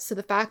lot. So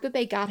the fact that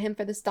they got him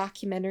for this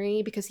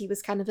documentary because he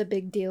was kind of a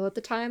big deal at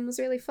the time was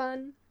really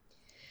fun.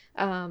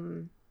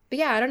 But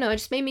yeah, I don't know, it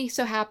just made me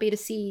so happy to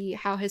see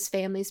how his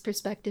family's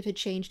perspective had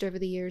changed over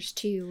the years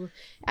too,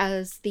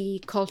 as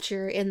the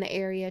culture in the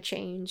area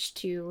changed,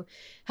 to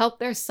help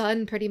their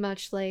son pretty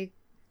much like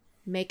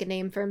make a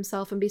name for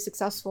himself and be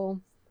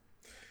successful.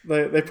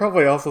 They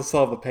probably also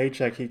saw the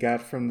paycheck he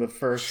got from the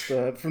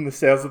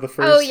sales of the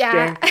first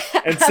game,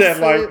 and said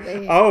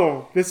like,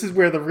 "Oh, this is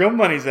where the real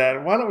money's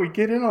at. Why don't we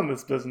get in on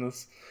this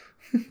business?"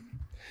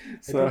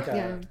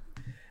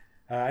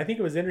 I think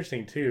it was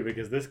interesting too,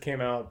 because this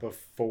came out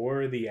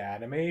before the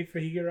anime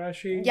for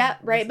Higurashi. Yeah,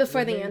 right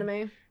before the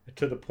anime.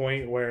 To the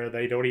point where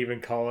they don't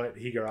even call it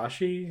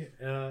Higurashi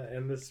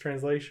in this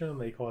translation;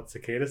 they call it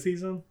Cicada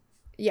Season.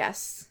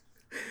 Yes.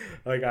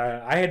 Like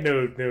I had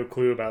no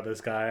clue about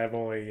this guy. I've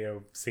only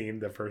seen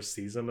the first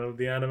season of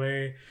the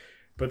anime,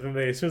 but then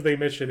as soon as they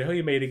mentioned,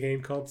 he made a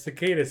game called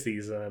Cicada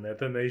Season, and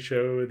then they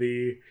show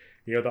the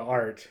the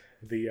art,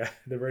 the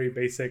very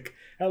basic,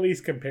 at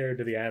least compared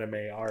to the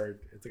anime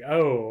art. It's like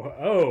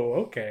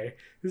oh okay,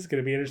 this is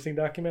gonna be an interesting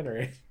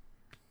documentary.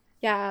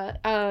 Yeah.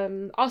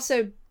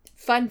 Also,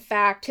 fun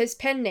fact: his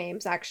pen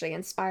name's actually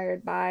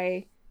inspired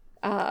by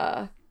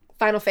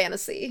Final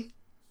Fantasy.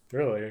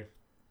 Really?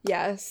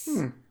 Yes.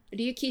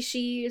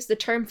 Ryukishi is the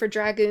term for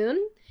dragoon,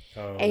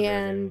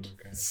 and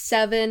dragoon. Okay.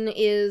 7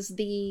 is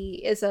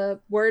a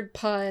word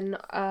pun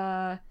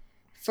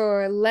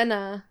for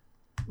Lena,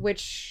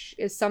 which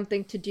is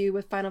something to do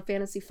with Final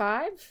Fantasy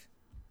V.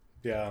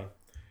 Yeah,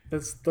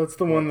 that's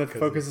the one that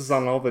focuses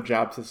on all the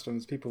job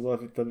systems. People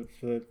love it,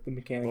 the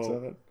mechanics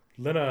of it.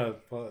 Lena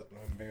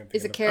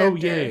is a character. Oh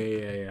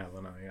yeah,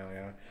 Lena,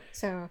 yeah.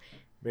 So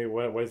maybe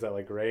what is that,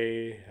 like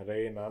Rei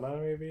Nana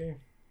maybe?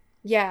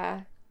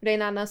 Yeah, Rei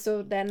Nana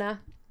so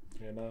Lena.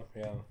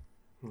 Yeah.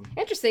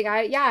 Interesting.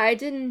 I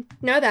didn't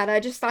know that. I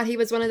just thought he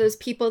was one of those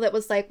people that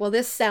was like, well,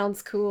 this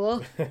sounds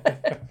cool.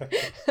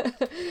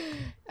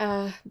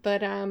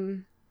 But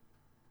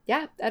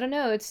yeah, I don't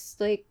know. It's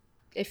like,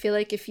 I feel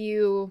like if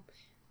you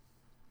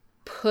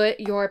put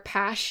your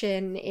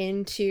passion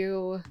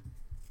into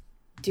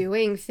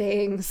doing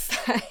things,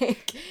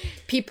 like,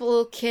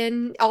 people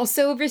can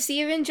also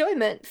receive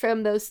enjoyment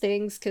from those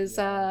things. Because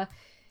I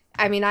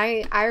mean,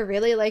 I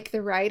really like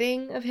the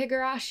writing of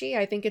Higurashi.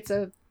 I think it's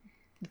a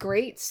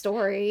great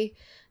story.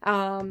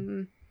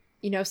 You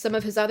know, some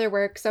of his other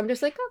works, I'm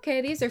just like,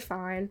 okay, these are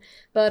fine.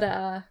 But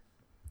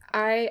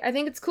I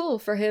think it's cool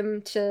for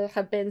him to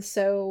have been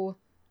so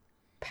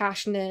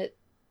passionate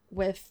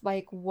with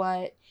like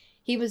what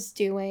he was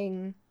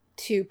doing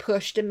to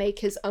push to make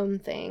his own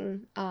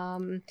thing.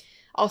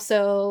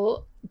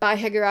 Also, buy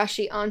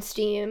Higurashi on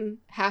Steam,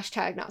 #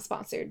 not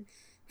sponsored.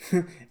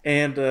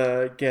 And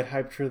get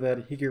hyped for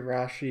that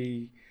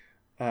Higurashi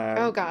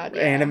Oh god,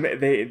 yeah. anime,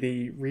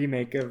 the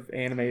remake of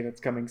anime that's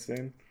coming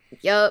soon.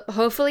 Yup,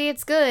 hopefully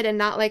it's good and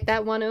not like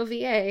that one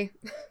OVA.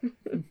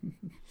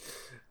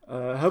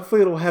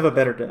 Hopefully it'll have a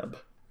better dub.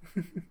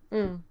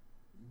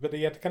 But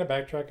yeah, to kind of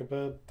backtrack a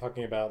bit,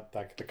 talking about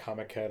like the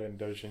comic head and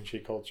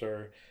doujinshi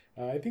culture,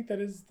 I think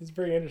that's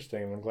very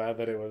interesting. I'm glad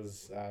that it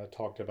was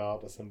talked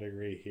about to some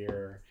degree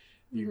here.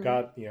 You've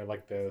got, you know,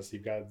 like this,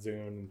 you've got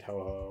Zune and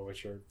Toho,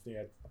 which are,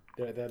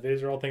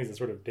 these are all things that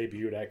sort of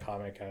debuted at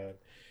Comic Head.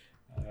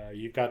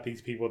 You've got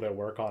these people that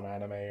work on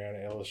anime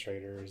and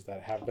illustrators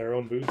that have their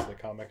own booths at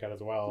Comic Head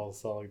as well,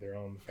 selling their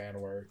own fan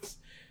works.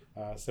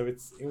 So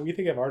it's, when we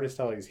think of artist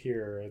alleys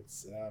here,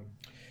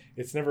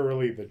 it's never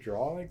really the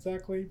draw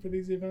exactly for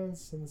these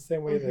events in the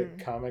same way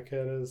that Comic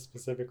Head is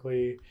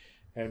specifically.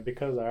 And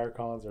because our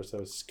cons are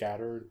so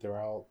scattered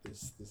throughout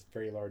this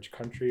very large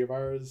country of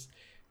ours,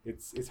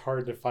 it's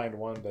hard to find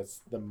one that's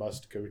the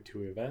must go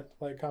to event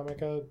like Comic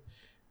Head.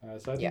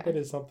 So I think that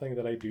is something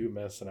that I do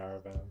miss in our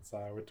events.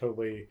 I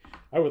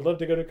would love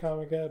to go to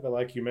Comic Head, but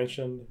like you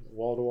mentioned,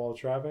 wall to wall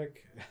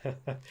traffic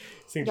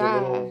seems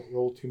a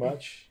little too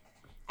much.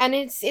 And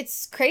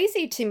it's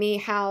crazy to me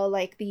how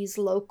like these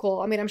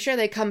local, I mean, I'm sure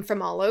they come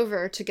from all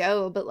over to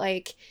go, but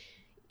like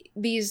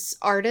these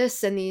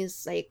artists and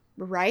these like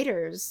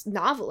writers,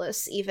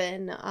 novelists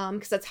even,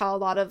 because that's how a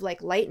lot of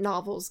like light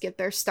novels get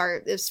their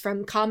start, is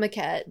from Comic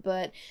Head.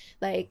 But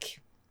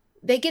like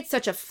they get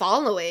such a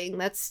following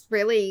that's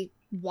really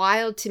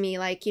wild to me.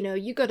 Like, you know,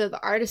 you go to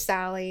the artist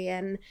alley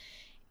and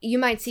you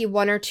might see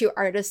one or two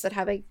artists that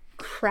have a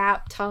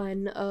crap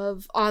ton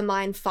of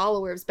online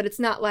followers, but it's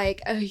not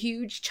like a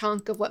huge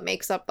chunk of what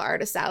makes up the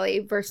artist alley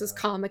versus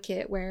Comic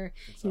Hit, where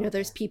you know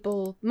there's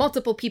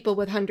multiple people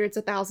with hundreds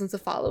of thousands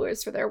of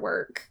followers for their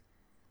work.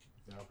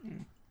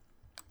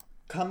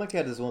 Comic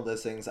Head is one of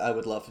those things I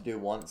would love to do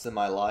once in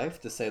my life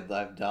to say that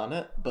I've done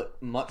it,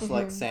 but much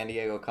like San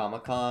Diego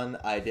Comic-Con,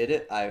 I did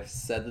it, I've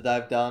said that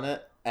I've done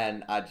it,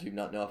 and I do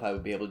not know if I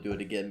would be able to do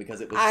it again because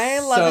it was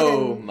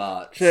so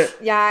much.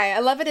 Yeah, I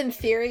love it in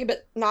theory,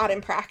 but not in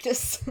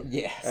practice.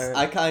 Yes.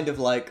 I kind of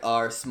like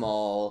our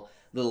small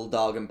little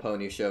dog and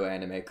pony show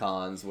anime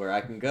cons where I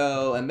can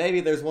go, and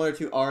maybe there's one or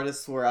two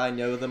artists where I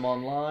know them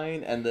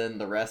online, and then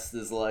the rest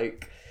is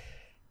like,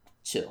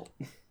 chill.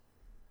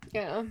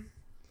 Yeah.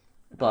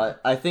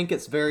 But I think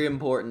it's very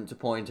important to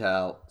point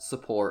out,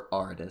 support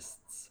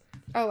artists.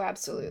 Oh,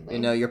 absolutely. You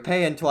know, you're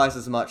paying twice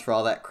as much for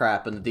all that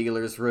crap in the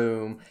dealer's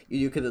room.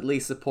 You could at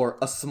least support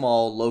a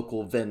small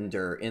local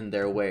vendor in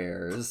their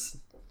wares.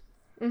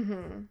 I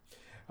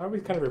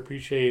always kind of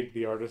appreciate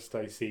the artists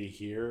I see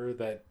here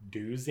that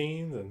do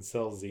zines and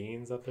sell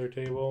zines at their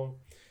table,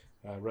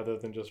 rather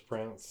than just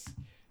prints.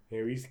 You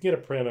know, you can get a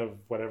print of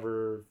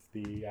whatever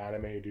the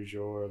anime du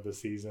jour of the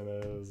season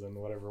is and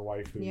whatever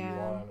waifu you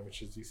want,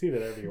 which is, you see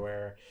that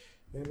everywhere.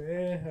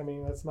 And I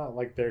mean, that's not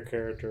like their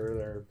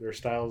character. Their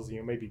styles, you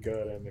know, may be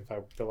good, and if I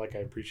feel like I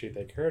appreciate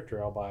that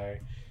character, I'll buy.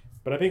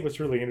 But I think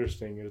what's really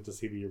interesting is to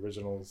see the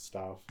original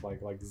stuff,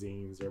 like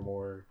zines or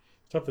more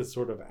stuff that's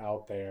sort of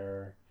out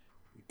there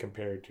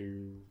compared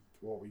to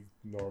what we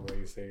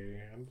normally see.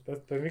 And I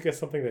think that's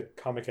something that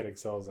Comic Head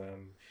excels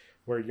in,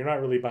 where you're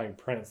not really buying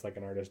prints like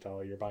an artist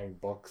alley, you're buying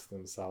books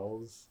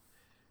themselves,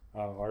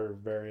 or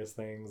various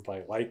things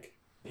like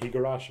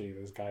Higurashi,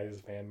 this guy's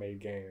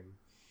fan-made game.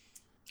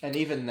 And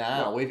even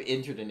now, we've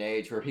entered an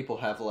age where people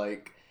have,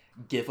 like,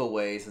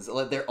 giveaways. And so,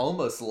 like, they're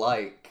almost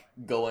like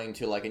going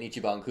to, like, an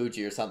Ichiban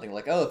Kuji or something.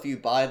 Like, oh, if you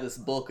buy this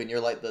book and you're,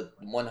 like, the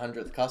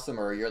 100th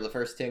customer, or you're the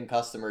first 10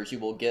 customers, you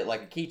will get,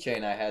 like, a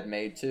keychain I had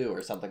made, too,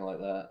 or something like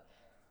that.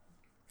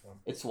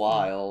 It's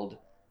wild.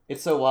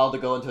 It's so wild to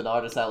go into an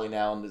artist alley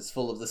now, and it's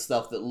full of the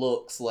stuff that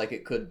looks like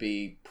it could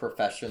be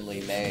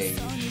professionally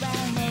made.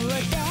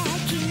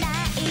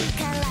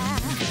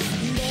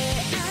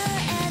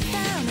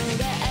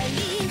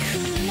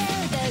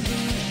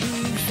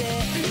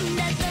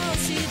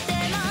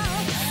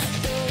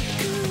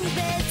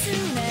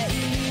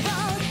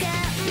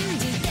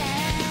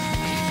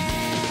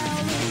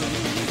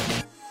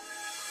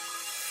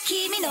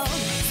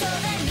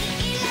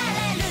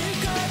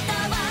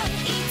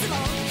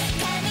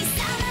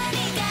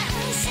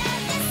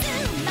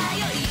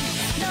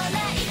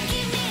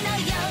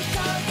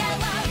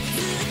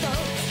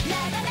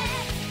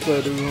 So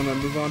do we want to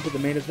move on to the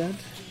main event?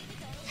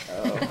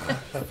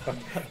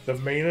 The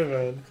main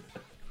event.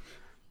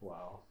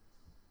 Wow.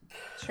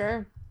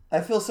 Sure.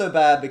 I feel so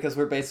bad because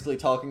we're basically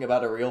talking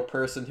about a real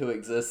person who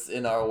exists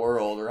in our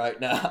world right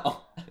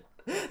now.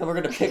 And we're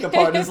going to pick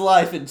apart his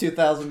life in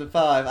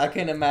 2005. I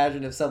can't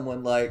imagine if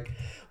someone, like,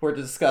 were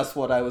to discuss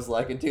what I was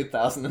like in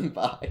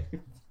 2005.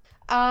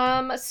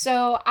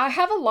 So I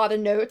have a lot of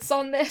notes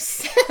on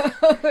this.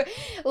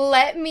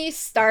 Let me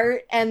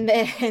start, and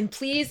then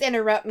please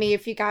interrupt me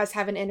if you guys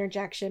have an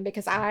interjection,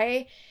 because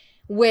I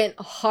went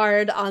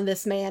hard on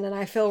this man and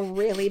I feel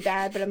really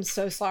bad, but I'm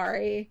so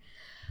sorry.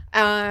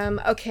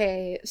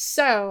 Okay,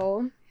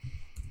 so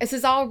this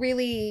is all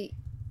really...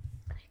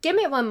 Give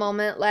me one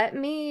moment. Let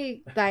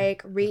me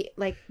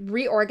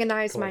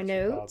reorganize my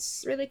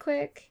notes really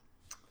quick.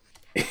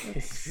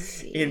 Let's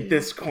see. In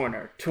this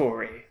corner,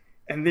 Tori.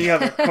 In the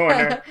other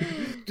corner,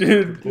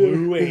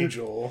 Blue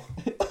Angel.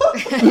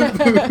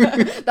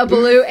 The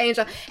Blue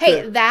Angel.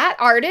 Hey, that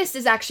artist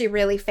is actually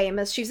really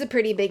famous. She's a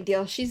pretty big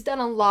deal. She's done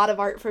a lot of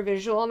art for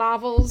visual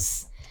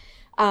novels.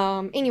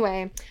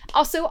 Anyway,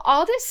 also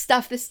all this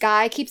stuff this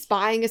guy keeps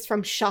buying is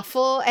from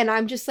Shuffle, and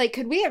I'm just like,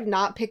 could we have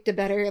not picked a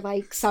better,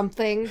 like,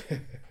 something?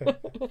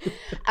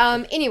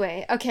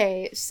 Anyway,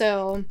 okay,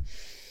 so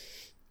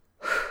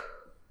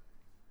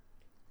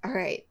all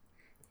right.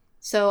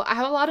 So I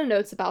have a lot of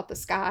notes about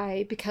this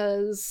guy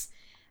because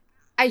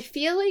I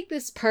feel like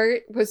this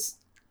part was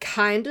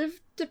kind of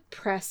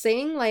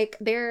depressing. Like,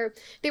 there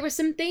were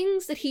some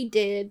things that he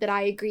did that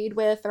I agreed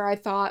with or I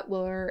thought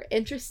were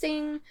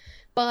interesting,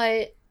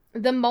 but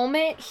the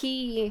moment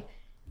he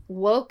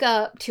woke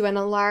up to an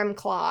alarm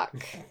clock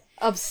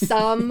of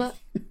some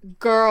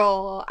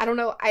girl, I don't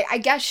know, I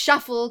guess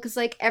Shuffle, because,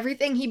 like,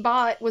 everything he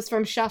bought was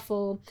from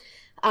Shuffle,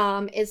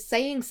 is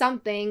saying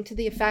something to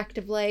the effect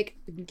of, like,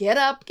 get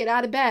up, get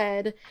out of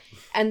bed,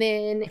 and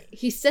then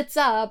he sits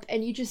up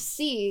and you just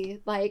see,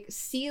 like,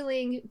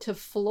 ceiling to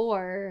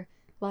floor,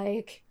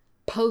 like,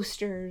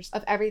 posters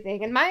of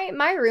everything. And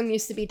my room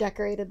used to be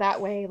decorated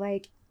that way,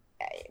 like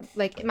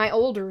my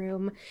old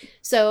room,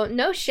 so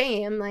no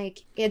shame, like,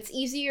 it's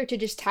easier to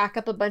just tack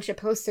up a bunch of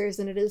posters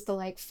than it is to,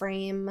 like,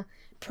 frame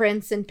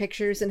prints and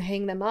pictures and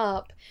hang them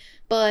up.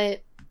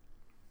 But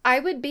I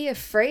would be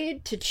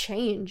afraid to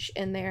change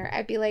in there.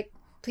 I'd be like,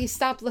 please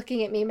stop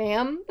looking at me,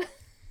 ma'am.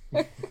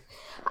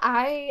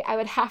 I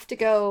would have to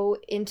go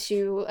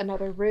into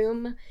another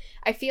room.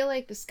 I feel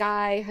like this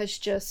guy has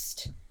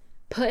just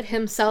put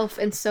himself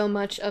in so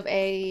much of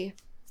a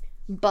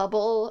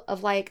bubble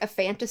of, like, a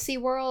fantasy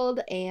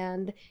world,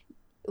 and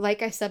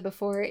like I said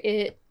before,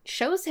 it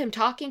shows him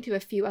talking to a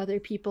few other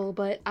people,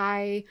 but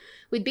I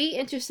would be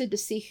interested to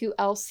see who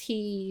else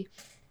he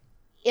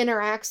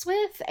interacts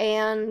with.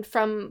 And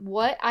from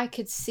what I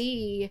could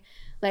see,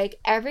 like,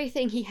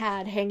 everything he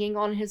had hanging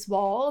on his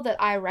wall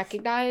that I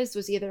recognized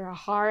was either a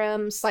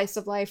harem, slice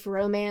of life,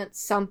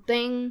 romance,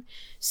 something.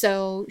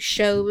 So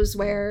shows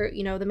where,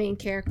 you know, the main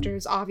character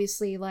is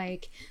obviously,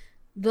 like,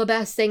 the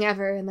best thing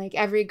ever, and, like,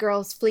 every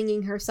girl's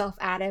flinging herself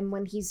at him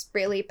when he's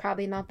really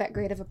probably not that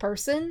great of a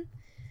person.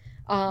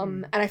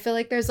 And I feel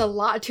like there's a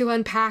lot to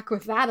unpack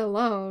with that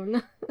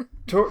alone.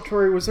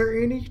 Tori, was there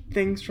any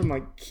things from,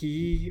 like,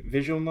 key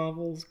visual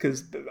novels?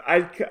 Because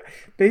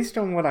based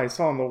on what I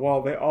saw on the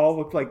wall, they all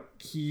looked like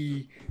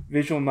key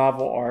visual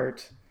novel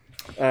art.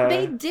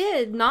 They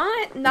did.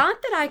 Not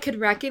that I could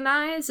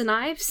recognize, and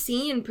I've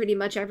seen pretty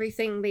much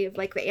everything they've,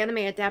 like, the anime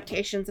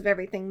adaptations of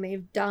everything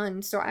they've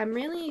done, so I'm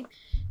really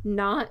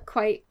not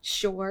quite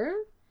sure.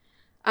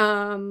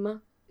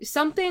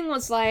 Something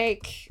was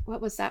like,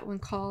 what was that one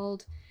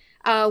called?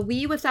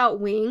 We Without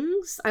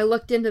Wings. I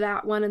looked into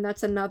that one, and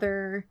that's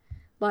another,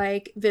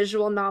 like,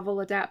 visual novel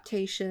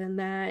adaptation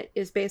that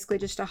is basically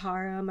just a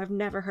harem. I've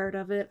never heard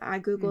of it. I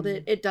googled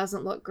it. It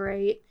doesn't look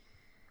great.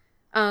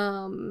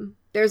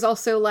 There's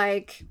also,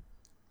 like,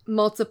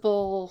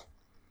 multiple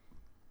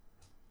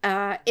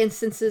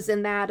instances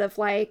in that of,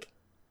 like,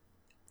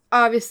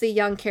 obviously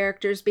young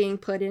characters being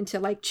put into,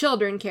 like,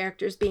 children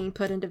characters being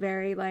put into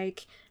very,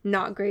 like,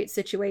 not great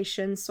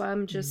situations. So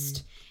I'm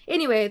just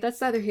anyway, that's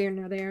neither here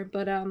nor there.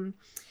 But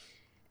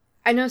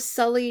I know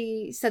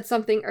Sully said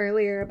something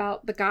earlier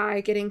about the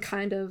guy getting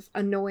kind of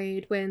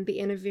annoyed when the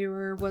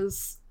interviewer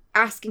was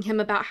asking him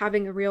about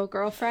having a real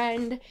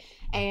girlfriend,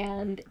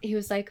 and he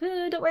was like,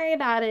 don't worry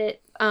about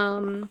it.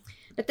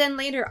 But then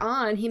later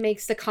on, he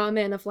makes the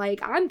comment of,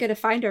 like, I'm gonna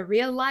find a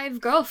real live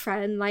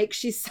girlfriend, like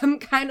she's some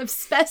kind of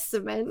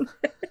specimen.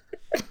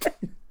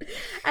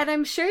 And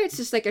I'm sure it's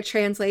just, like, a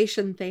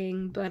translation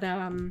thing, but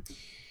and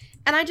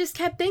I just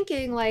kept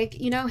thinking, like,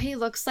 you know, he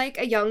looks like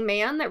a young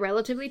man that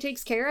relatively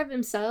takes care of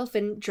himself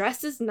and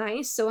dresses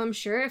nice, so I'm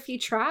sure if he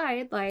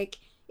tried, like,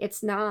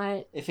 it's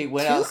not... If he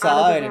went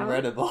outside and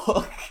read a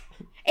book.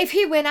 If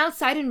he went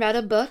outside and read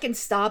a book and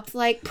stopped,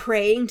 like,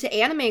 praying to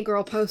anime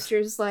girl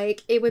posters,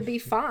 like, it would be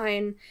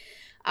fine.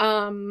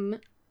 And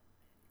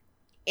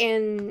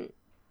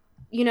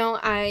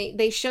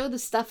they show the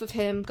stuff of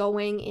him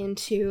going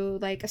into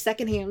like a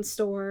secondhand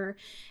store,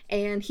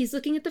 and he's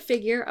looking at the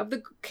figure of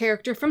the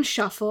character from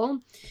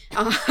Shuffle,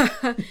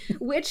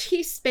 which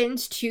he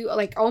spends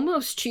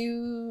almost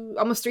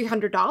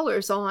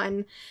 $300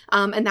 on,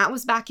 and that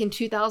was back in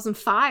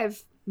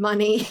 2005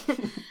 money.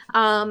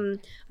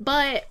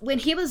 But when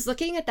he was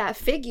looking at that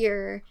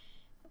figure,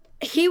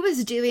 he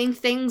was doing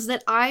things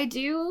that I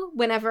do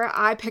whenever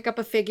I pick up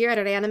a figure at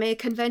an anime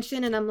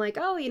convention, and I'm like,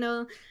 oh,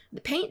 the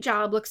paint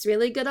job looks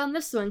really good on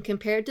this one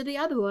compared to the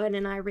other one,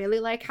 and I really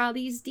like how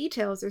these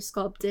details are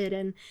sculpted,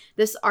 and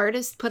this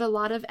artist put a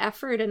lot of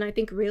effort and I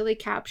think really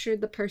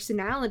captured the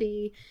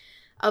personality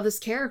of this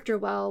character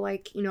well.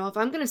 Like, if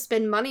I'm going to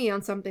spend money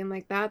on something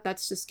like that,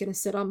 that's just going to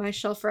sit on my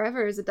shelf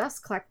forever as a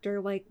dust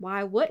collector. Like,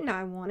 why wouldn't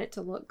I want it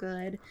to look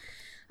good?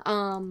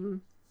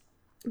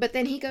 But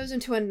then he goes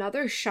into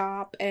another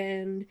shop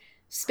and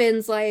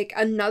spends like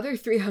another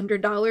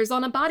 $300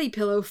 on a body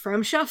pillow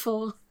from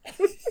Shuffle.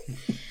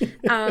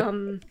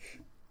 And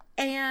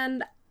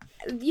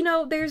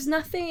there's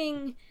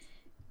nothing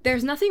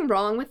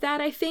wrong with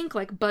that. I think,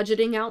 like,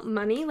 budgeting out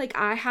money. Like,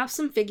 I have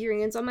some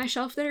figurines on my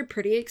shelf that are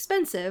pretty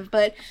expensive,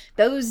 but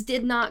those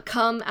did not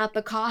come at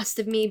the cost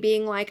of me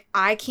being like,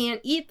 I can't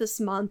eat this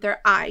month,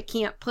 or I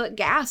can't put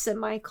gas in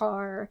my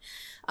car.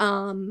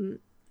 Even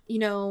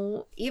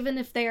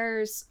if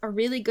there's a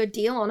really good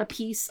deal on a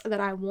piece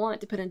that I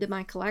want to put into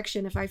my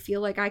collection, if I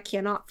feel like I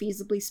cannot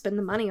feasibly spend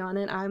the money on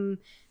it, I'm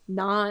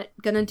not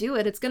gonna do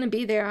it. It's gonna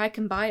be there. I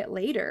can buy it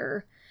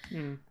later.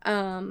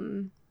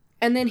 And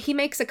then he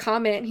makes a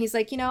comment. He's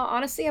like,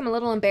 honestly, I'm a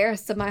little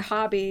embarrassed of my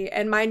hobby.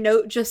 And my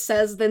note just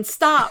says, then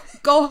stop,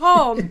 go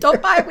home,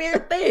 don't buy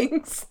weird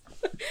things.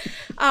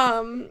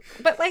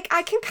 But like,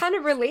 I can kind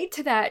of relate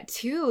to that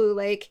too.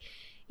 Like,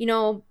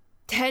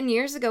 10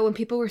 years ago when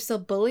people were still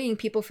bullying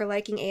people for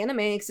liking anime,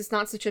 because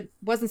it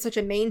wasn't such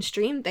a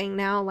mainstream thing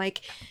now.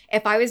 Like,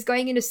 if I was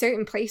going into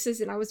certain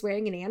places and I was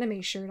wearing an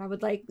anime shirt, I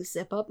would like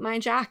zip up my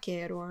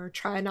jacket or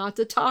try not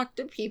to talk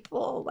to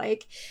people.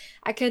 Like,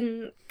 I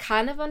can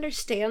kind of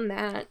understand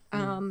that.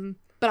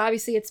 But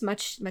obviously it's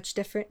much, much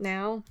different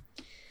now.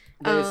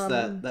 There's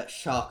that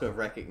shock of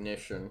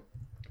recognition.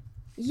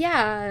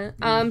 Yeah.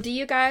 Do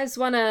you guys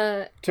want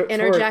to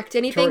interject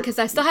anything? Because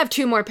I still have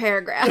 2 more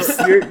paragraphs.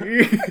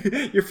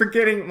 You're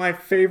forgetting my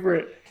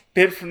favorite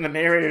bit from the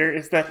narrator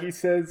is that they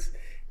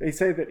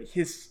say that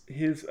his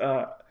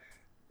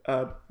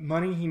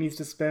money he needs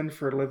to spend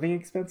for living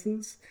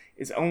expenses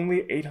is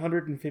only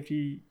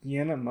 850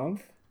 yen a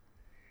month.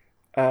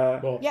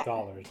 Dollars. They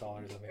convert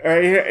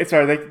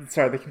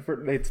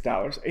it to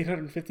dollars.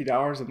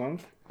 $850 a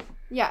month.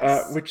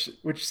 Yes.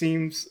 Which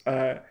seems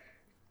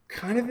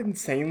kind of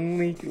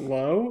insanely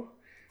low.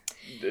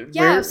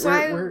 Yeah,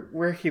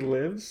 where he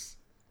lives.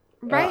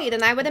 Right,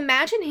 and I would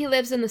imagine he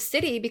lives in the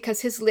city because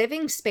his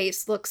living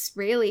space looks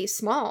really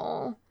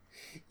small.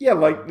 Yeah,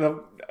 like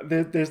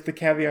there's the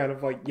caveat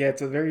of like, yeah,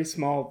 it's a very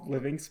small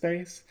living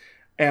space,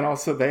 and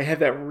also they had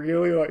that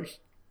really like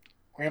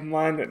grim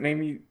line that made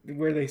me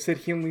where they said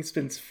he only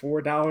spends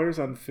 $4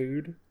 on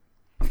food.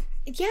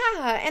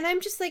 Yeah, and I'm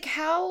just like,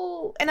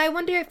 how? And I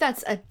wonder if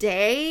that's a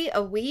day,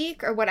 a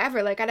week, or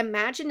whatever. Like, I'd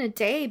imagine a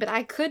day, but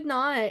I could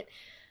not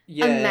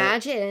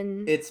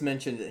imagine. It's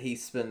mentioned that he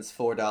spends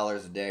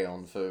 $4 a day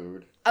on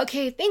food.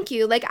 Okay, thank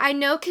you. Like, I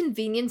know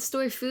convenience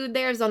store food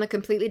there is on a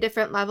completely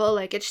different level.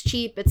 Like, it's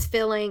cheap, it's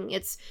filling,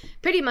 it's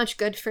pretty much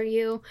good for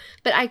you.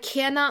 But I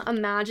cannot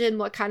imagine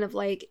what kind of,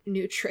 like,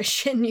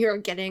 nutrition you're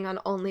getting on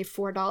only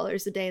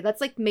 $4 a day.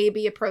 That's, like,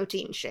 maybe a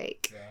protein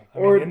shake. Yeah. I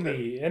mean,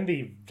 in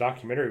the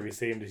documentary, we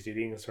see him just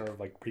eating sort of,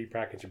 like,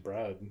 prepackaged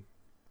bread.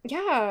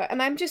 Yeah,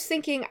 and I'm just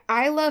thinking,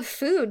 I love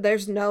food.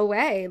 There's no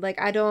way. Like,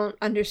 I don't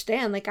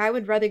understand. Like, I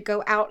would rather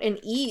go out and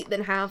eat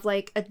than have,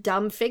 like, a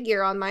dumb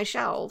figure on my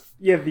shelf.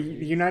 Yeah, the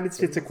United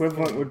States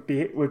equivalent would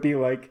be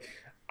like,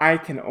 I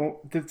can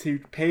to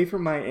pay for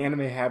my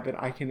anime habit,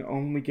 I can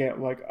only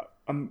get, like,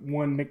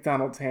 one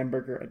McDonald's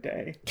hamburger a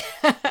day.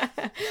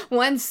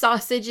 One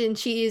sausage and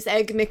cheese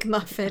egg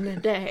McMuffin a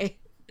day.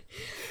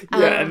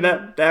 Yeah, and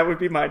that would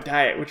be my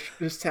diet, which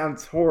just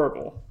sounds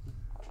horrible.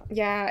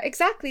 Yeah,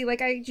 exactly.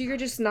 Like, you're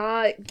just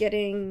not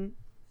getting,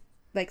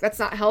 like, that's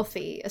not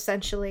healthy,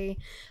 essentially.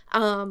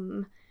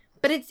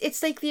 But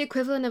it's like the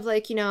equivalent of,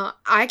 like,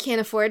 I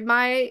can't afford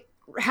my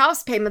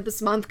house payment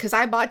this month because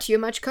I bought too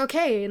much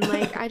cocaine.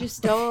 Like, I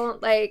just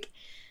don't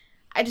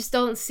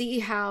see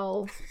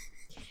how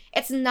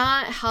it's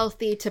not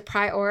healthy to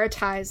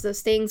prioritize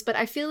those things. But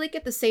I feel like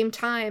at the same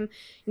time,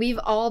 we've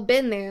all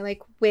been there.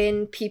 Like,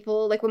 when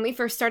we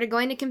first started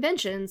going to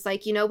conventions,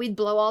 like, we'd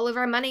blow all of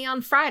our money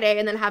on Friday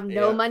and then have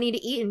no money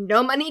to eat and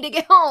no money to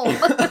get home.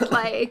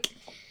 Like,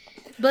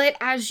 but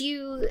as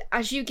you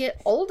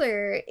get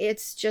older,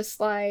 it's just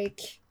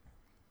like,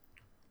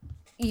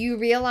 you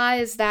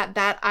realize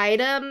that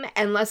item,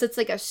 unless it's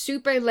like a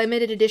super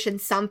limited edition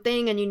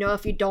something, and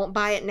if you don't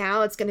buy it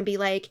now, it's going to be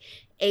like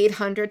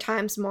 800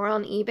 times more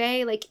on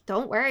eBay. Like,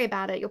 don't worry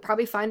about it. You'll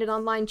probably find it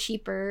online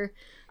cheaper.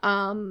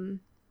 I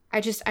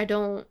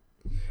don't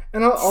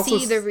and I'll also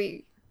see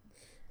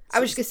I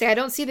was just gonna say, I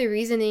don't see the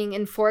reasoning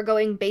in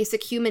foregoing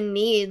basic human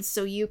needs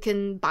so you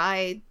can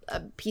buy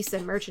a piece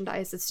of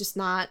merchandise. It's just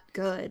not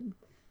good.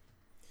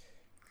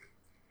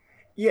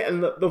 Yeah,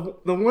 and the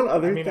one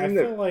other I thing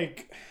feel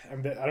like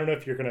I don't know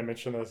if you're gonna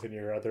mention this in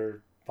your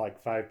other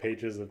like 5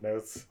 pages of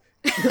notes,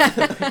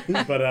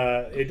 but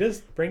it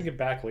does bring it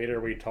back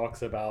later where he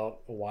talks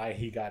about why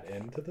he got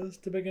into this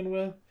to begin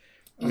with.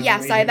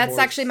 Yes, that's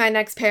actually my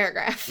next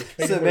paragraph.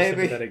 So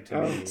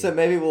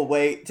maybe we'll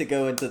wait to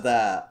go into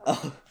that.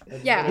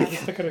 Yeah.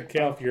 Just took into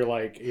account if you're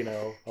like,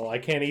 well, I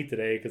can't eat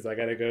today because I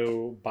gotta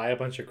go buy a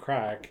bunch of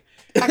crack.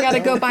 I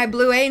gotta go buy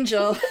Blue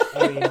Angel.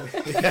 I mean,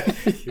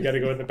 you gotta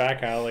go in the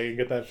back alley and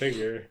get that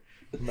figure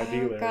from my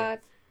dealer. God.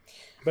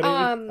 But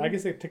I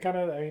guess to kind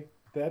of,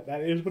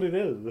 that is what it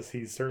is.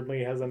 He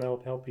certainly has an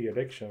unhealthy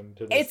addiction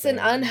to this. It's an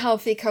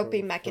unhealthy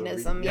coping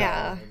mechanism,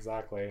 yeah.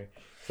 Exactly.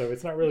 So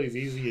it's not really as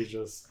easy as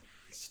just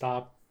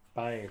stop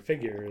buying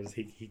figures.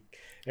 He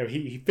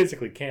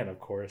physically can, of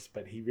course,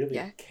 but he really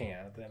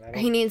can't. And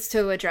he needs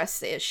to address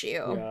the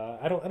issue. Yeah,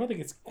 I don't think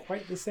it's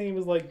quite the same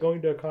as like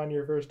going to a con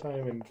your first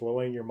time and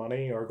blowing your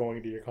money, or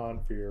going to your con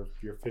for your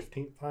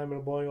 15th time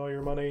and blowing all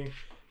your money,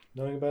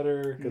 knowing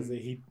better, because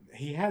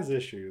he has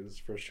issues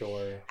for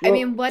sure. I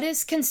mean, what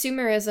is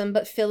consumerism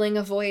but filling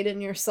a void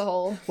in your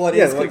soul? What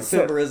is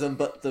consumerism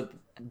but the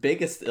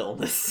biggest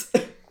illness?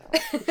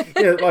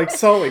 Yeah, like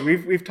Sully,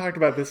 we've talked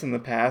about this in the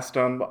past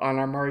on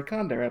our Marie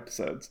Kondo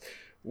episodes,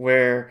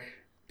 where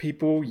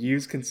people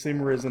use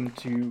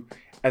consumerism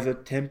as a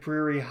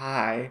temporary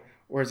high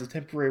or as a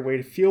temporary way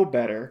to feel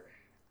better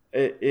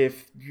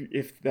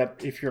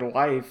if your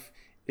life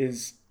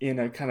is in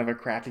a kind of a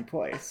crappy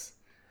place.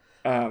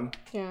 And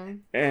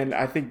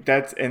I think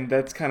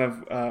that's kind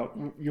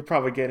of you'll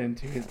probably get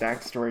into his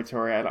backstory,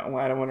 Tori. I don't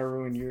want to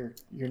ruin your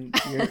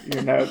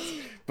notes,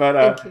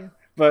 but Thank you.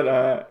 But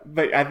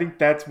I think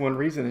that's one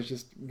reason, is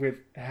just with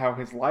how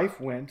his life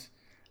went.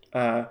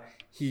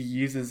 He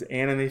uses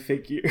anime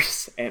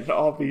figures and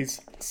all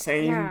these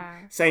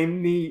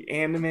same the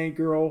anime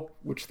girl,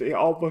 which they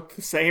all look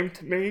the same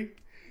to me,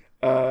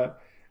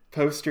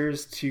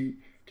 posters to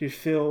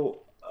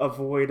fill a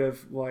void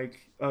of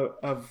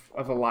of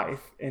a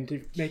life and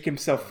to make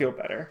himself feel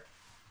better.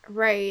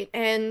 Right.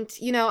 And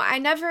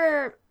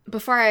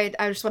before I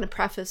just want to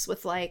preface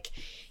with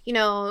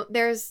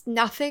there's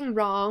nothing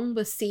wrong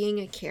with seeing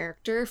a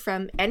character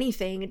from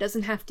anything. It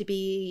doesn't have to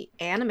be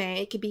anime.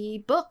 It could be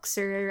books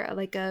or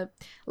like a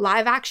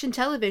live action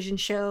television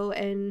show,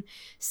 and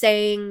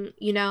saying,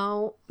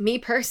 me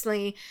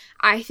personally,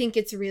 I think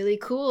it's really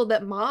cool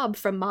that Mob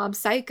from Mob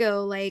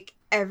Psycho,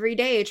 every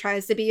day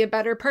tries to be a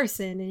better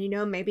person.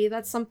 And, maybe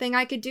that's something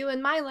I could do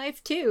in my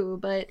life too.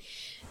 But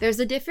there's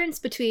a difference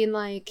between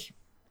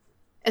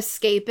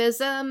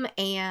escapism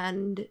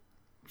and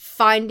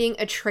finding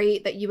a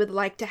trait that you would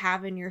like to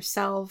have in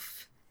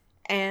yourself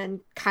and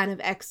kind of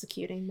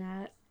executing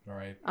that. All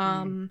right.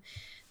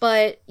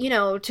 But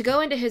to go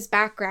into his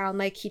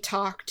background, he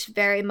talked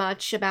very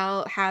much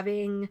about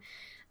having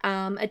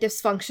a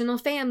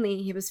dysfunctional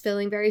family. He was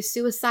feeling very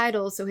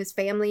suicidal, so his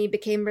family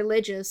became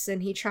religious,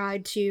 and he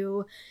tried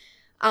to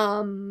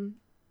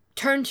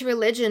turn to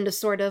religion to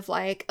sort of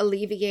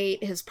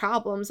alleviate his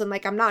problems. And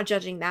I'm not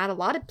judging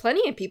that.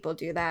 Plenty of people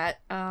do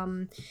that.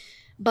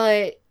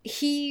 But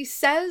he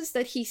says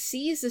that he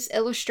sees this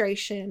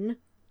illustration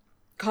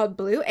called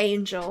Blue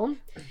Angel,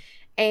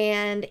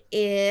 and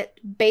it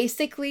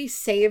basically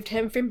saved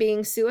him from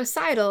being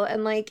suicidal.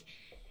 And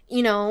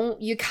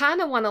you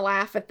kind of want to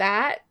laugh at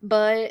that,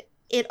 but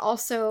it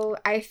also,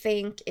 I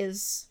think,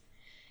 is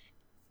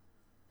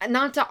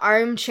not to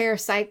armchair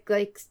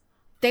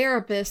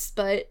therapist,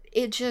 but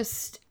it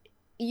just,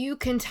 you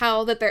can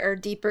tell that there are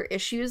deeper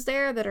issues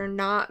there that are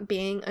not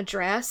being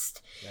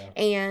addressed. Yeah.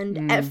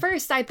 And at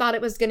first I thought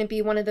it was going to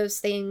be one of those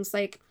things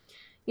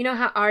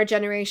how our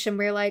generation,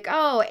 we're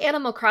oh,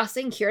 Animal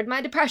Crossing cured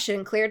my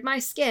depression, cleared my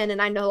skin, and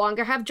I no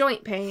longer have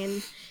joint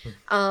pain.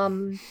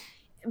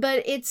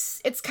 But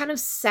it's kind of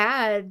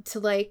sad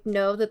to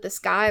know that this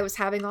guy was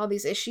having all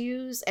these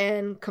issues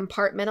and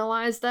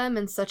compartmentalize them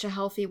in such a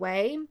healthy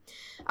way.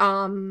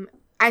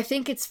 I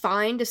think it's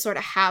fine to sort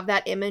of have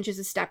that image as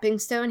a stepping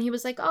stone. He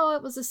was oh,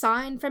 it was a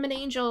sign from an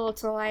angel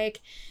to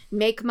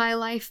make my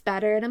life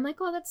better. And I'm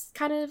oh, that's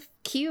kind of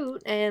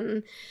cute.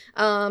 And,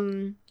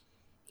 doing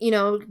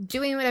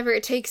whatever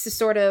it takes to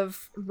sort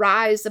of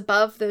rise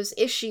above those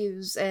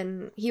issues.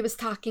 And he was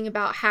talking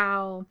about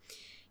how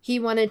he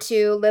wanted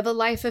to live a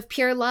life of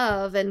pure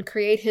love and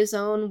create his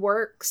own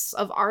works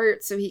of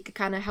art so he could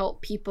kind of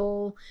help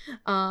people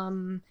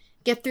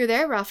get through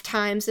their rough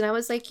times. And I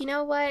was you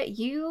know what?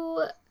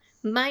 You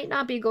might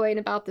not be going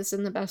about this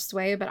in the best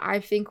way, but I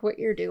think what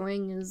you're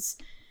doing is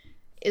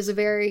a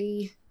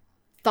very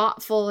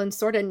thoughtful and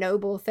sort of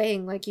noble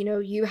thing.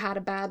 You had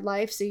a bad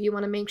life, so you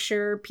want to make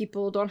sure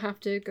people don't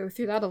have to go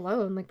through that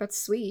alone. That's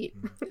sweet.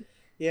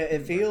 Yeah,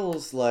 it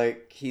feels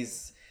like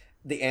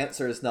the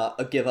answer is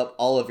not give up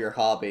all of your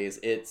hobbies.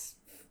 It's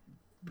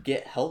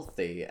get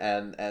healthy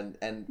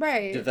and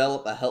right.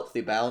 Develop a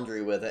healthy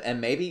boundary with it, and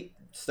maybe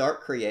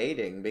start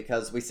creating,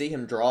 because we see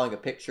him drawing a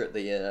picture at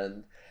the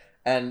end.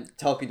 and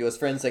talking to his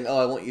friends saying, "Oh,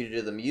 I want you to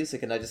do the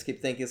music," and I just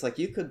keep thinking, it's like,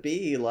 you could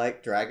be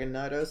like Dragon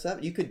Knight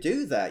 07. You could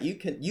do that. You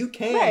can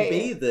Right.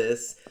 be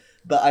this,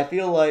 but I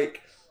feel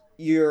like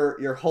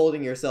you're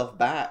holding yourself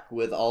back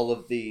with all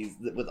of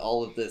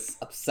this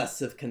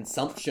obsessive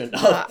consumption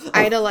of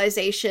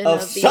idolization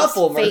of of these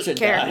shuffle fake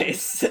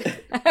characters.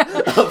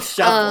 merchandise. Of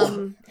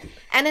shuffle.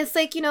 And it's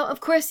like, of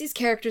course these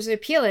characters are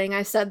appealing.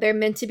 I said they're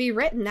meant to be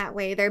written that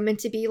way. They're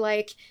meant to be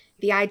like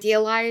the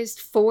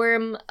idealized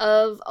form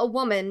of a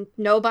woman.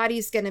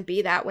 Nobody's gonna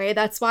be that way.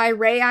 That's why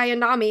Rei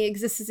Ayanami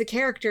exists as a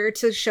character,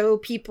 to show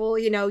people,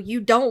 you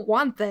don't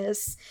want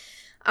this.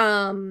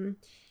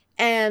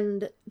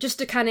 And just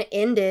to kind of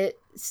end it,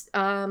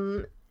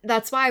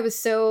 that's why I was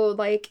so,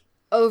 like,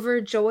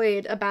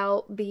 overjoyed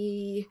about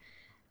the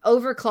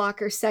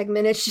Overclocker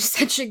segment. It's just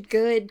such a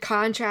good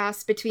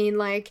contrast between,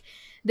 like,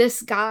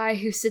 this guy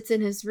who sits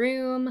in his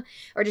room,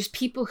 or just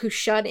people who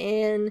shut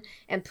in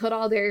and put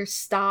all their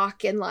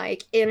stock and,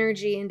 like,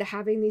 energy into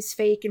having these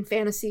fake and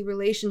fantasy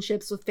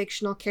relationships with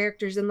fictional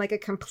characters in, like, a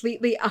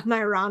completely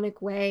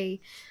unironic way.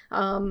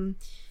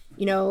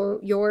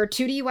 Your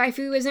 2D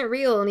waifu isn't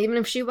real, and even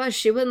if she was,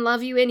 she wouldn't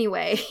love you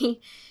anyway.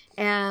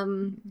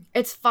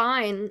 It's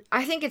fine.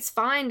 I think it's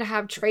fine to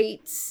have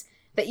traits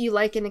that you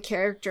like in a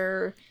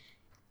character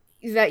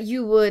that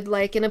you would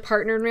like in a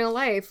partner in real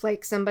life,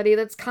 like somebody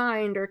that's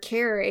kind or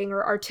caring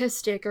or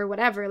artistic or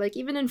whatever. Like,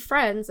 even in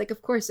friends, like,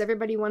 of course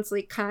everybody wants,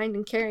 like, kind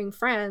and caring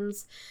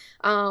friends,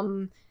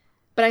 but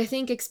I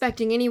think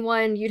expecting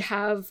anyone you'd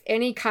have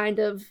any kind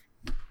of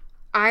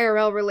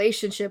IRL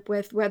relationship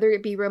with, whether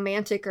it be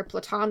romantic or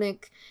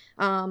platonic,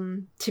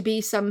 to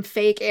be some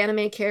fake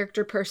anime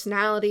character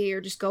personality, or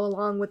just go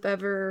along with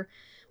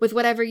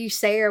whatever you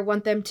say or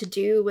want them to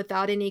do,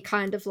 without any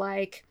kind of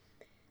like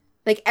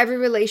every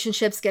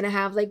relationship's gonna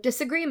have, like,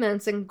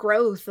 disagreements and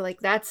growth. Like,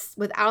 that's,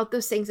 without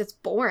those things, it's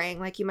boring.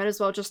 Like, you might as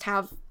well just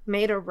have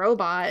made a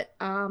robot.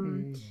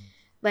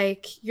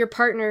 Like, your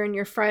partner and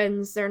your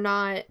friends, they're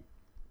not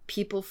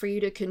people for you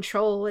to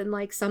control in,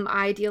 like, some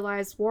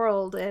idealized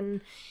world.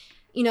 And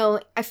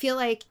I feel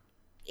like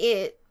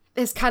it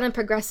has kind of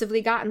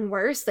progressively gotten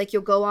worse. Like,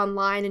 you'll go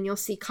online and you'll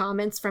see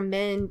comments from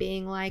men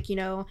being like,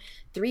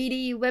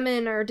 3D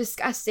women are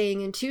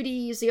disgusting and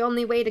 2D is the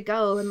only way to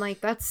go. And, like,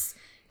 that's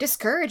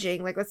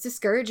discouraging. Like, that's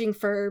discouraging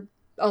for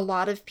a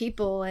lot of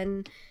people,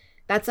 and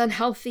that's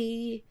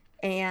unhealthy.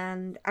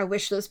 And I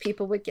wish those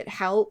people would get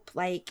help.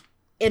 Like,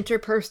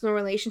 interpersonal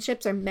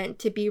relationships are meant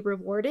to be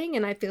rewarding.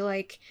 And I feel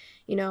like,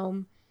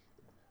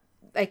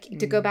 like,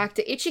 to go back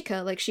to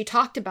Ichika, like, she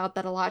talked about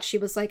that a lot. She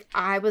was like,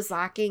 I was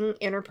lacking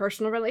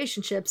interpersonal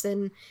relationships,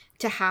 and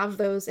to have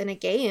those in a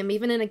game,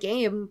 even in a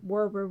game,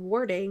 were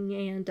rewarding.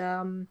 And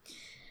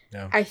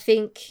I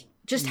think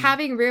just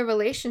having real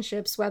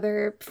relationships,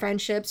 whether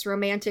friendships,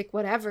 romantic,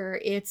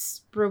 whatever,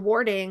 it's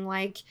rewarding.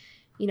 Like,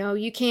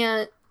 you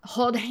can't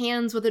hold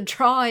hands with a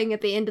drawing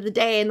at the end of the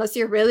day unless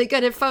you're really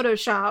good at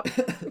Photoshop.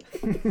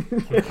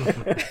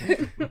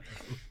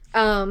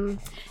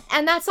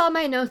 And that's all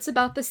my notes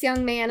about this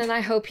young man, and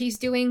I hope he's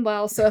doing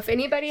well. So if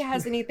anybody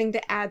has anything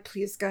to add,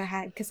 please go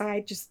ahead, because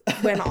I just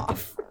went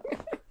off.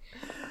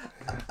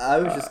 I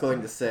was just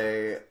going to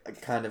say,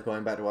 kind of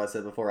going back to what I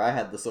said before, I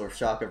had the sort of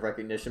shock of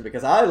recognition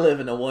because I live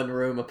in a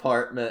one-room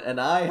apartment, and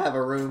I have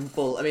a room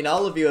full... I mean,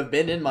 all of you have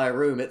been in my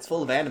room. It's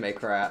full of anime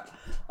crap.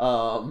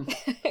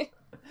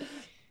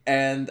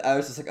 And I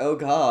was just like, oh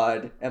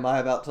god, am I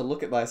about to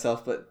look at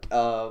myself? But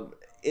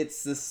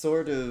it's this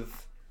sort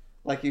of...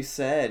 Like you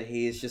said,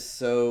 he's just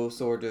so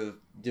sort of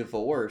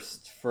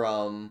divorced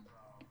from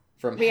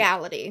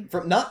reality.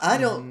 I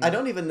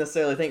don't even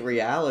necessarily think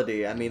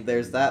reality. I mean,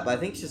 there's that, but I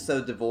think he's just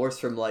so divorced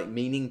from, like,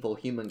 meaningful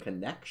human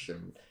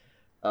connection.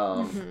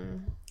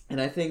 And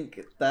I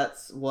think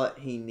that's what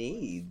he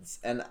needs.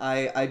 And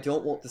I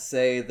don't want to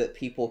say that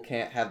people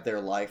can't have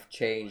their life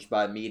changed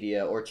by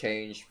media or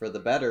changed for the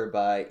better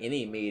by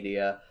any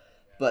media,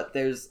 but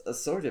there's a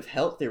sort of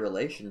healthy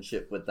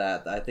relationship with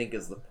that I think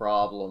is the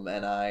problem.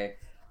 And I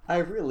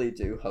really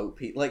do hope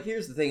he... Like,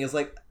 here's the thing, is,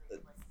 like,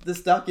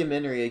 this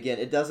documentary, again,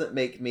 it doesn't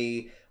make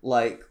me,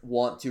 like,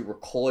 want to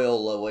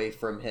recoil away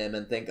from him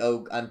and think,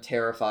 oh, I'm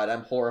terrified,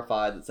 I'm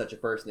horrified that such a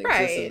person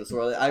exists in this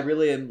world. I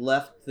really am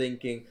left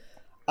thinking,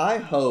 I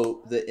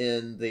hope that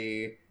in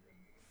the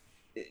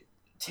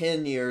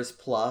 10 years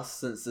plus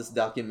since this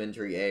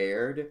documentary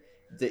aired,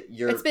 that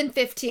you're... It's been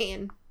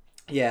 15.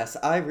 Yes,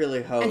 I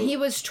really hope... And he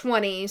was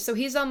 20, so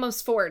he's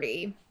almost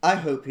 40. I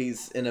hope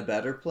he's in a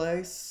better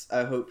place.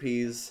 I hope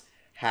he's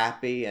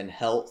happy and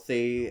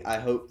healthy. I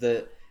hope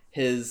that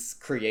his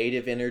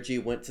creative energy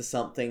went to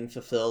something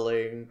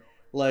fulfilling.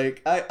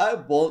 Like, I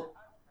want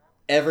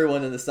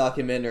everyone in this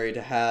documentary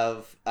to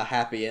have a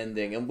happy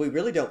ending, and we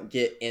really don't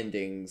get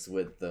endings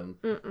with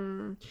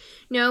them.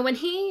 No, when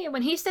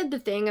he said the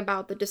thing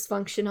about the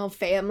dysfunctional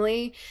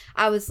family,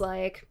 I was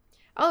like,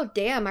 oh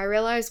damn, I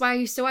realized why I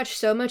used to watch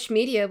so much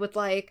media with,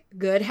 like,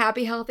 good,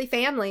 happy, healthy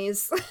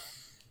families.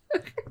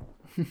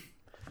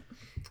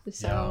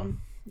 So...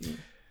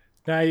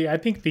 Yeah. I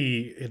think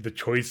the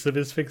choice of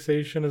his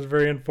fixation is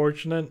very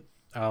unfortunate.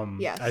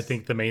 Yes. I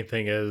think the main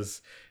thing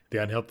is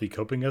the unhealthy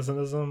coping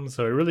mechanism.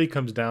 So it really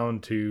comes down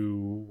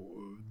to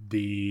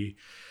the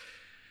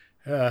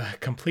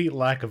complete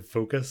lack of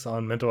focus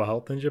on mental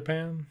health in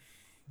Japan.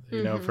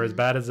 You know, for as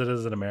bad as it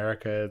is in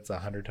America, it's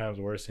 100 times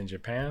worse in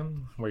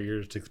Japan, where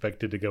you're just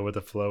expected to go with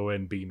the flow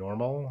and be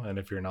normal. And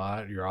if you're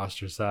not, you're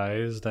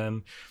ostracized,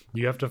 and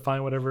you have to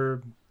find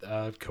whatever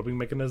coping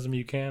mechanism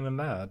you can in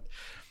that.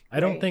 I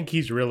don't think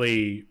he's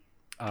really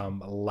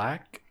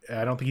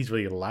I don't think he's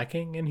really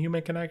lacking in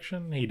human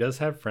connection. He does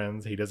have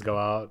friends. He does go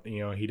out, you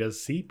know, he does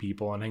see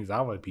people and hangs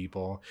out with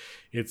people.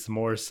 It's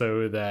more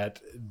so that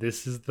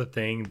this is the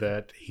thing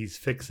that he's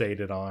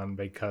fixated on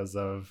because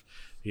of,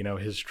 you know,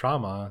 his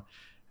trauma.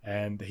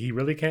 And he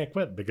really can't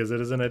quit because it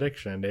is an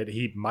addiction.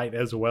 He might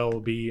as well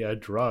be a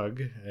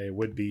drug. It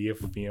would be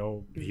if, you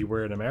know, he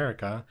were in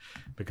America,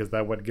 because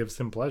that what gives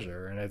him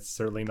pleasure. And it's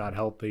certainly not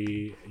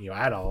healthy, you know,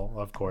 at all,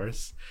 of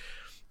course.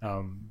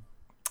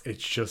 It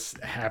just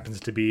happens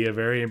to be a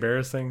very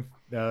embarrassing,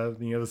 you know,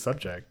 the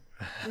subject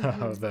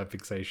of that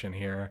fixation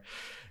here.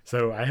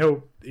 So I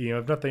hope, you know,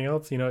 if nothing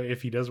else, you know,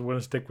 if he does want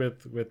to stick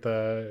with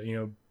you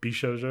know,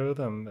 Bishoujo,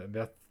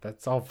 then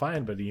that's all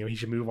fine. But, you know, he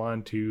should move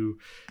on to,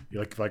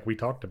 like we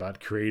talked about,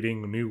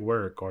 creating new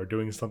work or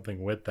doing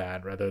something with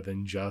that rather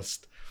than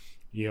just,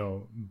 you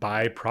know,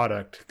 buy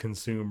product,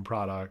 consume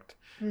product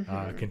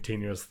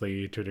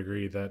continuously to a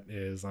degree that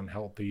is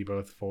unhealthy,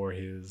 both for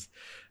his,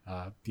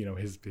 you know,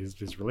 his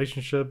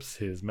relationships,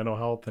 his mental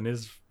health, and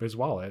his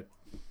wallet.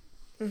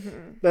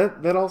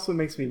 That also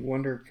makes me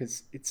wonder,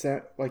 because it's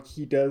like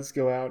he does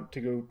go out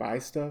to go buy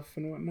stuff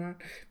and whatnot,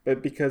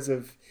 but because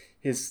of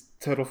his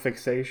total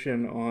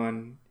fixation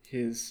on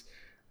his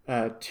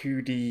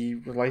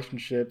 2D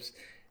relationships,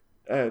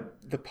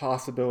 the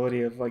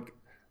possibility of like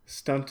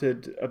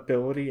stunted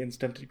ability and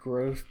stunted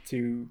growth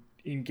to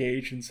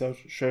engage in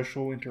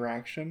social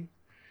interaction,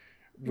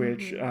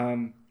 which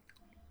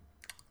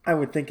I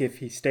would think if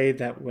he stayed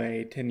that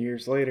way 10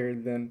 years later,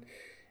 then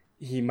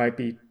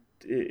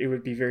it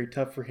would be very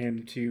tough for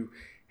him to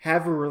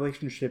have a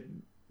relationship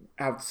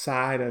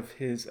outside of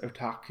his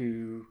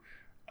otaku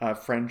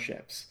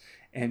friendships,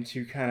 and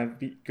to kind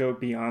of go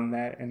beyond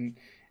that and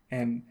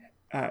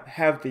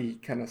have the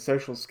kind of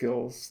social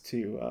skills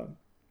to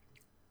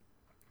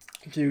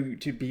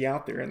be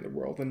out there in the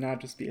world and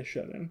not just be a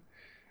shut-in.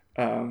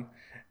 And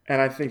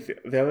I think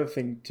the other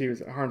thing too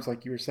is, Harms,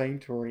 like you were saying,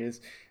 Tori, is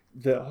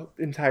the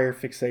entire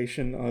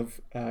fixation of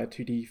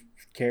 2D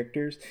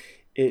characters.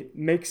 It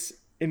makes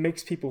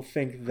people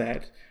think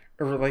that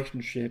a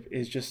relationship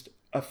is just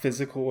a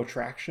physical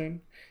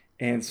attraction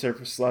and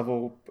surface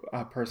level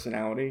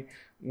personality,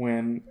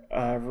 when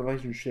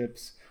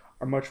relationships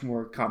are much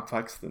more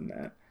complex than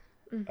that.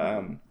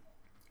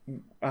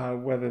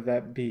 Whether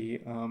that be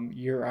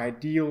your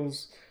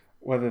ideals,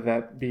 whether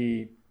that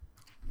be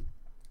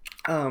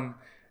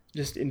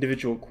just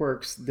individual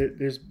quirks,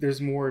 there's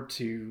more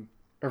to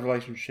a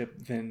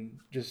relationship than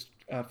just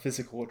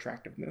physical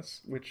attractiveness,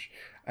 which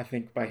I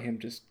think by him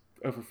just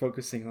over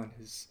focusing on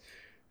his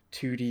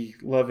 2D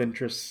love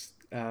interests,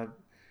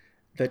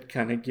 that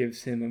kind of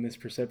gives him a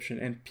misperception,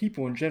 and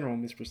people in general a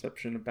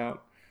misperception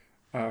about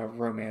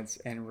romance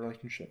and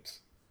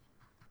relationships.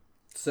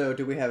 So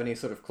do we have any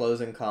sort of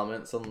closing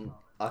comments on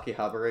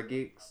Akihabara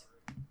Geeks?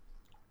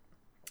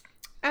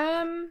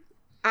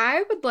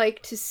 I would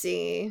like to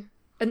see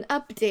an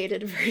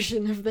updated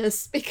version of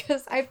this,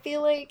 because I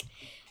feel like,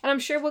 and I'm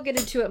sure we'll get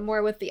into it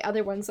more with the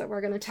other ones that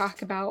we're going to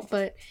talk about,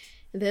 but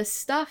this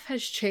stuff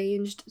has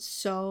changed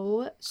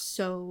so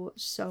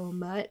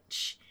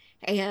much,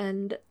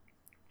 and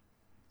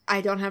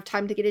I don't have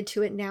time to get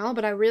into it now,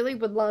 but I really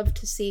would love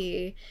to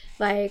see,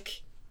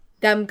 like,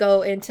 them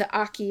go into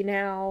Aki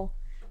now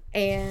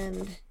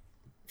and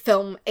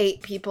film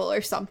 8 people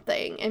or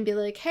something and be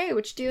like, hey,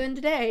 what you doing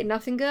today?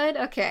 Nothing good?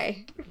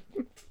 Okay.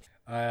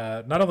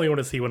 Not only want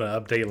to see an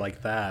update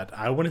like that,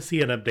 I want to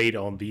see an update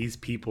on these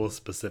people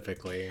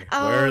specifically.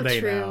 Oh, where are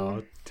they true.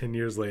 now? 10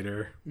 years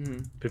later,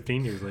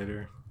 15 years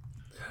later.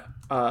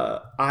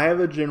 I have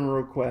a general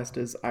request: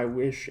 is I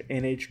wish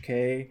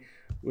NHK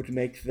would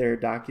make their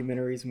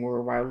documentaries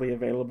more widely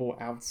available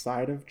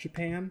outside of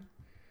Japan,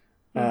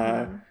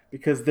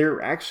 because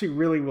they're actually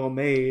really well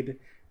made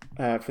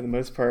for the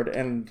most part,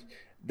 and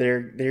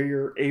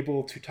they're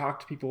able to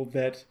talk to people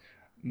that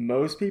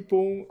most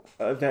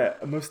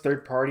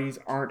third parties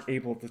aren't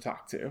able to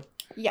talk to.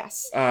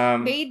 Yes. Go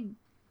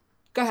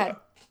ahead.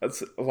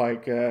 It's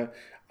like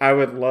I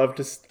would love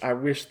to. I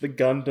wish the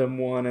Gundam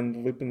one and the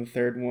Lupin the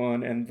Third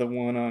one and the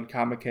one on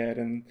Kamaked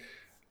and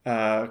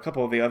a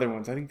couple of the other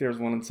ones. I think there's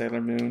one on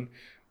Sailor Moon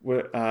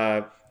would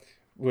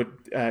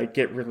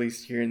get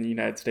released here in the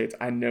United States.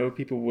 I know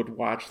people would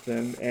watch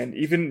them, and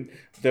even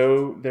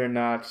though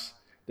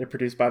they're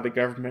produced by the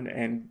government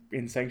and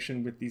in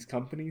sanction with these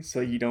companies, so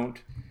you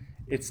don't.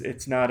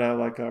 It's not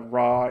a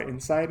raw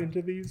insight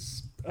into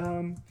these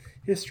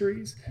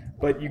histories,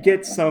 but you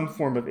get some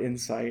form of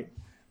insight,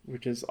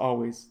 which is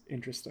always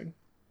interesting.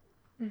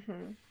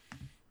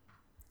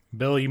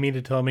 Bill, you mean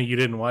to tell me you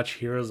didn't watch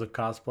Heroes of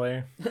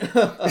Cosplay?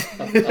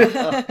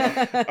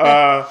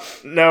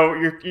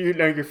 No,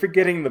 you're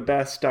forgetting the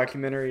best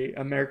documentary,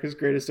 America's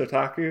Greatest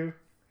Otaku,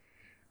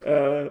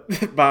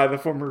 by the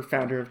former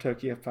founder of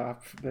Tokyo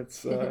Pop.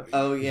 That's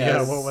Oh yes.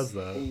 Yeah, what was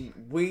that?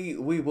 We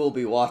will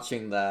be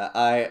watching that.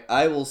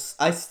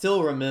 I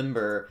still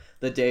remember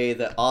the day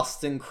that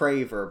Austin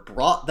Craver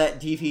brought that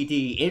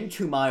DVD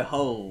into my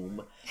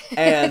home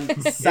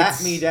and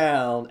sat me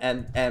down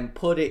and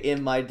put it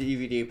in my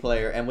DVD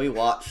player, and we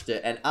watched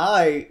it, and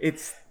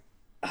it's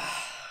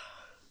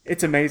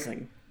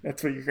amazing.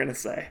 That's what you're gonna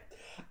say.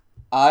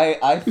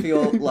 I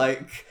feel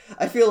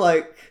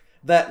like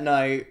that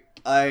night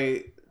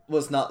I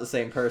was not the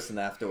same person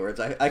afterwards.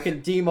 I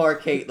can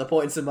demarcate the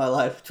points in my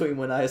life between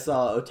when I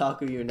saw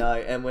Otaku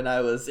Unite and when I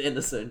was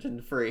innocent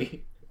and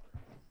free.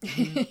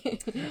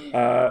 We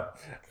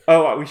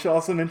should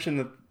also mention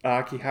that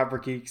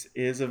Akihabara Geeks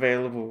is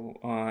available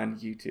on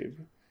YouTube.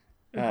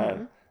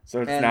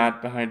 So it's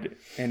not behind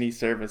any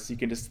service. You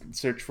can just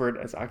search for it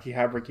as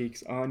Akihabara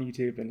Geeks on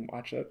YouTube and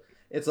watch it.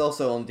 It's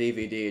also on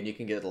DVD, and you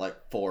can get it like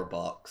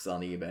 $4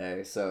 on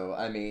eBay. So,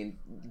 I mean,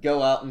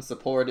 go out and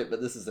support it,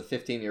 but this is a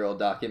 15-year-old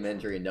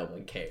documentary and no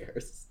one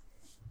cares.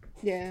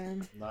 Yeah.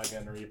 Not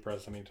gonna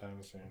repress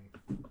anytime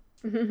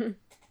soon.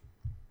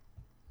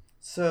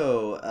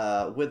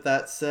 So, with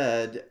that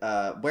said,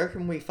 where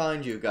can we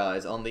find you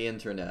guys on the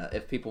internet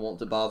if people want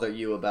to bother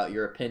you about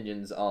your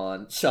opinions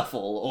on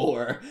Shuffle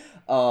or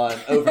on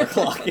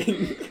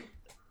overclocking?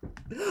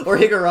 Or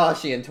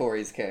Higurashi in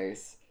Tori's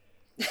case.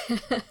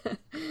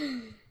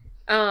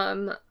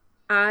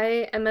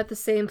 I am at the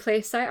same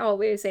place I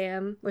always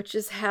am, which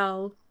is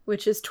hell,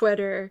 which is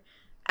Twitter,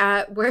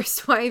 at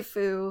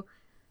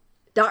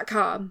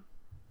worstwaifu.com.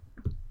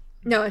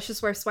 No, it's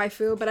just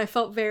worstwaifu, but I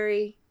felt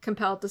very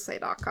compelled to say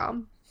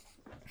 .com.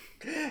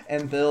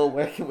 And Bill,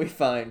 where can we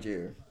find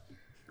you?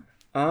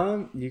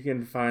 You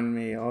can find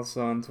me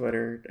also on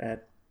Twitter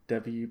at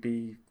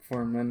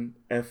WBForeman,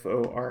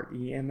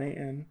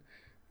 FOREMAN,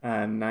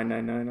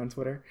 999 on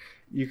Twitter.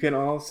 You can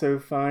also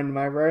find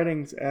my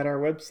writings at our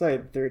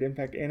website,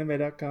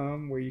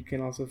 thirdimpactanime.com, where you can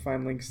also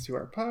find links to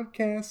our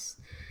podcasts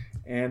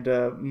and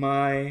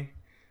my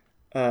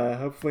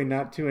hopefully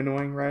not too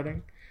annoying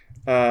writing.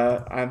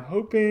 I'm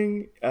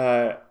hoping,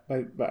 but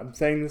I'm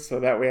saying this so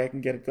that way I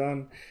can get it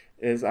done,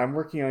 is I'm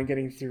working on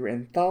getting through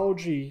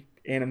anthology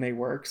anime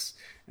works,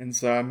 and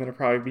so I'm going to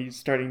probably be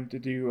starting to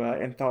do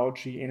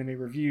anthology anime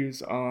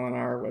reviews on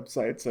our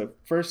website. So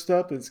first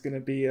up is going to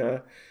be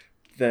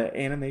the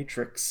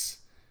Animatrix,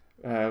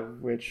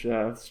 which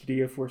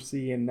Studio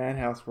 4C and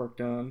Madhouse worked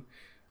on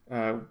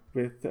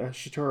with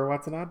Shitoro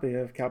Watanabe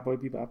of Cowboy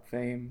Bebop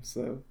fame.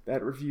 So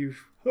that review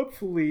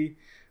hopefully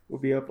will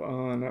be up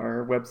on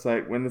our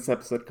website when this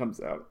episode comes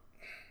out.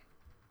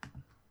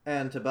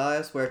 And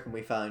Tobias, where can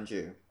we find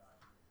you?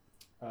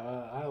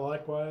 I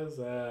likewise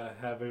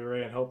have a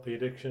very unhealthy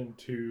addiction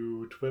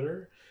to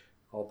Twitter,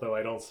 although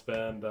I don't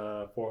spend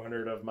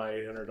 400 of my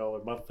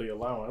 $800 monthly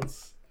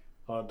allowance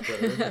on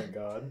Twitter, thank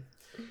God.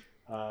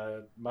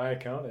 My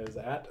account is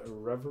at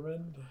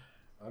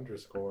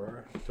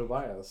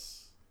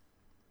Reverend_Tobias.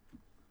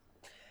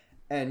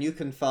 And you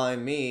can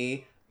find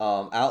me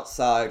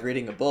outside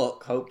reading a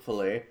book,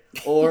 hopefully,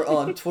 or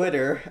on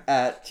Twitter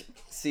at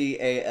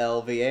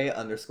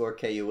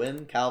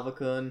CALVA_KUN,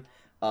 Calvacun.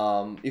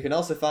 You can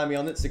also find me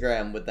on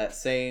Instagram with that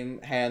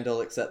same handle,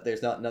 except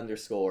there's not an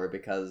underscore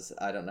because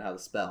I don't know how to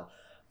spell.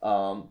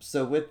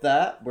 So with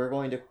that, we're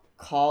going to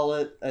call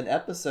it an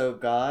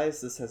episode,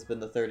 guys. This has been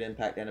the Third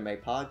Impact Anime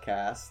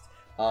Podcast.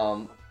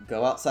 Go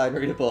outside and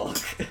read a book.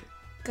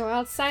 Go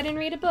outside and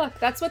read a book.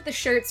 That's what the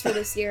shirts for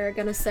this year are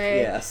gonna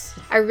say. Yes.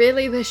 I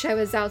really wish I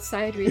was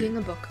outside reading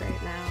a book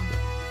right now.